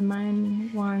bottom? The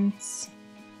mind wants...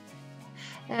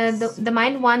 the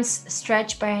mind once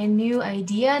stretched by a new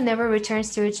idea never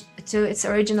returns to its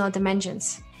original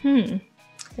dimensions. Very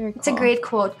cool. It's a great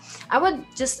quote. I would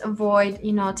just avoid,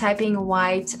 typing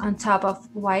white on top of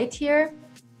white here.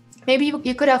 Maybe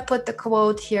you could have put the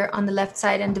quote here on the left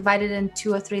side and divided it in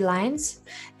 2 or 3 lines.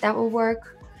 That will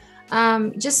work.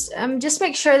 Just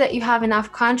make sure that you have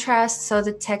enough contrast so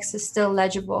the text is still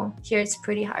legible. Here it's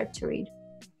pretty hard to read.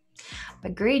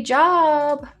 But great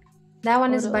job. That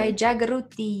one is by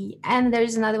Jagruti, and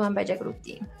there's another one by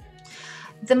Jagruti.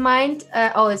 The mind,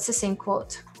 it's the same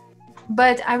quote.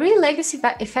 But I really like this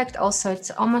effect also. It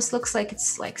almost looks like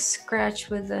it's like scratched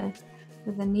with a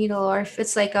needle, or if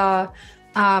it's like a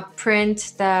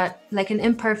print that, like an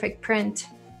imperfect print.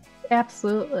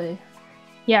 Absolutely.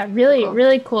 Yeah,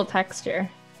 really cool texture.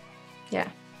 Yeah,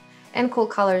 and cool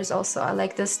colors also. I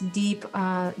like this deep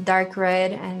dark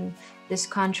red and this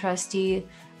contrasty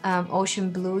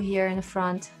ocean blue here in the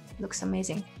front. Looks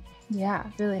amazing. Yeah,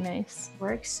 really nice.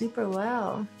 Works super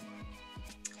well.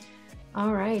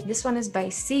 All right, this one is by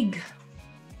Sig.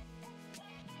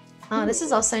 This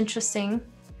is also interesting.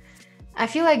 I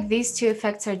feel like these two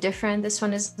effects are different. This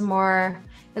one is more,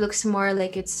 it looks more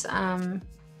like it's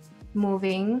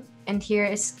moving, and here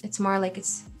it's more like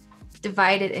it's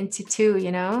divided into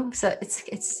 2, so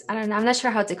it's I don't know, I'm not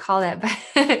sure how to call it, but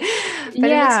it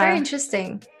looks very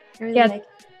interesting. I really like it.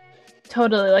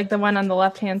 Totally. Like the one on the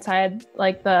left hand side,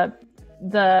 like the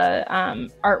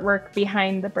artwork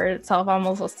behind the bird itself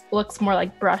almost looks more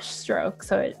like brush stroke,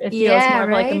 so it feels more of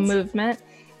like a movement.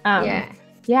 That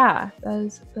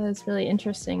is really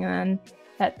interesting. And then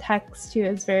that text too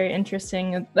is very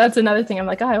interesting. That's another thing I'm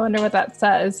like, I wonder what that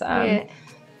says.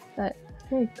 But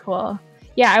very cool.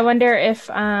 Yeah, I wonder if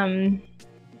I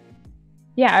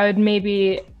would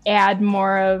maybe add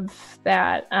more of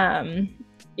that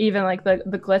even like the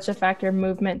glitch effect or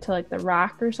movement to like the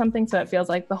rock or something, so it feels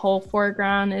like the whole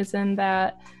foreground is in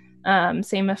that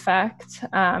same effect.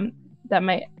 That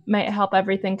might help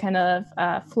everything kind of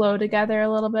flow together a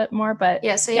little bit more. But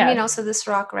so you mean also this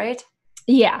rock, right?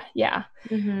 Yeah.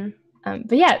 Mm-hmm.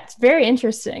 But yeah, it's very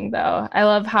interesting though. I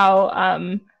love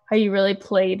how you really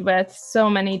played with so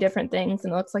many different things,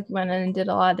 and it looks like you went in and did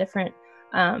a lot of different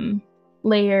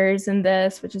layers in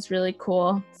this, which is really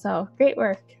cool. So great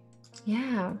work.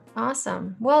 Yeah,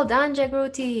 awesome. Well done,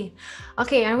 Jagruti.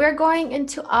 Okay, and we're going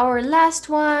into our last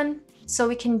one. So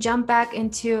we can jump back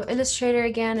into Illustrator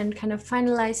again and kind of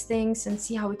finalize things and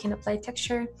see how we can apply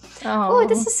texture. Oh,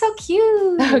 this is so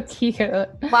cute. So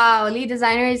cute. Wow, lead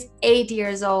designer is 8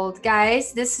 years old.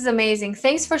 Guys, this is amazing.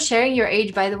 Thanks for sharing your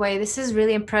age, by the way. This is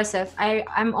really impressive. I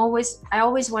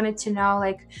always wanted to know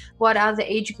like what are the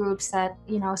age groups that,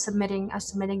 submitting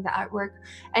the artwork.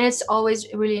 And it's always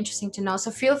really interesting to know.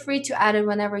 So feel free to add it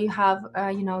whenever you have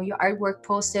your artwork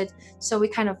posted, so we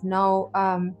kind of know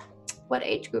what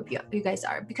age group you guys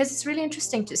are, because it's really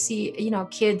interesting to see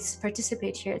kids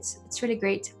participate here. It's really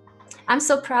great. I'm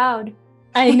so proud.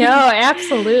 I know,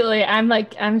 absolutely.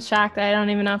 I'm shocked. I don't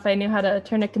even know if I knew how to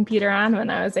turn a computer on when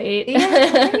I was 8.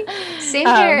 Yeah, same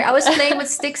here. I was playing with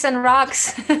sticks and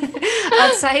rocks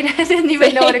outside. I didn't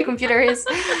even know what a computer is.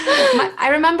 I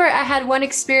remember I had one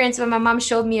experience when my mom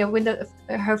showed me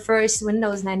her first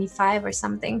Windows 95 or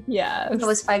something. Yeah, I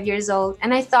was 5 years old,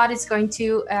 and I thought it was going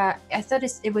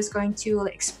to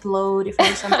explode if there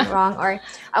was something wrong, or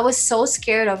I was so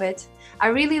scared of it. I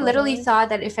really literally thought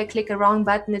that if I click a wrong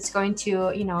button, it's going to,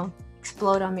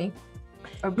 explode on me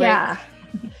or break. Yeah,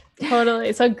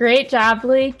 totally. So great job,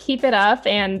 Lee. Keep it up.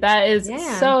 And that is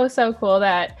so cool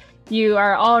that you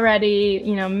are already,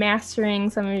 mastering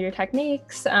some of your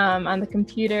techniques on the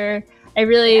computer. I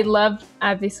really love,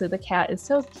 obviously the cat is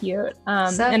so cute.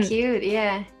 Cute,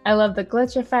 yeah. I love the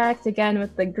glitch effect, again,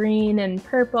 with the green and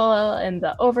purple and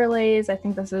the overlays. I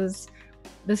think this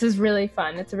is really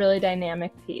fun. It's a really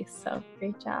dynamic piece. So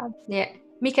great job. Yeah.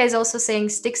 Mika is also saying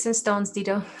sticks and stones,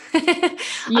 Dito.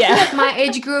 Yeah. Like my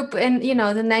age group and, the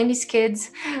 90s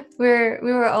kids, we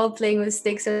were all playing with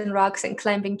sticks and rocks and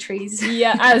climbing trees.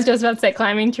 Yeah, I was just about to say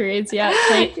climbing trees. Yeah,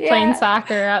 playing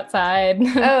soccer outside.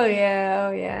 Oh,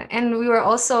 yeah. And we were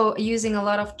also using a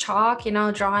lot of chalk,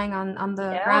 drawing on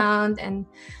the ground and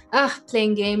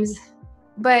playing games.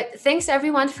 But thanks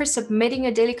everyone for submitting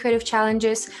your daily creative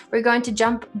challenges. We're going to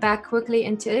jump back quickly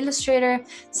into Illustrator.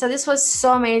 So this was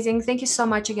so amazing. Thank you so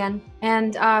much again.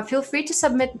 And feel free to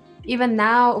submit even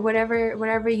now,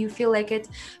 whatever you feel like it.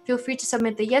 Feel free to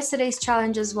submit the yesterday's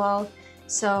challenge as well.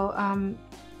 So,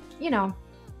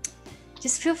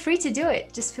 just feel free to do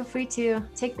it. Just feel free to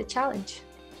take the challenge.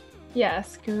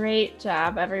 Yes, great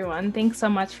job, everyone. Thanks so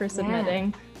much for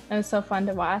submitting. It was so fun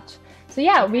to watch. So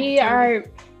yeah, we are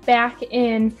back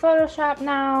in Photoshop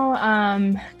now,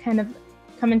 kind of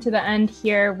coming to the end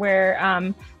here where,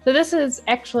 so this is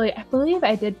actually, I believe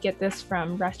I did get this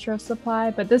from Retro Supply,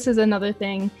 but this is another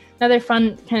fun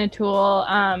kind of tool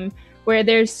where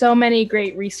there's so many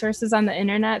great resources on the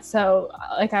internet. So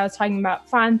like I was talking about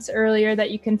fonts earlier that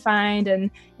you can find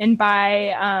and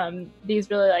buy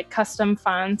these really like custom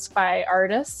fonts by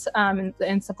artists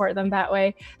and support them that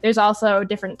way. There's also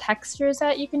different textures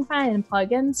that you can find and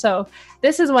plug in. So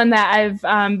this is one that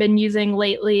I've been using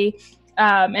lately,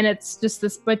 and it's just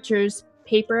this butcher's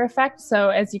paper effect. So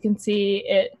as you can see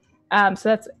it, so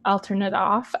that's, I'll turn it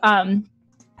off.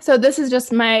 So this is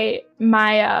just my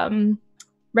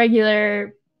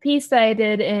regular piece that I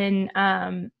did in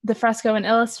the Fresco and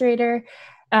Illustrator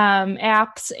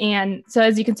apps. And so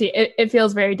as you can see, it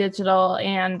feels very digital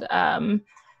and,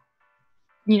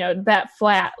 that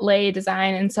flat lay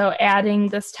design. And so adding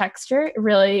this texture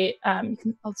really,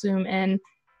 I'll zoom in.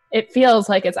 It feels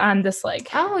like it's on this like,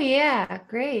 oh yeah,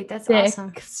 great. That's thick,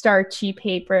 awesome. Starchy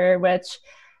paper, which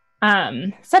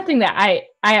something that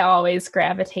I always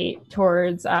gravitate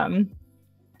towards.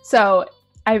 So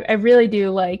I really do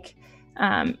like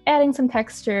adding some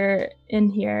texture in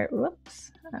here.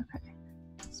 Whoops. Okay.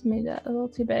 Just made that a little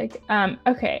too big.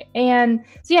 Okay. And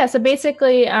so yeah, so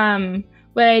basically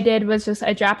what I did was just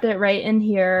I dropped it right in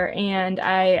here, and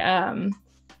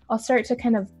I'll start to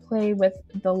kind of play with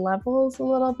the levels a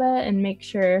little bit and make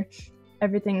sure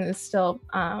everything is still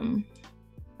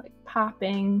like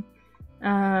popping.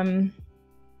 But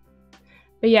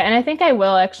yeah, and I think I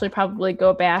will actually probably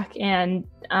go back and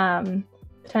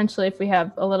potentially, if we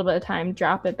have a little bit of time,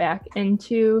 drop it back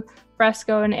into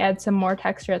Fresco and add some more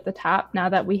texture at the top now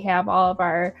that we have all of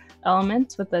our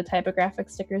elements with the typographic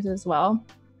stickers as well.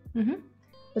 Mm-hmm.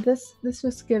 But this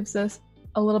just gives us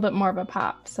a little bit more of a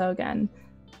pop. So again,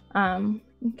 kind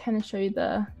of show you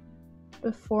the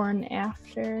before and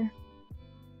after.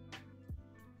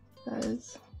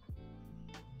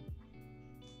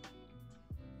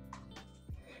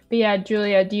 But yeah,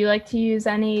 Julia, do you like to use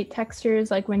any textures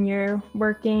like when you're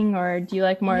working, or do you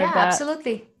like more of that? Yeah,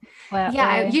 absolutely. flat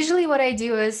Yeah, way. usually what I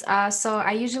do is, so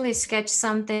I usually sketch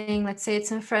something, let's say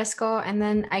it's in Fresco, and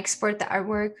then I export the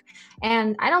artwork.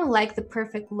 And I don't like the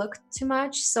perfect look too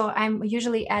much, so I'm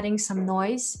usually adding some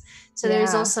noise. So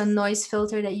there's Yeah. also a noise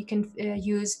filter that you can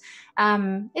use.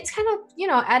 It's kind of,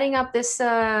 adding up these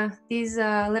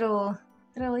little,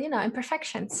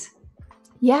 imperfections.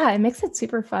 Yeah, it makes it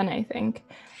super fun, I think.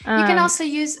 You can also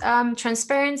use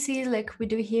transparency like we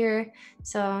do here.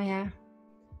 So yeah,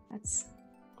 that's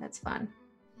fun.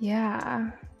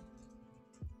 Yeah.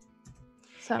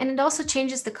 So And it also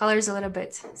changes the colors a little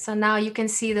bit. So now you can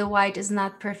see the white is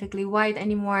not perfectly white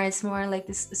anymore. It's more like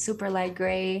this super light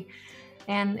gray.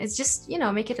 And it's just,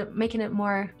 making it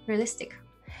more realistic.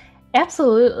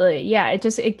 absolutely. Yeah,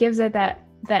 it gives it that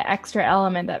extra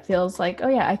element that feels like, oh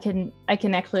yeah, I can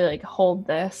actually like hold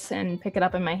this and pick it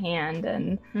up in my hand,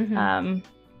 and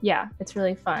yeah, it's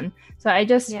really fun. So I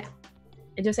just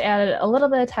added a little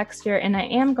bit of texture, and I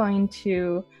am going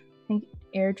to, I think,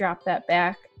 airdrop that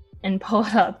back and pull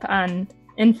it up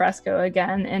in Fresco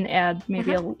again and add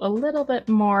maybe a little bit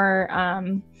more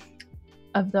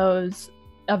of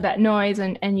that noise,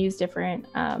 and use different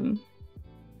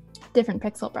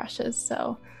pixel brushes.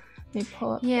 So let me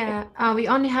pull up. Yeah, we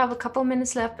only have a couple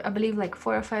minutes left, I believe like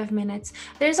 4 or 5 minutes.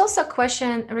 There's also a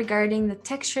question regarding the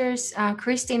textures.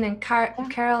 Christine and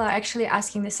Carol are actually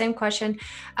asking the same question.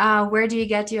 Where do you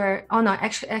get your, oh no,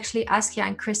 actually Askia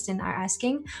and Kristen are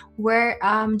asking, where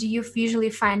do you usually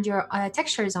find your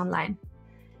textures online?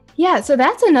 Yeah, so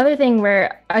that's another thing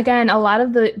where, again, a lot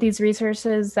of these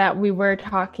resources that we were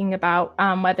talking about,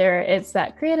 whether it's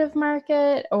that Creative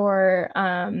Market or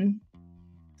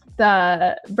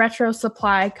the Retro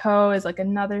Supply Co. is like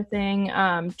another thing.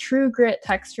 True Grit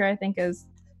Texture, I think, is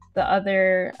the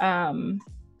other.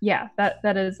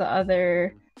 That is the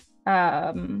other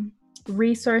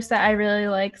resource that I really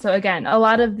like. So again, a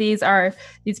lot of these are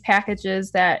these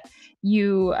packages that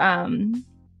you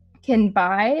can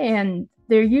buy, and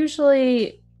they're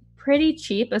usually pretty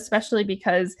cheap, especially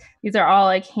because these are all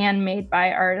like handmade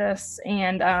by artists,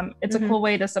 and it's a cool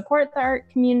way to support the art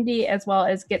community, as well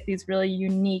as get these really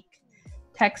unique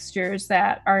textures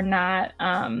that are not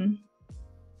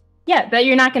that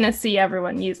you're not going to see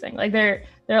everyone using. Like they're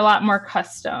a lot more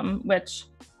custom, which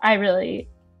I really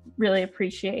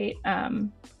appreciate.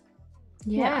 Awesome.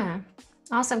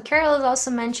 Carol is also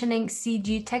mentioning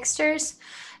CG textures,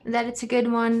 that it's a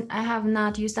good one. I have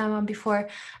not used that one before,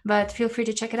 but feel free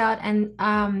to check it out. And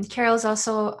Carol's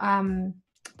also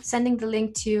sending the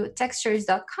link to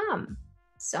textures.com.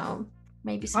 So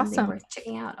maybe something worth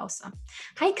checking out also.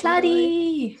 Hi,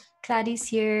 Clady. Clady's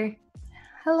here.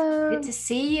 Hello. Good to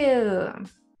see you.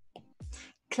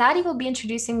 Clady will be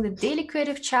introducing the Daily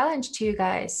Creative Challenge to you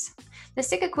guys. Let's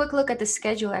take a quick look at the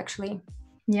schedule, actually.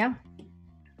 Yeah.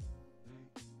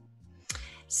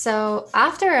 So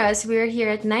after us, we're here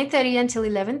at 9:30 until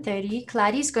 11:30.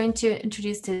 Clady is going to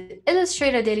introduce the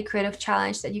Illustrator Daily Creative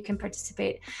Challenge that you can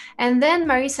participate. And then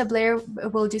Marisa Blair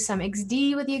will do some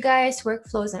XD with you guys,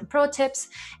 workflows and pro tips.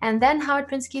 And then Howard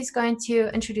Pinsky is going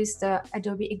to introduce the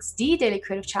Adobe XD Daily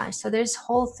Creative Challenge. So there's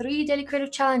whole 3 daily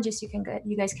creative challenges you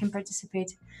guys can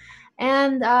participate.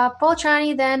 And Paul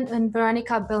Trani then and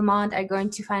Veronica Belmont are going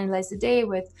to finalize the day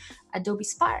with Adobe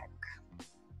Spark.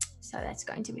 So that's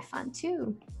going to be fun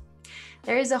too.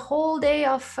 There is a whole day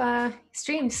of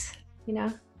streams,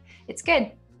 it's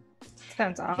good.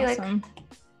 Sounds awesome.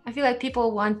 I feel like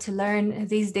people want to learn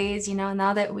these days,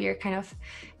 now that we are kind of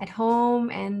at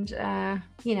home and,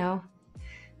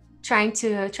 trying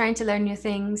to learn new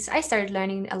things. I started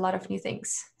learning a lot of new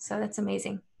things. So that's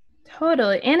amazing.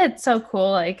 Totally. And it's so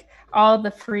cool. Like all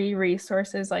the free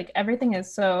resources, like everything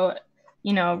is so,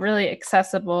 really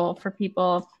accessible for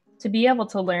people to be able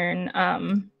to learn,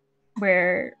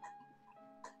 where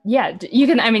you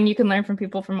can learn from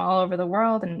people from all over the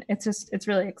world, and it's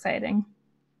really exciting.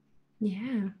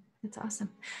 Yeah, that's awesome.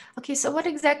 Okay, so what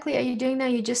exactly are you doing now?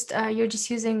 You're just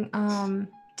using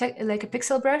like a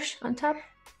pixel brush on top?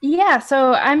 Yeah,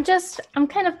 so I'm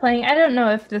kind of playing. I don't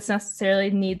know if this necessarily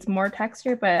needs more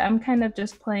texture, but I'm kind of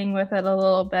just playing with it a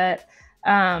little bit.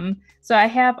 So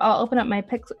I'll open up my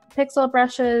pixel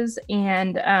brushes,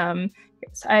 and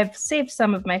I've saved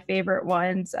some of my favorite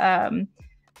ones, some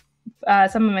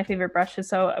of my favorite brushes.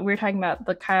 So we were talking about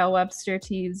the Kyle Webster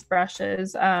Tees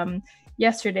brushes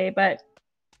yesterday, but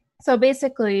so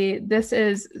basically this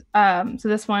is,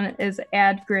 this one is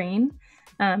Add Grain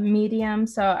medium.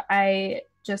 So I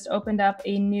just opened up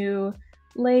a new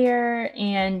layer,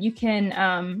 and you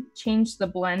can change the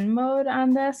blend mode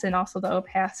on this and also the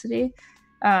opacity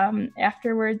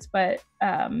afterwards. But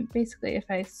basically, if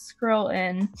I scroll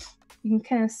in, you can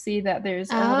kind of see that there's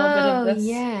a little bit of this.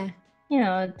 Yeah.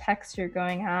 texture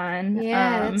going on.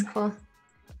 Yeah, that's cool.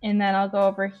 And then I'll go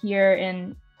over here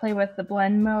and play with the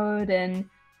blend mode, and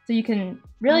so you can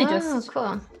really just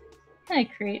cool. kind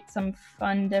of create some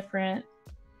fun different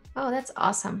that's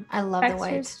awesome. I love the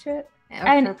white to it.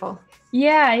 Or purple.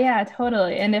 Yeah,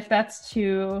 totally. And if that's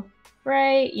too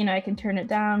bright, I can turn it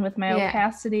down with my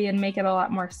opacity and make it a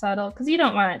lot more subtle, because you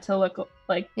don't want it to look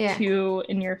like too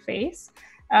in your face.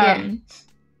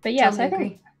 But yeah, totally. So I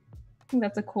think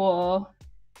that's a cool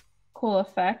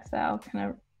effect that I'll kind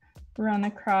of run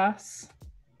across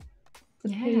the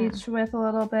page with a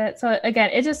little bit. So again,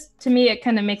 it just, to me, it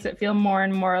kind of makes it feel more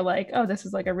and more like, oh, this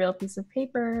is like a real piece of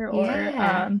paper, or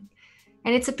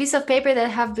and it's a piece of paper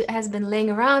that has been laying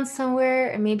around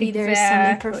somewhere, and maybe there's some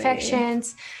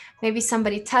imperfections, maybe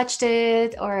somebody touched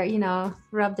it, or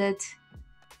rubbed it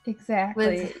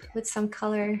with some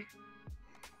color.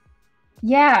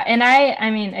 Yeah, and I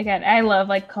mean, again, I love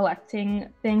like collecting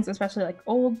things, especially like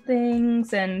old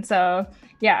things, and so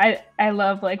I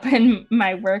love like when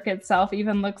my work itself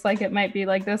even looks like it might be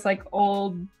like this like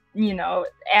old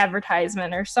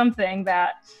advertisement or something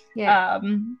that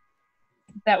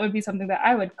that would be something that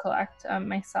I would collect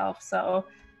myself. So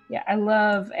I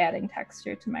love adding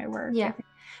texture to my work.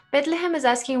 Bethlehem is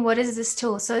asking, what is this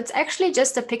tool? So it's actually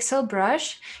just a pixel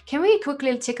brush. Can we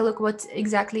quickly take a look what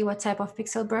type of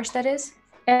pixel brush that is?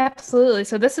 Absolutely.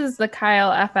 So this is the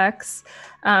Kyle FX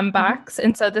box.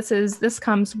 And so this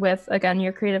comes with, again,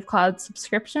 your Creative Cloud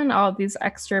subscription, all of these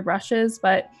extra brushes.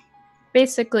 But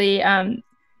basically,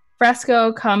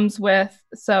 Fresco comes with,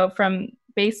 so from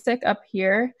basic up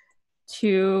here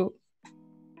to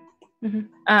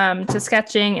to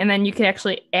sketching, and then you can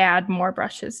actually add more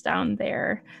brushes down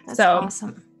there. That's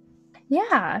awesome.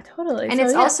 Yeah, totally. And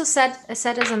it's also set as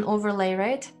an overlay,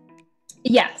 right?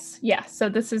 Yes. So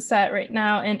this is set right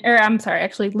now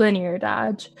actually linear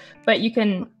dodge, but you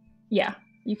can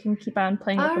keep on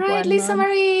playing with the blend. All right, Lisa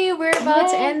Marie, we're about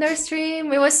to end our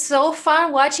stream. It was so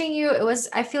fun watching you.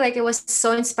 I feel like it was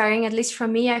so inspiring, at least for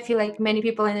me. I feel like many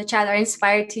people in the chat are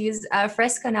inspired to use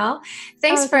Fresco now.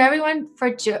 Thanks for everyone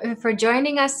for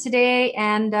joining us today.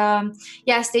 And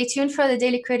stay tuned for the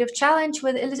Daily Creative Challenge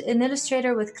with an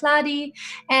Illustrator with Claudia.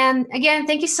 And again,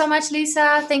 thank you so much,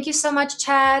 Lisa. Thank you so much,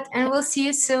 chat. And we'll see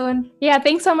you soon. Yeah,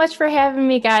 thanks so much for having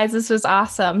me, guys. This was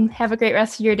awesome. Have a great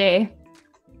rest of your day.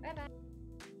 Bye-bye.